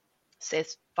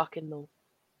 Says fucking no.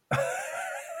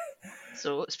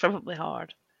 So it's probably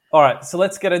hard. All right, so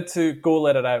let's get into Go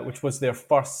Let It Out, which was their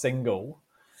first single,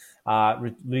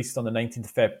 released on the 19th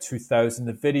of Feb 2000.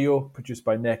 The video produced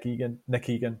by Nick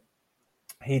Egan.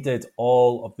 He did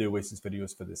all of the Oasis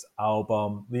videos for this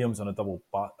album. Liam's on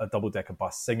a double-decker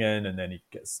bus singing, and then he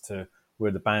gets to where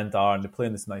the band are, and they're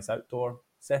playing this nice outdoor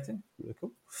setting. Really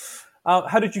cool.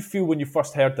 How did you feel when you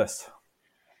first heard this?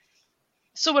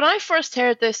 So when I first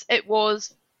heard this, it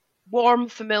was warm,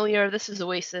 familiar. This is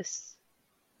Oasis.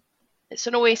 It's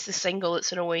an Oasis single.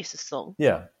 It's an Oasis song.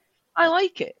 Yeah. I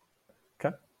like it.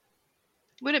 Okay.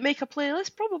 Would it make a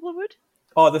playlist? Probably would.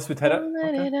 Oh, this would hit it? Go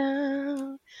let Okay. it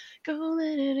out. Go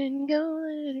let it in. Go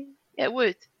let it in. It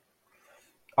would.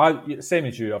 Same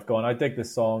as you, I dig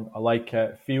this song. I like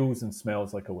it. Feels and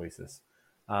smells like Oasis.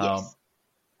 Yes.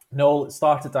 No, it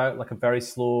started out like a very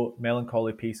slow,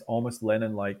 melancholy piece, almost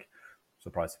Lennon-like.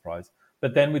 Surprise, surprise.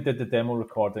 But then we did the demo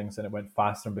recordings and it went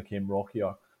faster and became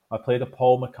rockier. I played a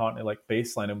Paul McCartney-like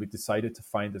bass line and we decided to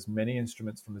find as many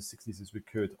instruments from the 60s as we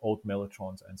could, old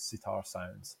mellotrons and sitar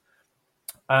sounds.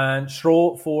 And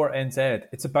Shro 4NZ,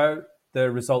 it's about the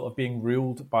result of being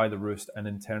ruled by the roost and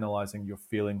internalizing your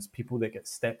feelings, people that get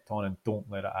stepped on and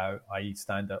don't let it out, i.e.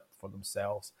 stand up for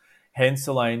themselves. Hence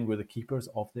the line, we're the keepers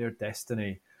of their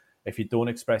destiny. If you don't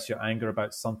express your anger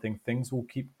about something, things will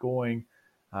keep going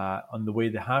on the way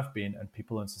they have been, and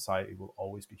people in society will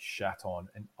always be shat on.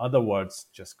 In other words,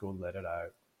 just go let it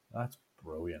out. That's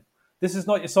brilliant. This is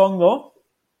not your song, though.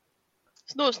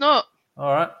 No, it's not.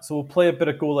 All right, so we'll play a bit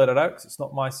of Go Let It Out, because it's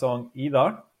not my song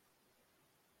either.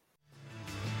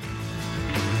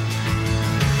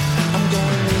 I'm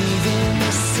going leaving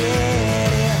the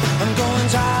city. I'm going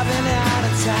driving out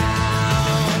of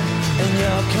town, and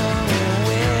you're coming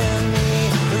with me.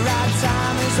 The right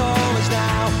time is always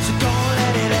now, so go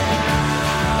let it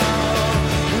out,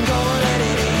 and go let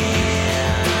it in,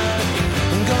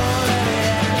 and go let it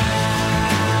out.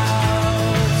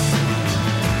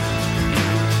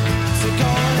 So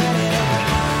go let it out,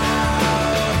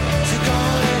 so go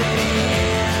let it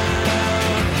in,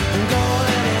 and go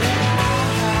let it out.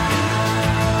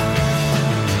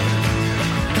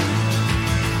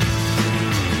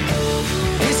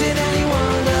 Is it any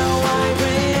wonder why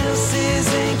princes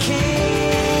and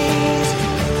kings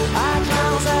are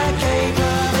clowns that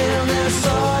caper in their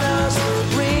sawdust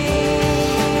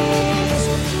rings?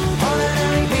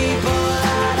 Ordinary people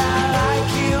that are like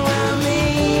you and me,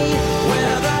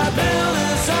 we're the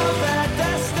builders of that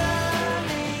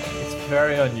destiny. It's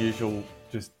very unusual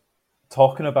just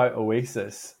talking about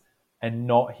Oasis and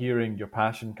not hearing your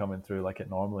passion coming through like it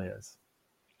normally is.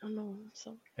 I know.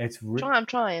 So It's I'm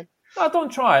trying. No,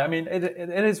 don't try. I mean, it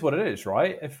is what it is,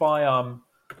 right? If I am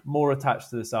more attached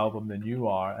to this album than you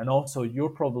are, and also you're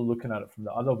probably looking at it from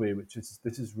the other way, which is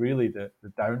this is really the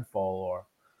downfall,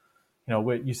 or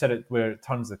where you said it, where it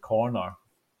turns the corner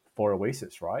for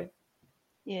Oasis, right?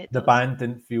 Yeah. It The does. band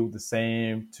didn't feel the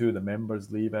same. Two of the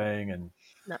members leaving, and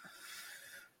No.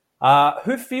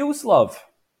 Who Feels Love?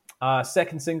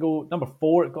 Second single, number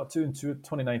 4. It got to in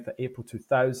 29th of April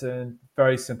 2000.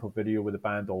 Very simple video with the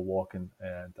band all walking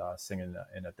and singing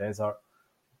in a desert.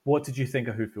 What did you think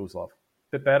of Who Feels Love?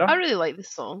 Bit better? I really like this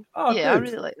song. Oh, yeah, I good.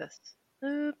 really like this.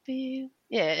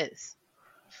 Yeah, it is.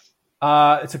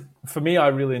 For me, I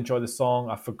really enjoy the song.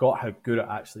 I forgot how good it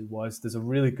actually was. There's a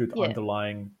really good Yeah.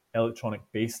 underlying electronic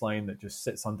bass line that just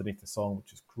sits underneath the song,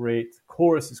 which is great. The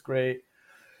chorus is great.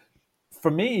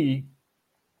 For me,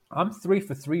 I'm 3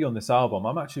 for 3 on this album.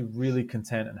 I'm actually really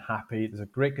content and happy. There's a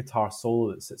great guitar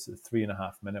solo that sits at the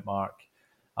 3.5 minute mark.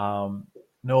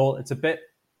 No, it's a bit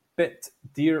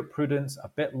Dear Prudence, a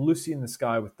bit Lucy in the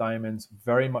Sky with Diamonds,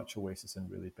 very much Oasis and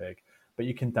really big. But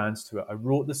you can dance to it. I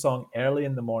wrote the song early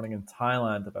in the morning in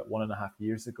Thailand about 1.5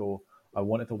 years ago. I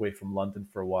wanted away from London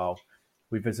for a while.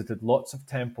 We visited lots of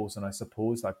temples, and I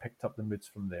suppose I picked up the moods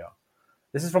from there.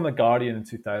 This is from The Guardian in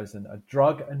 2000. A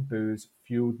drug and booze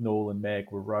fueled Noel and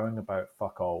Meg were rowing about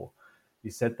fuck all.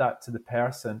 You said that to that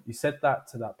person,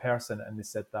 and they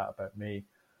said that about me.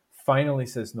 Finally,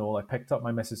 says Noel, I picked up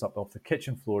my missus up off the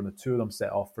kitchen floor, and the two of them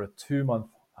set off for a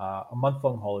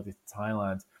month-long holiday to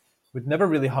Thailand. We'd never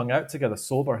really hung out together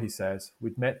sober, he says.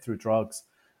 We'd met through drugs.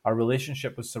 Our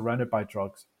relationship was surrounded by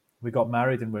drugs. We got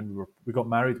married when we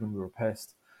were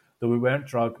pissed. Though we weren't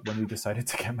drugged when we decided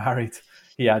to get married,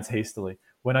 he adds hastily.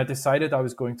 When I decided I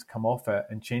was going to come off it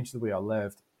and change the way I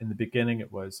lived, in the beginning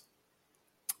it was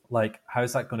like,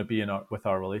 how's that going to be with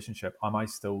our relationship? Am I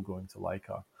still going to like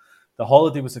her? The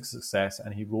holiday was a success,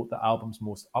 and he wrote the album's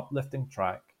most uplifting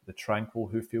track, the tranquil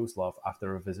Who Feels Love,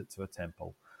 after a visit to a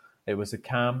temple. It was a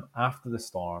calm after the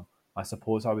storm. I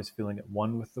suppose I was feeling at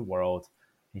one with the world.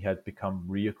 He had become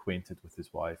reacquainted with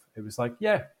his wife. It was like,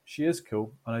 yeah, she is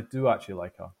cool, and I do actually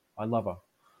like her. I love her.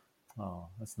 Oh,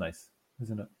 that's nice,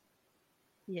 isn't it?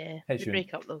 Yeah, Hits they you.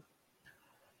 break up though.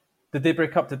 Did they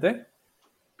break up, did they?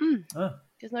 Ah.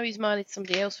 Because now he's married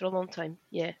somebody else for a long time.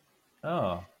 Yeah.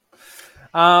 Oh.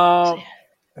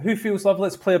 Who Feels Love?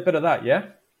 Let's play a bit of that, yeah?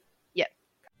 Yeah.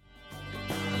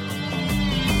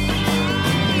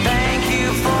 Thank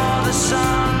you for the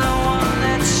sun, the one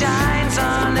that shines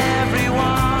on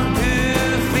everyone who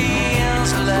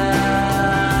feels love.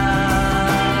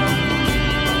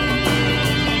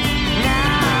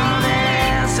 Now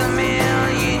there's a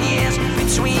million years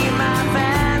between my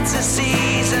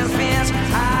fantasies and fears.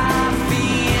 I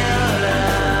feel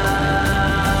love.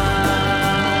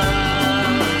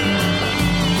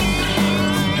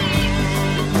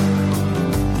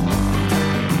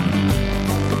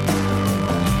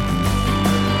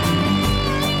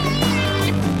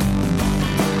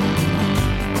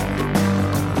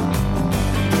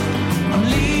 I'm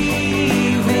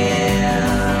leaving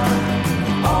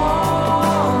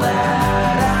all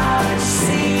that I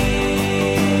see.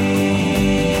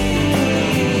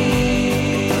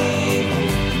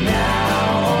 Now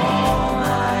all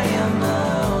my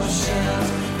emotions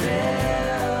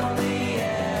fill the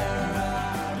air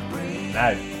I breathe.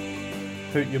 Now,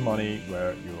 put your money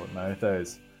where your mouth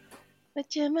is.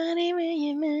 Put your money where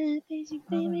your mouth is, you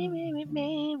baby, baby,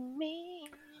 baby.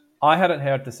 I hadn't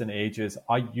heard this in ages.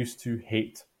 I used to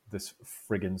hate this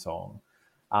friggin' song.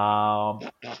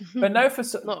 But now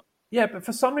No. but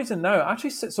for some reason now it actually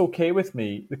sits okay with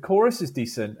me. The chorus is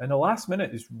decent and the last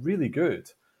minute is really good.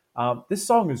 This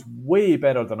song is way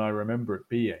better than I remember it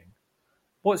being.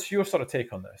 What's your sort of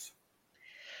take on this?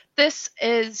 This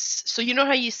is, so you know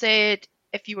how you said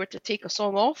if you were to take a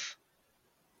song off,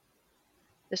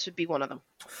 this would be one of them.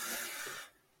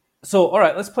 So, all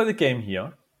right, let's play the game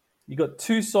here. You got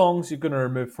 2 songs you're going to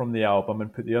remove from the album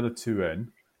and put the other 2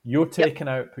 in. You're taking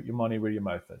out Put Your Money Where Your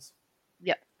Mouth Is.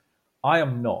 Yep. I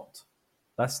am not.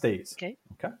 That stays. Okay.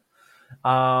 Okay.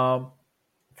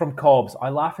 From Cobbs, I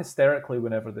laugh hysterically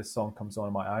whenever this song comes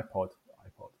on my iPod.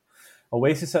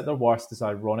 Oasis at their worst is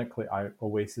ironically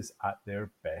Oasis at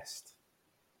their best.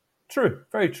 True,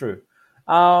 very true.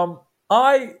 I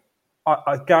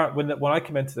guarantee when I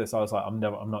come into this, I was like, I'm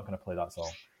not going to play that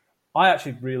song. I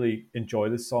actually really enjoy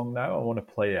this song now. I want to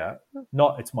play it.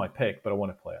 Not it's my pick, but I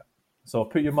want to play it. So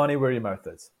put your money where your mouth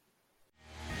is.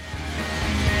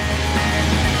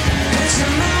 Put your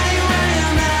money where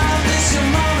your mouth is. Your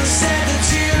mama said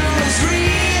that you was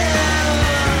real.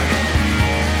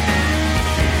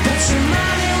 Put your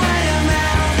money where your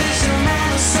mouth is. Your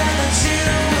mama said that you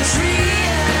was real.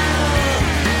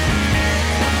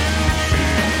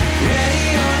 Ready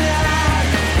or not,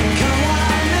 and come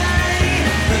what may,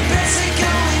 the bets are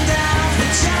going down for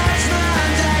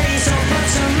Judgment Day. So put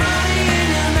your money in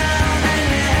your mouth and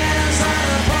your hands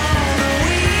on upon the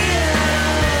wheel.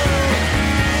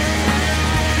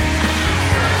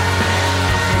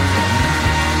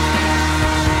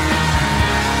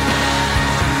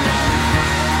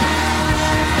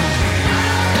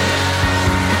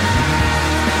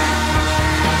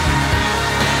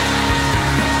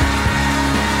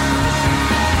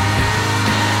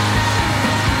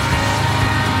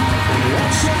 Watch out! Hey,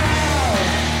 watch out!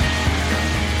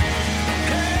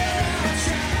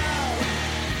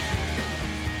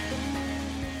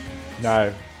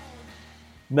 No.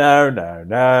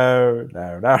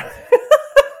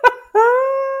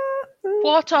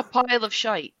 What a pile of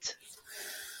shite.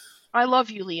 I love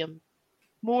you, Liam.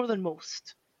 More than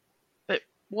most. But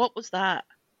what was that?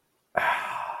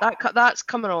 That's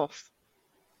coming off.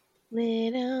 I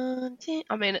mean,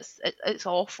 it's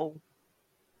awful.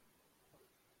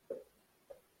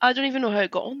 I don't even know how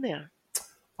it got on there.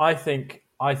 I think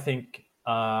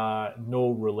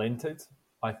Noel relented.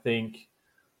 I think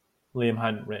Liam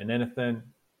hadn't written anything,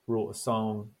 wrote a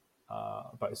song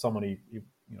about someone he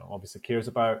obviously cares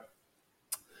about,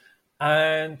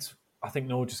 and I think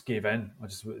Noel just gave in. All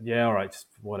right, just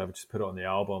whatever, just put it on the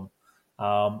album.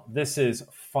 This is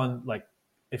fun. Like,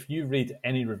 if you read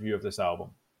any review of this album,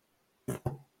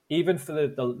 even for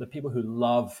the people who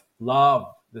love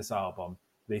this album,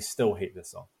 they still hate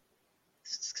this song.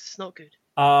 It's not good.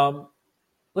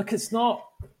 Look, it's not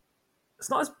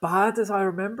as bad as I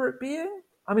remember it being.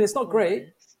 I mean, it's not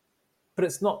great, but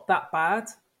it's not that bad.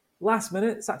 Last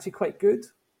Minute, it's actually quite good.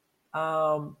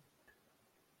 I'm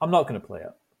not going to play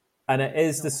it. And it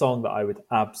is the song that I would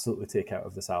absolutely take out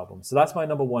of this album. So that's my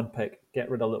number one pick. Get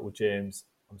rid of Little James.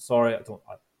 I'm sorry,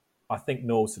 I think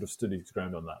Noel sort of stood his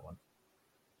ground on that one.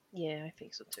 Yeah, I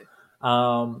think so too.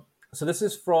 So this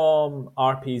is from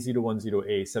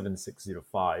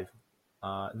RP010A7605.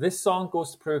 This song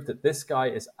goes to prove that this guy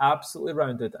is absolutely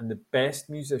rounded and the best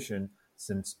musician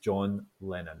since John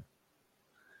Lennon.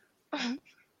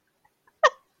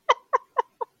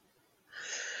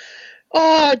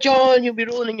 Oh, John, you'll be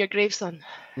rolling in your grave, son.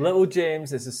 Little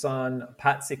James is the son,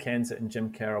 Patsy Kensit and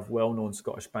Jim Kerr of well-known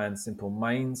Scottish band Simple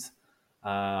Minds,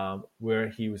 where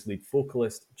he was lead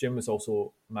vocalist. Jim was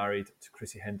also married to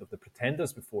Chrissy Hind of the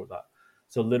Pretenders before that.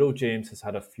 So Little James has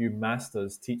had a few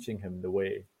masters teaching him the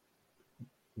way.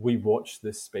 We watch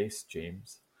this space,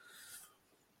 James.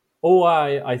 Oh,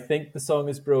 I think the song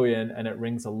is brilliant and it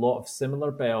rings a lot of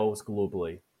similar bells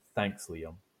globally. Thanks,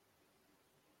 Liam.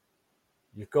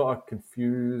 You've got a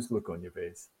confused look on your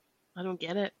face. I don't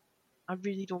get it. I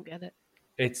really don't get it.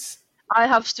 It's... I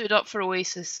have stood up for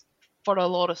Oasis for a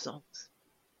lot of songs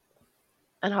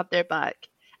and had their back,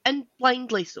 and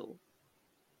blindly so.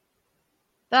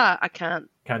 That I can't.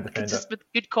 Can't defend Just it. with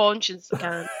good conscience, I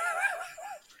can't.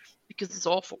 Because it's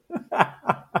awful. Like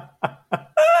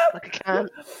I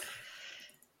can't.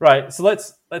 Right, so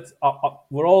let's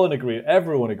we're all in agreement.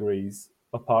 Everyone agrees,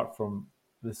 apart from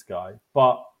this guy.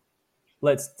 But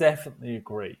let's definitely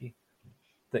agree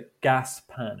that Gas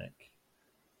Panic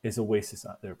is Oasis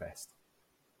at their best.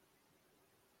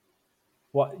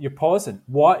 What? You're pausing.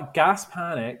 What? Gas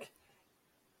Panic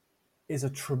is a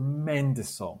tremendous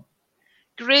song.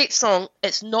 Great song.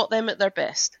 It's not them at their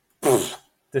best.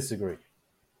 Disagree.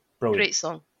 Brilliant. Great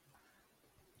song.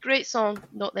 Great song.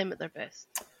 Not them at their best.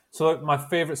 So my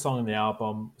favourite song on the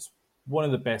album is one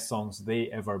of the best songs they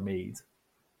ever made.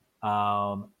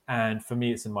 And for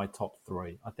me, it's in my top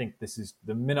 3. I think this is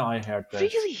the minute I heard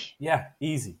this. Really? Yeah,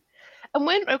 easy. And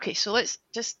so let's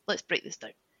break this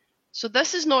down. So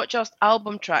this is not just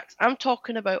album tracks. I'm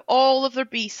talking about all of their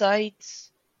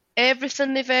B-sides,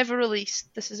 everything they've ever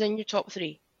released. This is in your top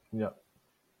 3. Yeah.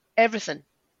 Everything.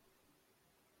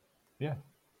 Yeah.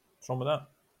 What's wrong with that?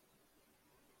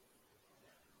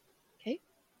 Okay.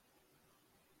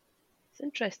 It's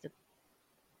interesting.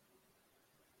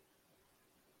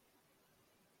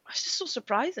 It's just so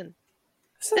surprising.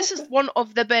 This is one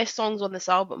of the best songs on this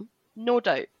album, no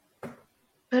doubt.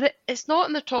 But it's not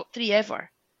in the top 3 ever.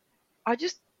 Okay. I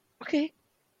just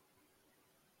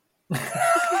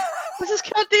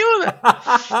can't deal with it.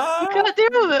 I can't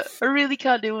deal with it. I really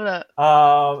can't deal with it.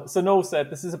 So Noel said,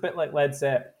 this is a bit like Led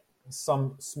Zepp,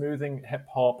 some smoothing hip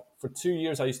hop. For 2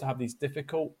 years, I used to have these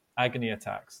difficult agony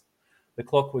attacks. The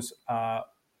clock was 4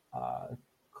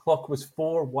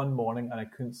 one morning and I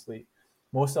couldn't sleep.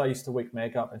 Mostly I used to wake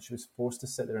Meg up and she was forced to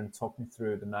sit there and talk me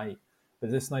through the night.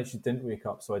 But this night she didn't wake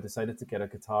up, so I decided to get a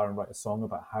guitar and write a song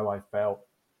about how I felt.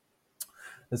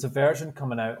 There's a version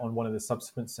coming out on one of the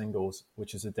subsequent singles,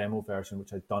 which is a demo version,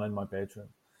 which I'd done in my bedroom.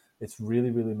 It's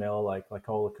really, really mellow, like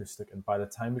all acoustic. And by the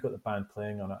time we got the band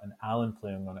playing on it and Alan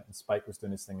playing on it and Spike was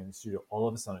doing his thing in the studio, all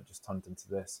of a sudden it just turned into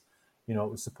this. You know,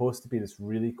 it was supposed to be this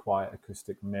really quiet,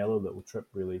 acoustic, mellow little trip,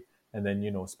 really. And then,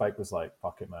 you know, Spike was like,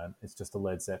 fuck it, man. It's just a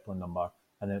Led Zeppelin number.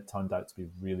 And then it turned out to be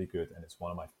really good. And it's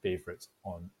one of my favorites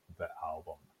on the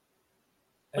album.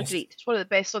 Agreed. It's one of the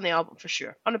best on the album for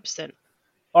sure. 100%.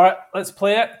 All right, let's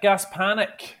play it. Gas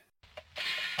Panic.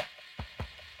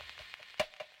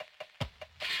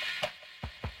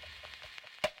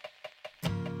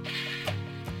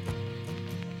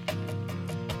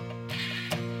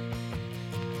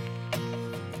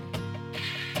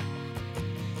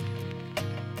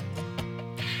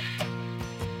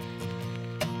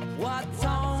 What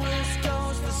tongueless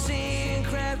ghost the sea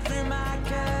crept through my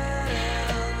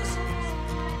curtains,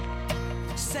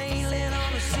 sailing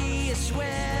on the sea of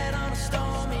sweat on a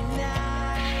stormy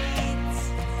night.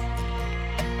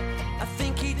 I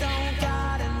think he don't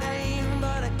got a name,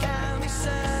 but I can't be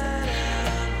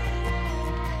certain.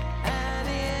 And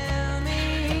in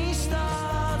me he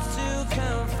starts to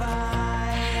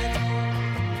confide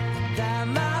that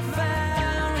my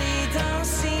family don't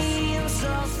seem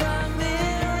so familiar.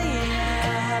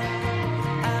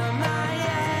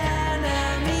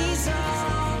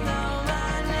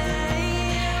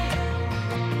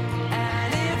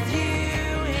 If you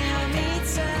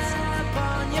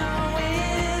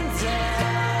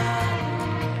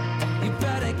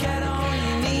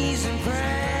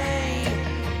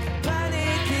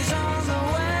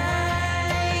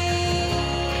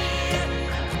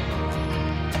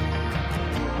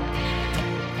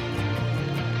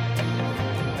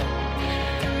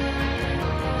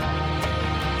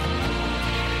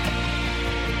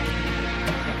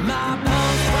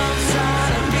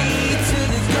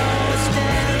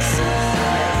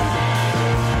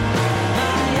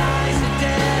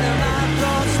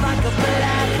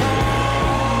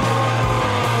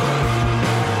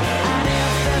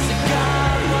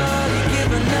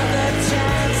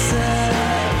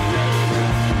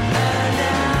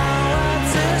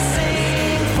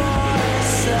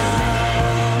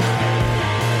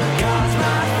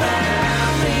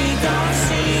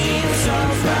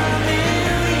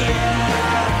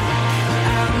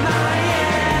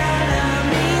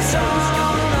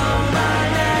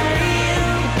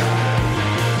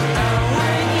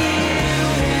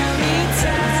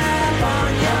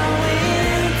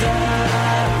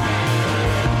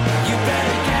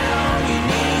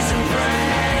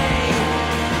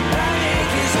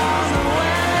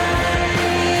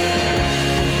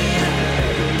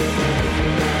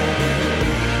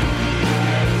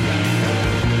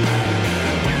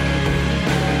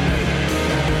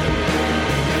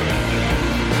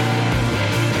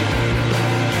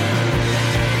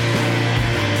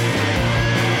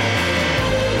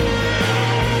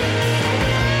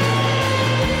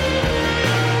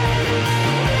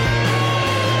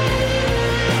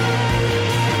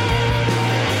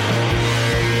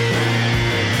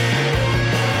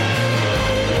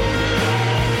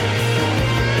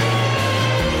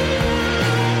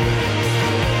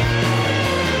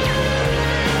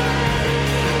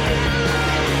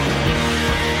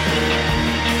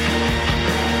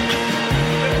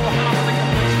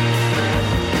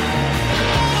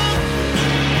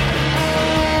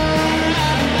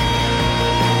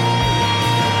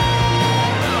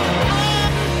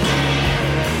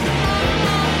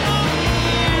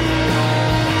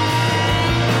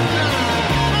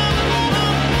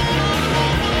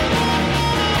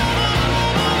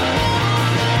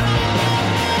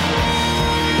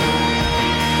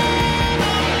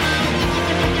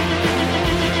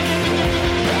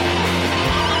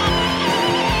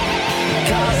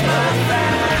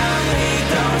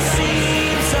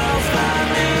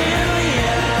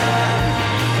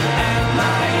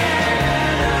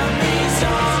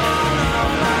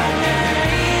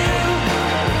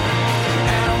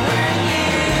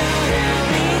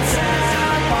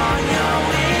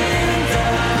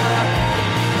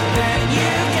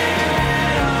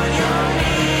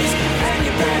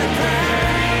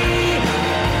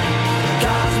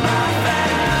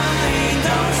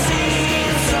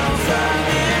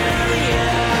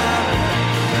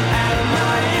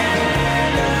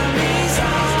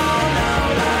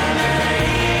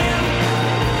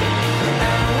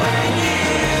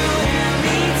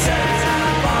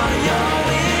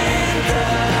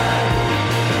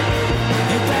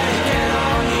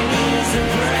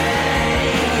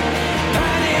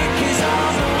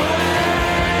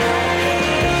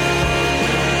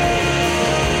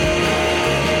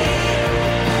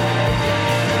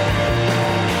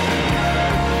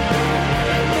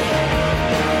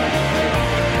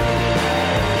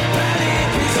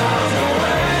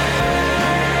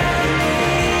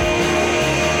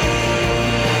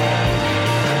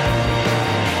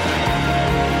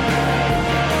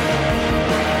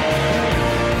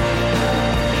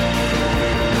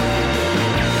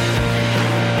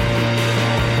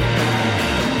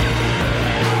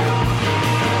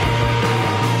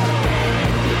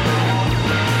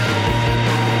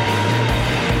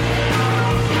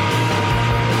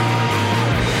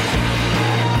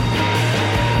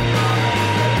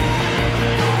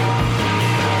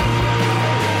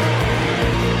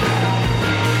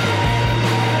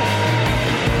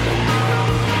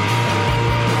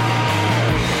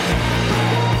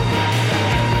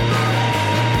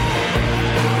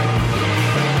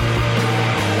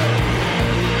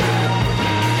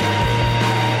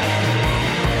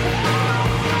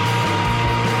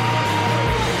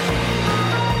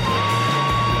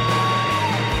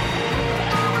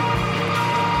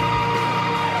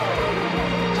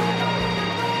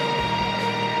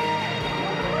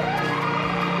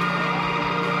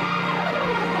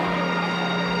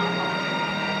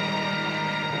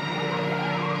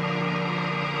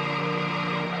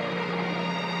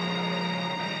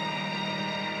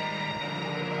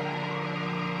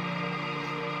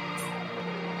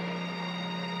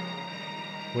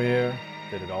Where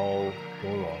did it all go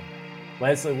wrong?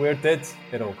 Leslie, where did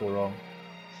it all go wrong?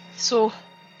 So,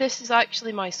 this is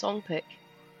actually my song pick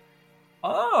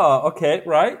Oh, okay,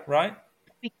 right.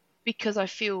 because I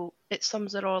feel it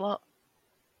sums it all up.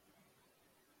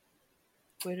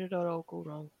 Where did it all go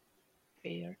wrong?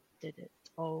 Where did it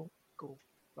all go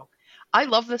wrong? I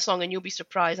love this song, and you'll be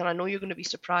surprised, and I know you're going to be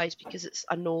surprised because it's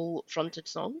a Noel-fronted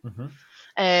song.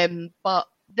 But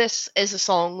this is a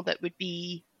song that would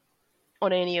be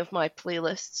on any of my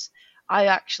playlists. I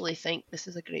actually think this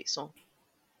is a great song.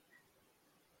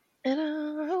 And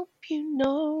I hope you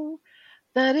know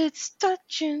that it's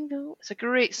touch and go. It's a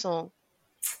great song.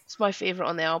 It's my favourite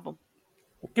on the album.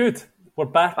 Good. We're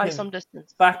back By some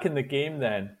distance. back in the game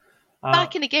then.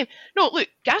 Back in the game. No, look,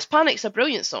 Gas Panic's a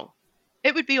brilliant song.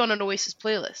 It would be on an Oasis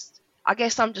playlist. I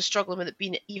guess I'm just struggling with it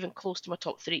being even close to my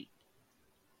top 3.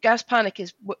 Gas Panic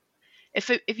is...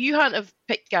 If you hadn't have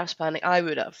picked Gas Panic, I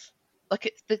would have.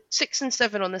 Like, the 6 and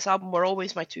 7 on this album were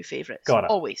always my 2 favourites. Got it.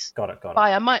 Always. Got it.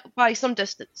 By some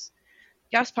distance.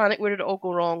 Gas Panic, Where Did It All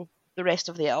Go Wrong? The rest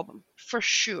of the album. For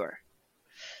sure.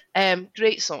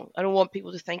 Great song. I don't want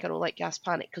people to think I don't like Gas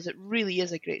Panic, because it really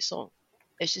is a great song.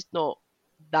 It's just not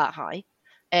that high.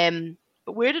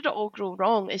 But Where Did It All Go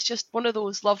Wrong? It's just one of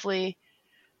those lovely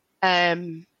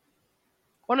lovely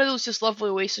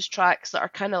Oasis tracks that are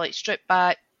kind of like stripped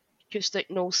back,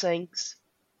 acoustic, Noel sings.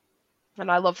 And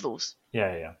I love those.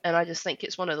 Yeah. And I just think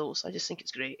it's one of those. I just think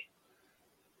it's great.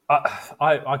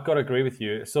 I've got to agree with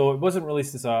you. So it wasn't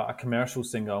released as a commercial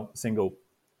single.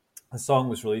 The song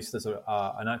was released as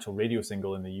an actual radio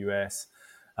single in the US,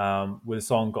 where the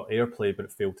song got airplay, but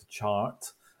it failed to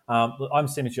chart. I'm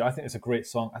saying to you, I think it's a great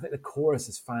song. I think the chorus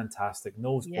is fantastic.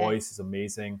 Noel's voice is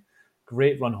amazing.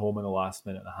 Great run home in the last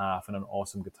minute and a half, and an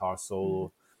awesome guitar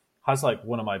solo. Has like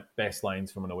one of my best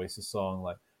lines from an Oasis song,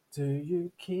 like, do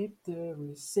you keep the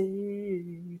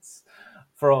receipts?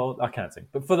 For all, I can't sing,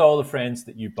 but for all the friends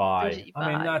that you buy.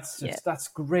 I mean, that's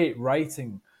great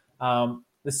writing.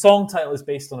 The song title is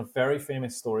based on a very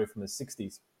famous story from the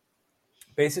 60s.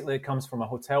 Basically, it comes from a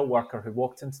hotel worker who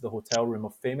walked into the hotel room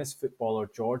of famous footballer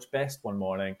George Best one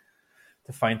morning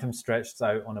to find him stretched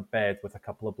out on a bed with a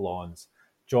couple of blondes.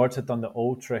 George had done the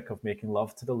old trick of making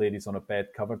love to the ladies on a bed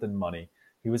covered in money.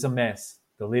 He was a mess.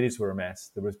 The ladies were a mess.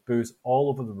 There was booze all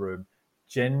over the room.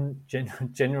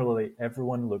 Generally,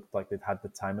 everyone looked like they'd had the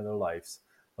time of their lives.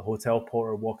 The hotel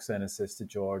porter walks in and says to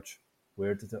George,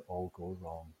 where did it all go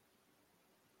wrong?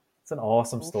 It's an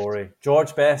awesome story.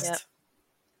 George Best. Yep.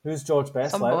 Who's George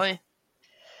Best? Some boy.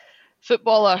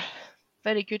 Footballer.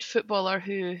 Very good footballer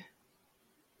who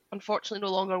unfortunately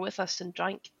no longer with us and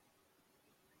drank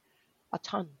a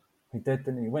ton. He did,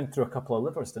 didn't he? He went through a couple of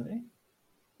livers, didn't he?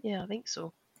 Yeah, I think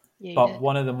so. Yeah, but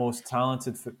one of the most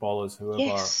talented footballers who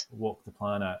ever walked the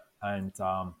planet, and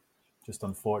just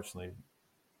unfortunately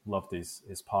loved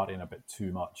his partying a bit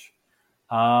too much.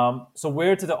 So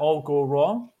where did it all go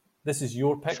wrong? This is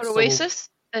your pick. For Oasis,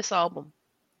 this album.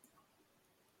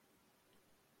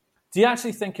 Do you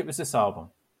actually think it was this album?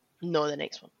 No, the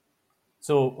next one.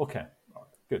 So, okay,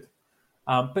 good.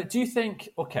 But do you think,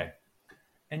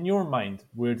 in your mind,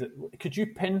 could you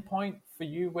pinpoint for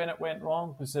you when it went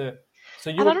wrong? Was it...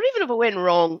 And I don't even know if it went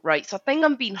wrong, right? So I think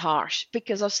I'm being harsh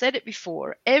because I've said it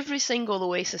before. Every single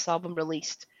Oasis album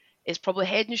released is probably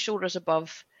head and shoulders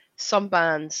above some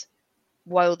bands'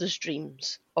 wildest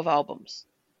dreams of albums.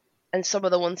 And some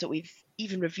of the ones that we've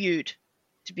even reviewed,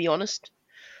 to be honest.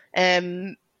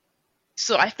 So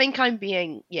I think I'm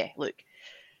being, look.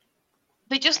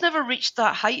 They just never reached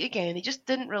that height again. They just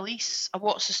didn't release a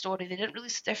What's the Story. They didn't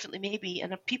release Definitely Maybe.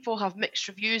 And people have mixed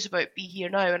reviews about Be Here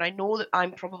Now. And I know that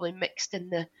I'm probably mixed in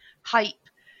the hype.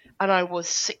 And I was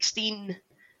 16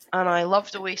 and I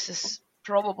loved Oasis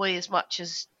probably as much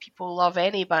as people love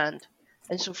any band.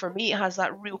 And so for me, it has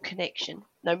that real connection.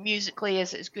 Now, musically,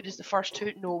 is it as good as the first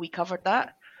two? No, we covered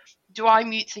that. Do I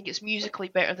think it's musically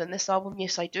better than this album?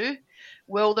 Yes, I do.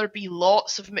 Will there be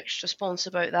lots of mixed response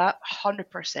about that?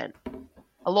 100%.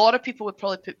 A lot of people would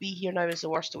probably put Be Here Now as the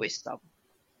worst Oasis album.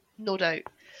 No doubt.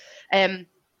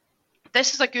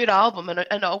 This is a good album, and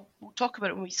we'll talk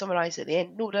about it when we summarise at the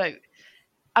end, no doubt.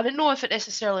 I don't know if it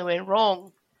necessarily went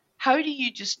wrong. How do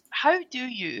you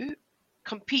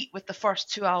compete with the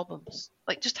first two albums?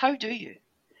 Like, just how do you?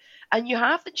 And you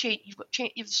have the change.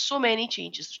 You've so many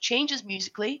changes. There's changes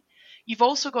musically. You've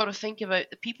also got to think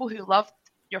about the people who loved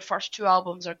your first two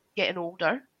albums are getting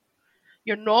older.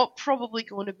 You're not probably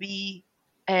going to be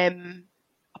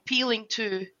appealing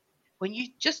to when you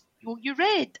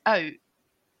read out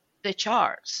the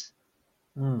charts.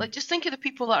 Like, just think of the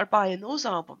people that are buying those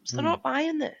albums. They're not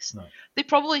buying this. No. They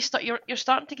probably you're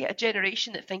starting to get a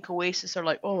generation that think Oasis are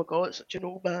like, oh my god, it's such an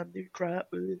old band, they're crap.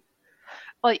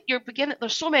 Like, you're beginning.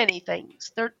 There's so many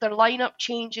things. Their lineup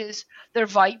changes. Their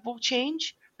vibe will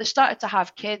change. They started to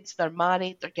have kids. They're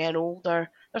married. They're getting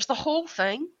older. There's the whole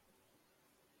thing.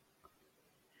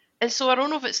 And so I don't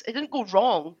know if it didn't go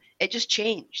wrong. It just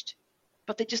changed,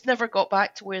 but they just never got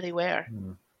back to where they were.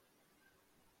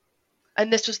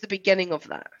 And this was the beginning of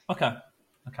that. Okay,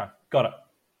 got it.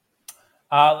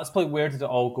 Let's play Where Did It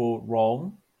All Go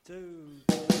Wrong?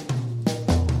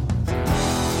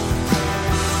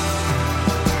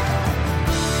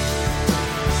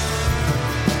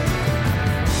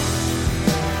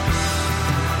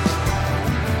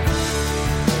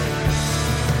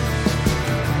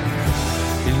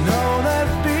 You know that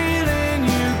feeling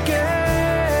you get.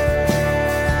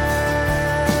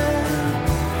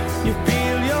 You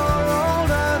feel you're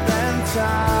older than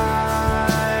time.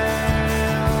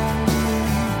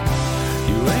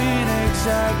 You ain't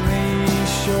exactly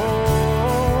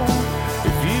sure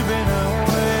if you've been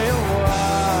away a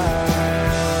while.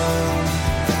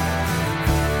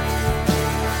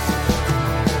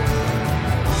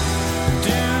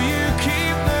 Do you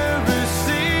keep the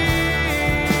receipts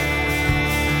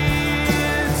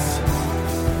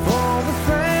for the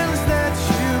friends that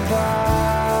you buy?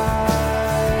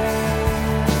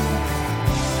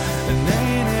 And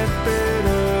ain't it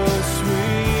bittersweet?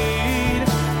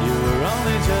 You were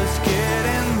only just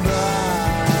getting by.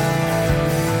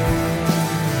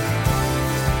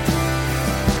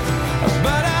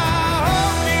 But I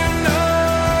hope you know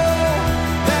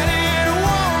that it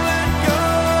won't let go.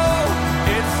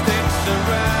 It sticks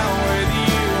around with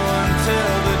you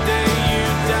until the day you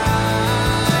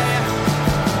die.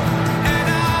 And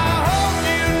I hope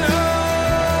you know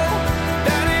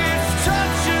that it's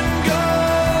touch and go.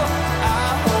 I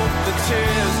hope the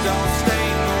tears don't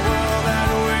stain the world that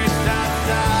waits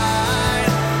outside.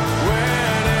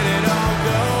 Where did it all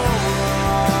go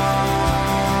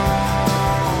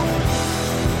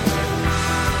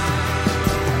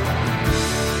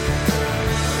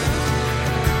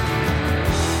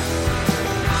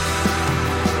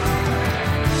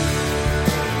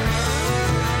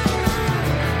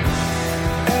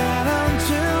And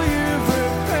until you've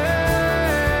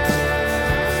repaid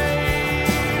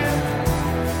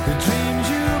the dreams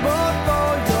you bought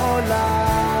for your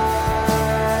lives,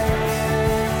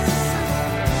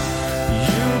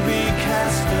 you'll be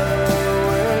cast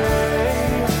away,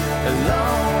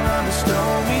 alone under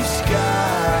stormy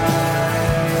skies,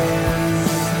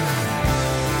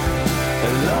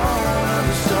 alone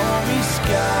under stormy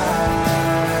skies.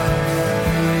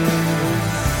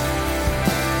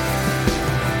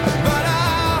 But I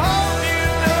hope you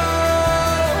know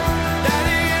that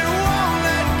it won't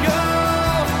let go.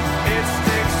 It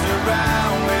sticks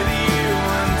around with you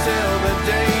until the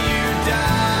day you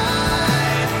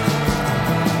die.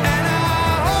 And I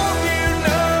hope you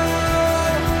know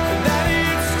that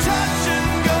it's touch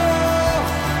and go.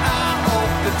 I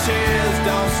hope the tears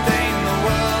don't stain the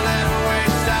world that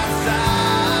waits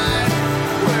outside.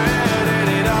 Where did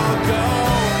it all go?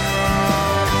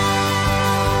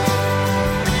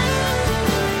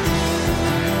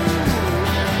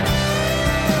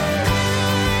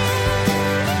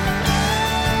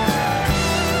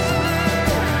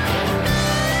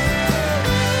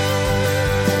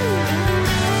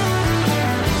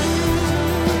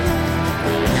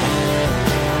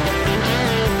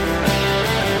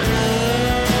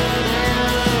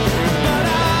 But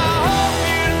I hope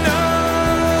you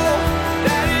know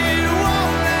that it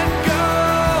won't let go.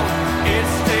 It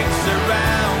sticks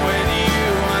around with you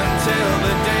until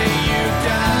the day you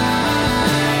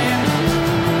die.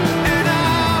 And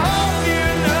I hope you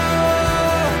know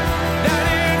that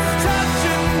it's touch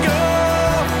and go.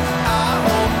 I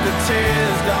hope the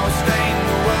tears don't stain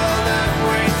the world that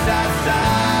waits outside.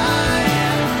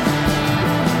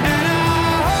 And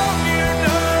I hope you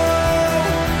know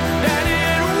that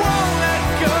it won't let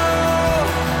go.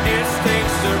 It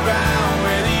sticks around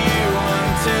with you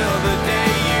until the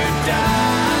day you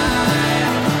die.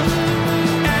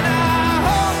 And I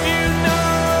hope you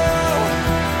know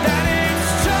that it's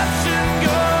touch and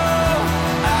go.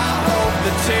 I hope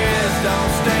the tears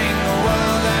don't stain the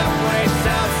world that waits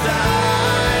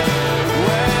outside.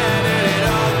 Where did it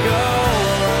all go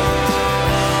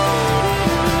wrong?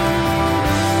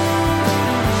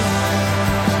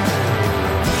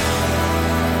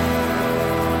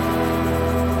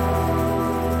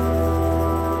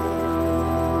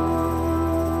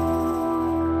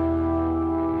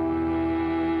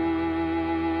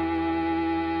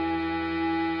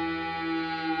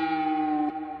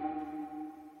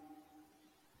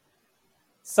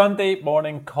 Sunday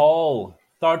Morning Call,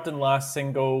 third and last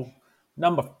single,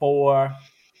 number 4.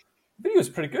 The video is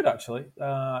pretty good, actually.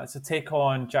 It's a take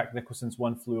on Jack Nicholson's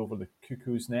One Flew Over the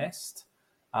Cuckoo's Nest.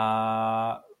 It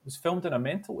was filmed in a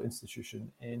mental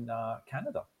institution in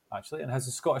Canada, actually, and has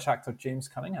a Scottish actor, James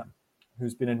Cunningham,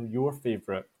 who's been in your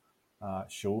favourite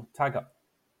show, Taggart.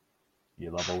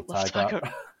 You love old Love Taggart.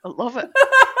 Taggart. I love it.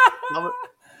 Love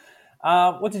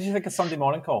it. What did you think of Sunday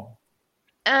Morning Call?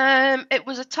 It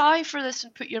was a tie for this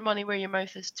and Put Your Money Where Your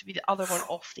Mouth Is to be the other one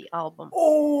off the album.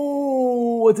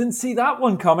 Oh, I didn't see that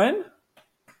one coming.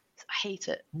 I hate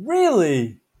it.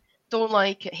 Really? Don't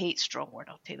like it. Hate, strong word.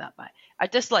 I'll take that back. I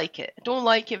dislike it. I don't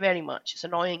like it very much. It's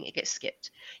annoying. It gets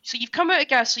skipped. So you've come out of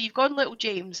Gas. So you've gone Little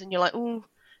James, and you're like, oh,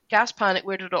 Gas Panic.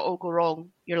 Where did it all go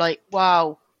wrong? You're like,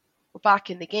 wow, we're back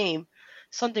in the game.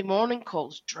 Sunday Morning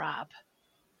Call's drab.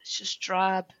 It's just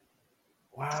drab.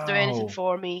 Wow. Doesn't do anything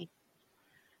for me.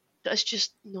 That's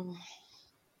just no.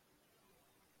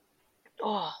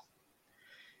 Oh,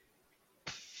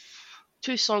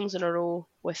 2 songs in a row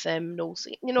with no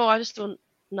singing. I just don't.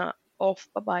 Nah, off.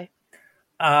 Bye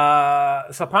bye.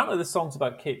 So apparently this song's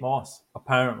about Kate Moss.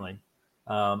 Apparently,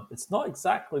 it's not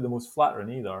exactly the most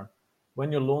flattering either.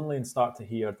 When you're lonely and start to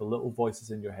hear the little voices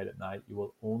in your head at night, you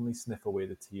will only sniff away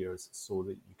the tears so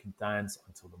that you can dance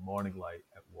until the morning light.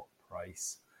 At what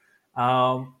price?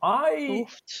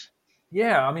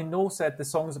 Yeah, I mean, Noel said the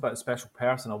song is about a special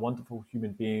person, a wonderful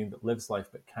human being that lives life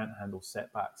but can't handle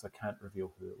setbacks. I can't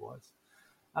reveal who it was.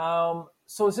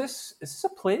 So is this a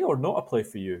play or not a play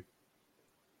for you?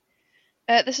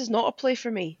 This is not a play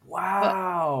for me.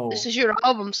 Wow. This is your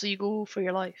album, so you go for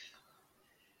your life.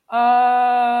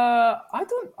 Yeah,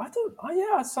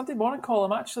 Sunday Morning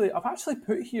Call. I've actually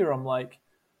put here,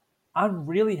 I'm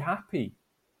really happy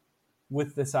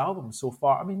with this album so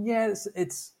far. I mean, yeah,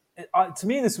 to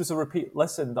me, this was a repeat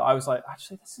listen that I was like,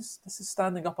 actually, this is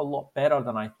standing up a lot better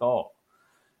than I thought.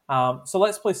 So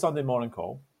let's play Sunday Morning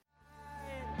Call.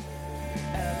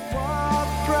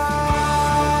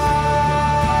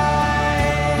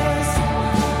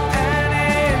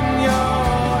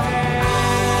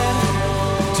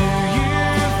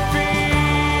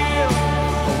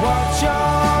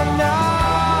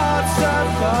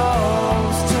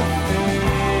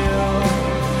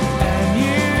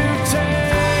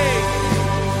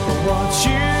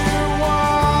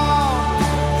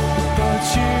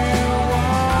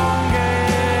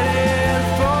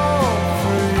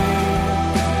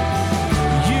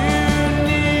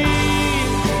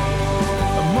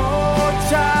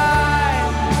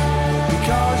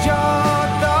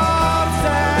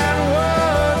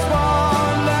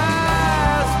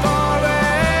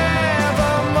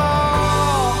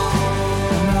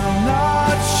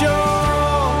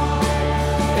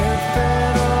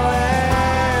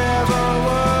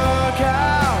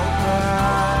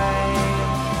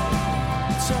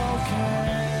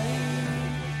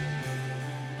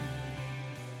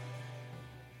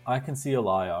 I Can See a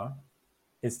Liar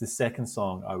is the second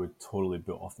song I would totally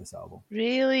put off this album.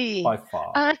 Really? By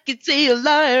far. I can see a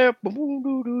liar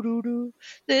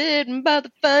sitting by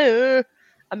the fire.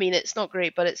 I mean, it's not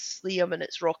great, but it's Liam and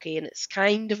it's rocky and it's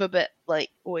kind of a bit like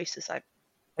Oasis.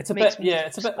 It's a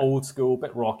bit old school, a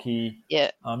bit rocky.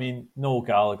 Yeah. I mean, Noel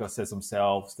Gallagher says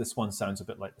himself, this one sounds a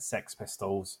bit like the Sex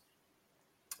Pistols.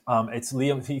 It's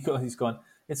Liam. He's gone.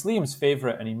 It's Liam's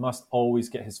favourite, and he must always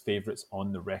get his favourites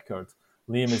on the record.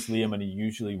 Liam is Liam, and he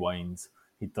usually whines.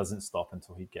 He doesn't stop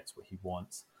until he gets what he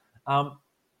wants. I've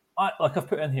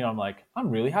put in here, I'm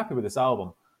really happy with this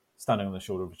album. Standing on the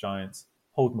Shoulder of Giants,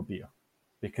 Hold My Beer,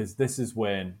 because this is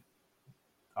when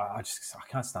I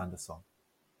can't stand this song.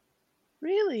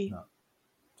 Really? No,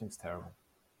 I think it's terrible.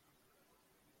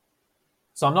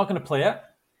 So I'm not going to play it.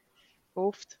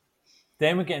 Oofed.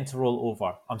 Then we get into Roll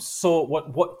Over.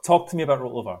 What? Talk to me about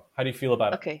Roll Over. How do you feel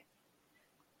about it? Okay.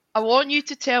 I want you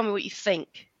to tell me what you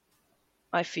think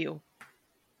I feel.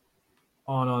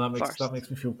 Oh no, that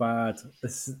makes me feel bad.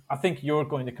 I think you're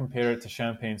going to compare it to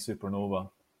Champagne Supernova.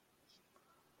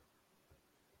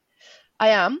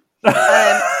 I am. It's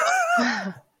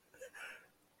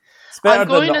better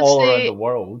than All Around the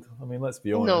World. I mean, let's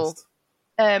be honest.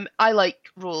 No. I like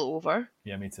Roll Over.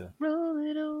 Yeah, me too. Roll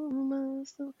it over my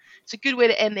soul. It's a good way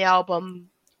to end the album.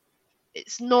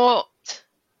 It's not...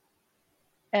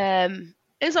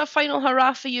 is that a final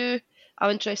hurrah for you?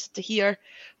 I'm interested to hear.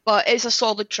 But it's a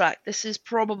solid track. This is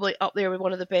probably up there with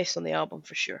one of the best on the album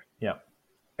for sure. Yeah.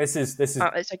 This is it's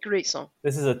a great song.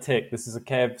 This is a tick. This is a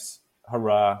Kev's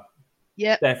hurrah.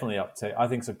 Yeah. Definitely up tick. I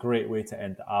think it's a great way to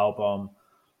end the album.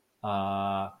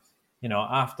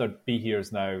 After Be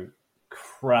Here's now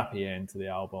crappy end to the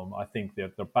album, I think they're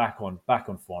back on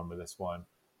form with this one.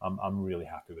 I'm really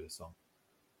happy with this song.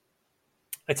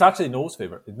 It's actually Noel's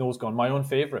favourite. Noel's gone, my own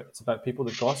favourite. It's about people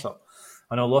that gossip.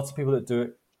 I know lots of people that do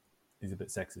it. He's a bit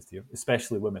sexist here,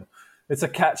 especially women. It's a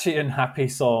catchy and happy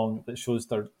song that shows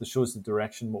the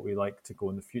direction what we like to go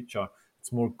in the future.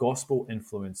 It's more gospel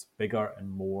influence, bigger and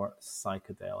more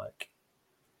psychedelic.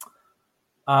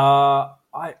 What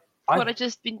I've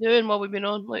just been doing while we've been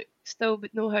on, like, still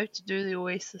know how to do the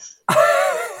Oasis.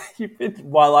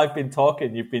 While I've been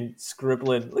talking, you've been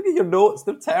scribbling. Look at your notes;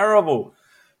 they're terrible.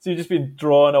 So you've just been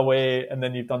drawing away, and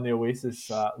then you've done the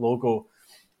Oasis logo.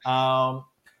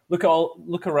 Look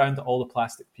around at all the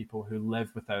plastic people who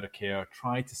live without a care.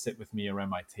 Try to sit with me around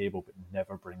my table, but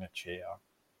never bring a chair.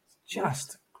 It's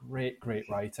just great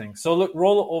writing. So look,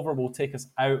 Roll It Over will take us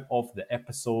out of the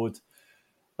episode.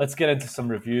 Let's get into some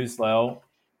reviews, Lyle.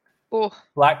 Oh,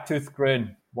 Blacktooth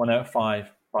Grin, 1 out of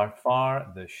 5. By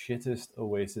far the shittest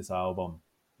Oasis album.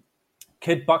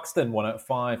 Kid Buxton, 1 out of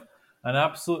 5. An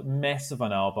absolute mess of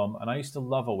an album, and I used to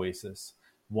love Oasis.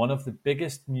 One of the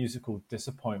biggest musical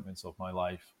disappointments of my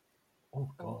life. Oh,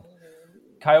 God.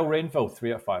 Kyle Rainville,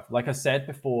 3 out of 5. Like I said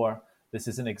before, this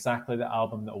isn't exactly the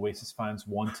album that Oasis fans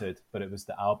wanted, but it was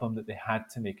the album that they had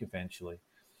to make eventually.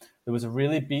 There was a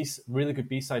really good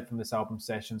B-side from this album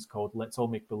sessions called Let's All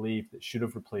Make Believe that should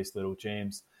have replaced Little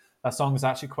James. That song is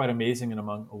actually quite amazing and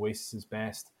among Oasis's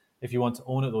best. If you want to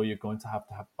own it, though, you're going to have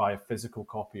buy a physical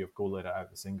copy of Go Let It Out,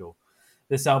 the single.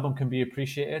 This album can be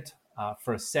appreciated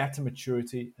for a certain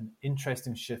maturity and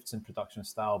interesting shifts in production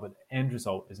style, but the end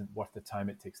result isn't worth the time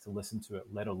it takes to listen to it,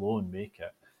 let alone make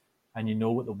it. And you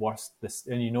know what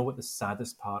the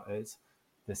saddest part is?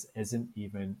 This isn't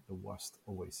even the worst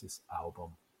Oasis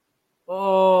album.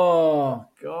 Oh,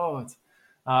 God.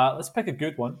 Let's pick a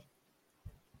good one.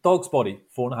 Dog's Body,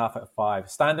 4.5 out of 5.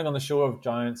 Standing on the Shore of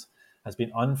Giants has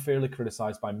been unfairly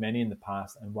criticised by many in the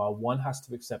past, and while one has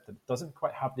to accept that it doesn't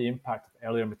quite have the impact of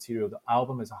earlier material, the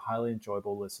album is a highly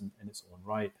enjoyable listen in its own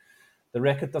right. The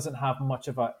record doesn't have much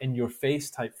of a in-your-face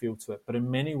type feel to it, but in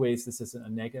many ways this isn't a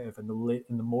negative, and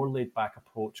the more laid-back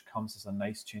approach comes as a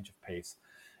nice change of pace.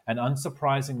 And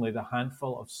unsurprisingly, the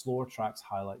handful of slower tracks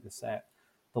highlight the set.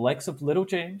 The likes of Little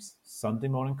James, Sunday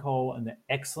Morning Call, and the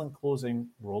excellent closing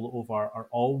Roll It Over are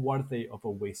all worthy of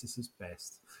Oasis's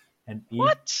best. And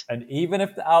even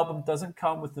if the album doesn't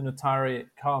come with the notoriety it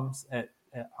comes,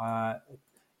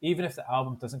 even if the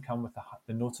album doesn't come with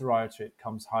the notoriety, it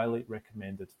comes highly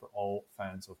recommended for all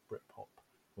fans of Britpop,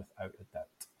 without a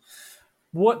doubt.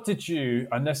 What did you?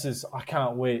 And this is, I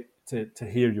can't wait to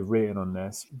hear your rating on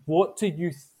this. What do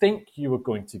you think you were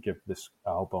going to give this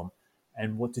album?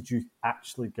 And what did you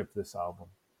actually give this album?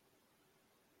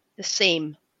 the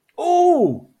same.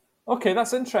 Oh, okay,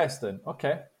 that's interesting.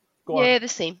 Okay, go on. Yeah, the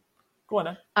same. Go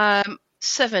on then.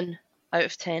 7 out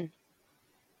of 10.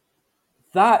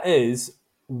 That is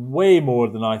way more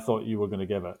than I thought you were going to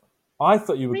give it. I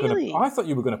thought you were Really?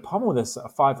 going to pummel this at a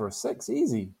 5 or a 6,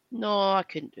 easy. No, I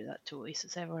couldn't do that to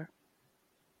Oasis ever.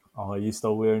 Oh, are you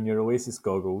still wearing your Oasis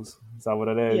goggles? Is that what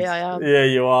it is? Yeah, I am. Yeah,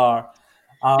 you are.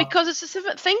 Because it's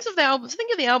things of the albums.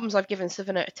 Think of the albums I've given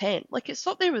 7 out of 10. Like, it's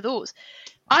up there with those.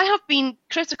 I have been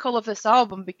critical of this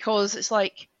album because it's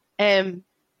like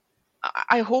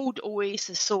I hold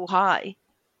Oasis so high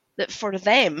that for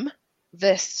them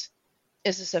this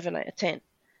is a 7 out of 10.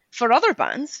 For other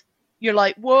bands, you're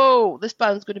like, whoa, this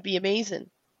band's going to be amazing,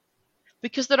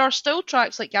 because there are still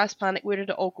tracks like Gas Panic, Where Did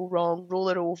It All Go Wrong, Roll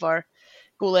It Over,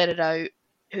 Go Let It Out,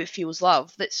 Who Feels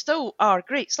Love, that still are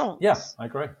great songs. Yeah, I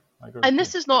agree. And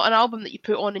this is not an album that you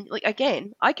put on, and like,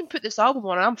 again, I can put this album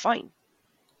on and I'm fine.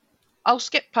 I'll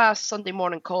skip past Sunday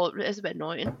Morning Call, it is a bit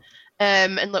annoying,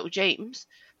 and Little James,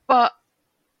 but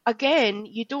again,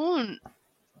 I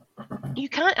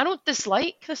don't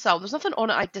dislike this album. There's nothing on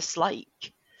it I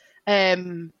dislike.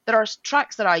 There are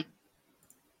tracks that I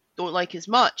don't like as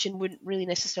much and wouldn't really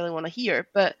necessarily want to hear,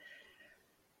 but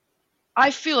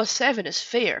I feel a 7 is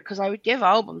fair, because I would give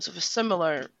albums of a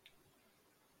similar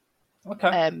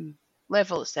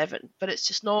level of 7, but it's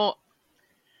just not.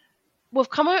 We've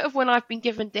come out of when I've been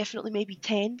given definitely maybe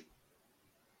 10.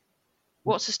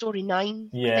 What's the Story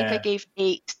 9? Yeah. I think I gave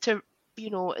 8 to,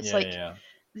 it's Yeah.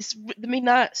 this. I mean,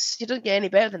 that's, you don't get any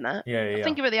better than that. Yeah. I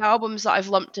think about the albums that I've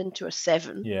lumped into a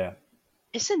 7. Yeah.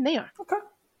 It's in there. Okay.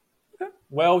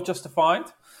 Well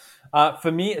justified.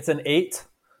 For me, it's an 8.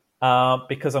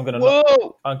 Because I'm going to.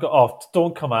 Whoa!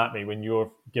 Don't come at me when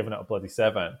you're giving it a bloody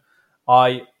 7.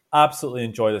 I absolutely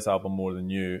enjoy this album more than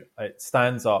you. It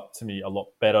stands up to me a lot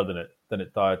better than it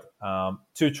did.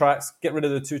 2 tracks. Get rid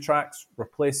of the 2 tracks.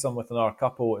 Replace them with another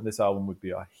couple, and this album would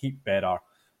be a heap better.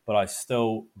 But I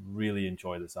still really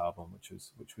enjoy this album, which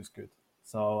was good.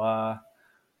 So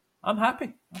I'm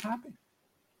happy.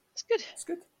 It's good. It's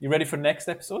good. You ready for next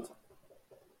episode?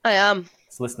 I am.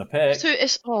 It's listener pick. So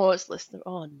it's listener.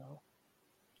 Oh no.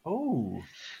 Oh,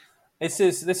 this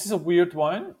is a weird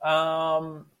one.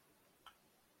 And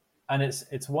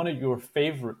it's one of your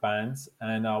favorite bands,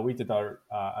 and we did a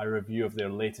review of their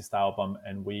latest album,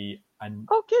 and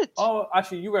Oh, good. oh,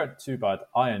 actually, you weren't too bad.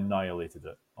 I annihilated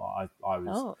it. I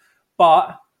was, Oh.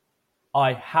 but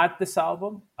I had this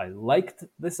album. I liked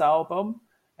this album,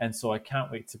 and so I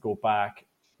can't wait to go back.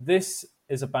 This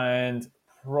is a band,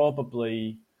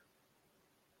 probably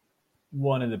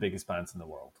one of the biggest bands in the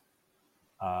world.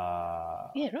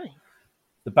 Yeah, right.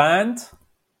 The band,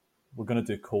 we're going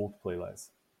to do Coldplay, Les.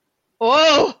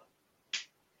 Oh!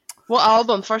 What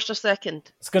album, first or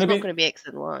second? It's going to not be. going to be X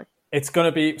and Y. It's going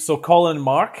to be. So Colin and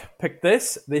Mark picked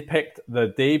this. They picked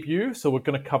the debut. So we're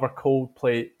going to cover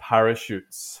Coldplay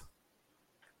Parachutes.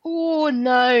 Oh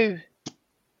no!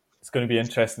 It's going to be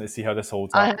interesting to see how this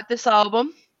holds I up. had this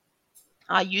album.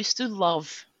 I used to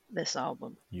love this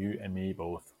album. You and me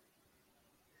both.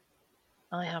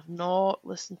 I have not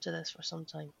listened to this for some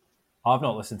time. I've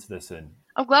not listened to this in.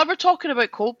 I'm glad we're talking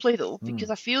about Coldplay though, because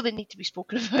I feel they need to be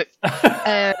spoken about.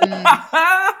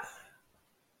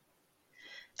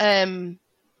 Yeah,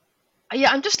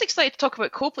 I'm just excited to talk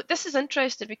about Coldplay. This is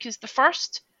interesting because the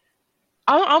first,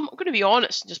 I'm going to be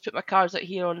honest and just put my cards out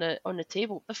here on the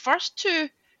table. The first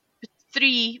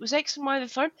three was X and Y the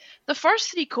third. The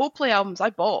first three Coldplay albums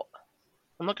I bought.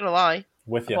 I'm not going to lie.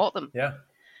 With I you. bought them. Yeah.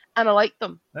 And I liked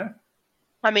them. Yeah.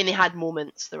 I mean, they had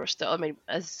moments. They were still, I mean,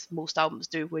 as most albums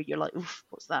do, where you're like, oof,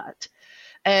 what's that?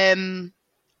 And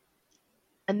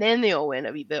then they all went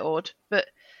a wee bit odd. But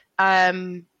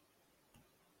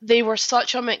they were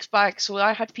such a mixed bag. So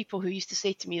I had people who used to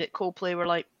say to me that Coldplay were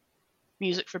like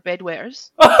music for bedwetters.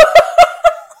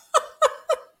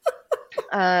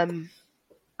 I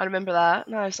remember that.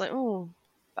 And I was like, oh,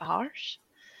 a bit harsh.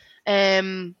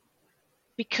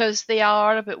 Because they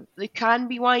can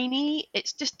be whiny.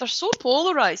 It's just, they're so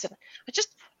polarized.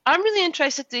 I'm really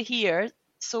interested to hear,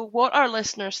 so what our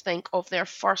listeners think of their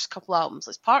first couple albums.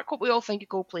 Let's park what we all think of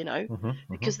Coldplay now,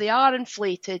 because they are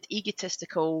inflated,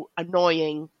 egotistical,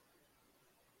 annoying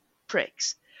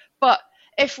pricks. But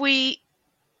if we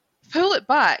pull it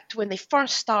back to when they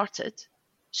first started,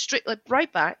 strictly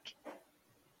right back,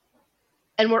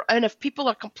 and if people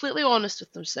are completely honest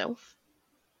with themselves,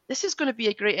 this is going to be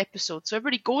a great episode. So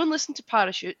everybody go and listen to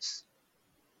Parachutes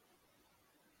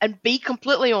and be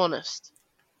completely honest.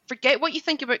 Forget what you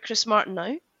think about Chris Martin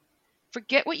now.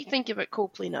 Forget what you think about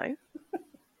Coldplay now.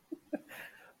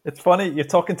 It's funny, you're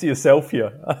talking to yourself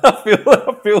here. I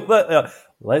feel that.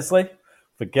 Leslie,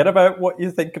 forget about what you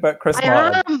think about Chris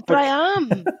Martin. I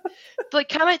am. Like,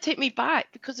 can it take me back?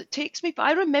 Because it takes me back.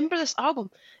 I remember this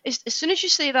album. As soon as you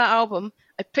say that album,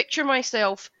 I picture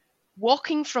myself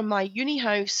walking from my uni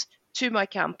house to my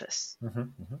campus.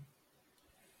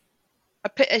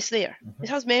 It's there. It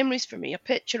has memories for me. I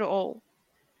picture it all.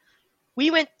 We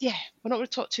went, we're not going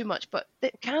to talk too much, but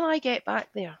can I get back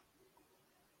there?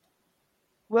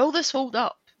 Will this hold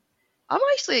up? I'm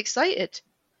actually excited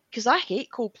because I hate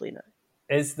Coldplay now.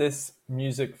 Is this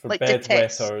music for Like,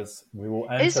 detest. bedwetters? We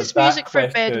will answer this that music for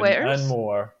question bedwetters? and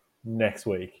more next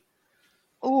week.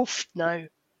 Oof, no.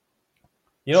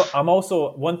 You know, I'm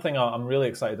also, one thing I'm really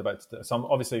excited about, so I'm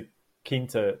obviously keen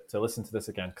to listen to this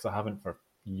again because I haven't for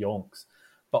yonks,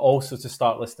 but also to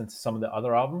start listening to some of the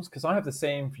other albums because I have the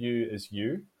same view as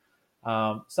you.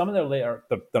 Some of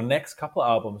their next couple of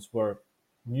albums were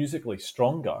musically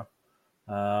stronger.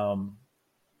 I'm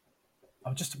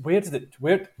just, where did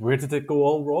it go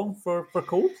all wrong for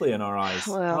Coldplay in our eyes?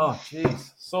 Well, oh,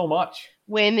 jeez, so much.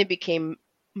 When they became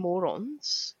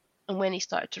morons and when he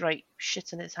started to write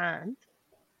shit in his hand,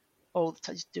 all the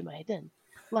time, just do my head in.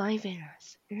 Live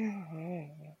Earth.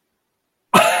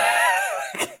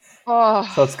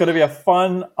 Oh, So it's going to be a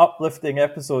fun, uplifting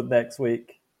episode next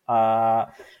week. I'm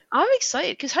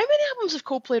excited because how many albums have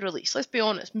Coldplay released? Let's be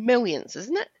honest, millions,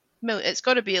 isn't it? It's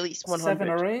got to be at least 100. 7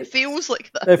 or 8? It feels like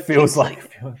that. It feels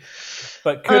like.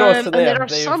 But kudos to them. And there are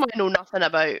some I know nothing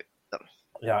about.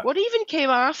 Yeah. What even came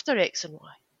after X and Y?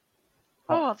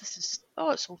 Oh,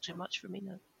 it's all too much for me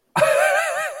now.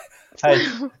 Hey,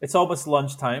 it's almost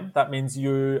lunchtime. That means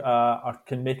you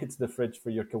can make it to the fridge for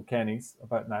your Kilkennys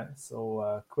about now.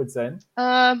 So quids in.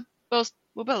 Well,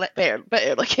 we'll better,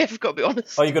 like, I've got to be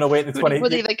honest. Oh, you're going to wait the 20.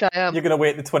 What do you think I am? You're going to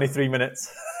wait the 23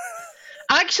 minutes.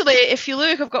 Actually, if you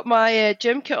look, I've got my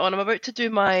gym kit on. I'm about to do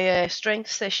my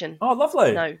strength session Oh,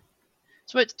 lovely. now.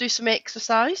 So I'm about to do some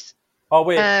exercise. Oh,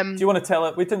 wait. Do you want to tell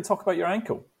it? We didn't talk about your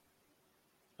ankle.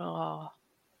 Oh.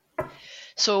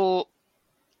 So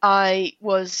I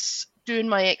was doing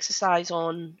my exercise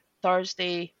on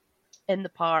Thursday in the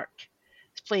park.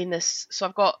 It's playing this.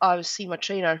 So I was seeing my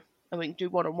trainer, and we can do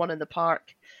 1-on-1 in the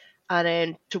park. And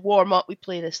then to warm up, we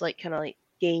play this like kind of like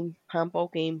game, handball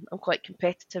game. I'm quite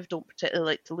competitive, don't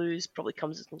particularly like to lose. Probably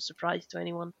comes as no surprise to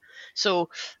anyone. So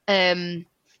I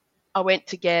went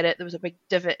to get it. There was a big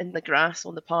divot in the grass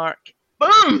on the park.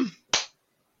 Boom!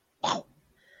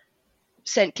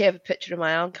 Sent Kev a picture of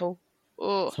my ankle.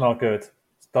 Oh, It's not good. It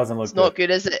doesn't look it's not good,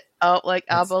 is it? Out like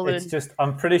a balloon. It's just,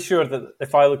 I'm pretty sure that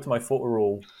if I looked at my photo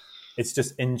roll, it's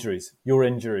just injuries. Your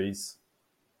injuries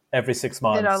every 6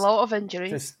 months. There are a lot of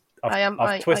injuries. Just, I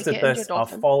I've twisted get this, injured I've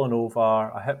often. fallen over,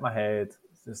 I hit my head.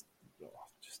 It's just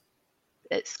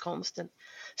It's constant.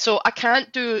 So I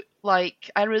can't do I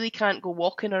really can't go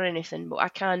walking or anything, but I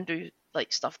can do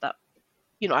like stuff that,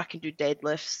 I can do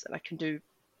deadlifts and I can do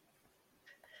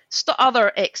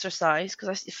other exercise, because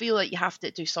I feel like you have to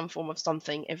do some form of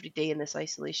something every day in this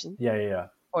isolation, yeah.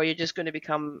 or you're just going to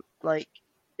become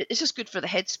it's just good for the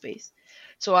headspace.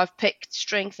 So I've picked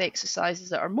strength exercises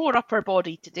that are more upper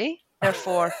body today.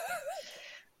 Therefore,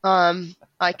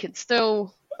 I can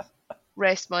still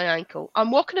rest my ankle. I'm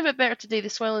walking a bit better today. The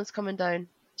swelling's coming down,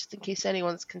 just in case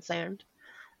anyone's concerned.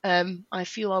 I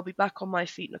feel I'll be back on my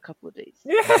feet in a couple of days.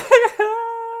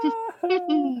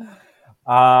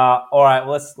 All right,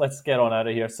 let's get on out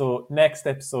of here. So next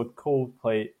episode,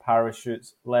 Coldplay,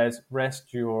 Parachutes. Les,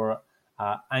 rest your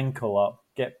ankle up,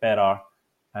 get better,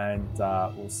 and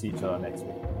we'll see each other next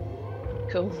week.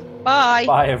 Cool. Bye.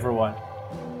 Bye, everyone.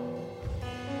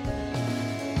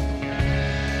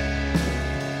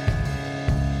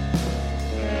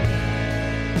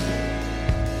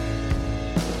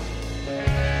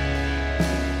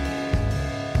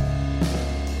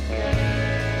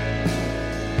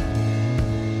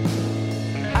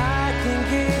 I can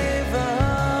give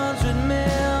 100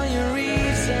 million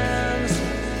reasons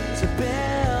to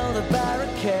build a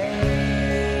barricade.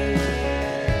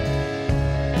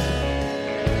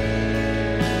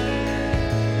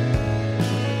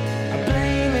 I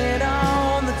blame it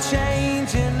on the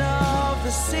changing of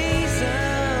the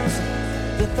seasons,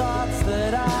 the thoughts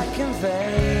that I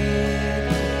convey.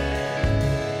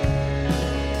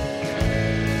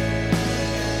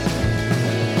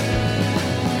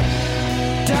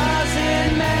 Does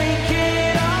it make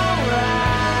it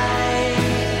alright?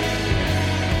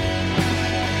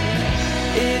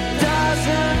 It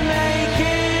doesn't make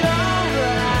it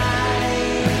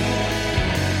alright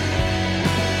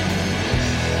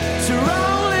to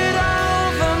roll it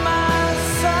over my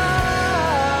soul,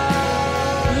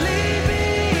 leave me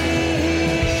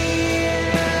here.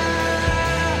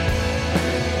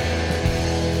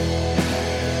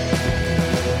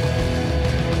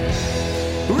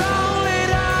 Roll it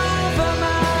over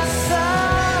my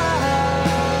soul,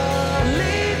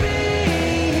 leave me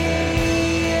here.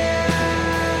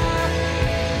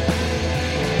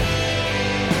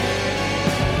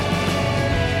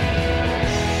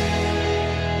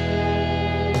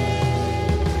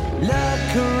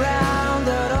 Look around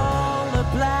at all the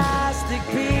plastic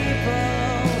people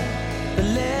that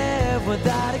live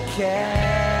without a care.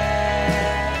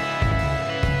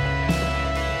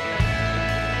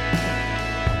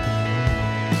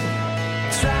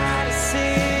 Try to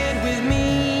sit with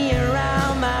me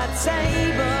around my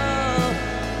table,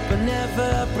 but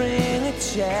never bring a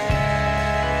chair.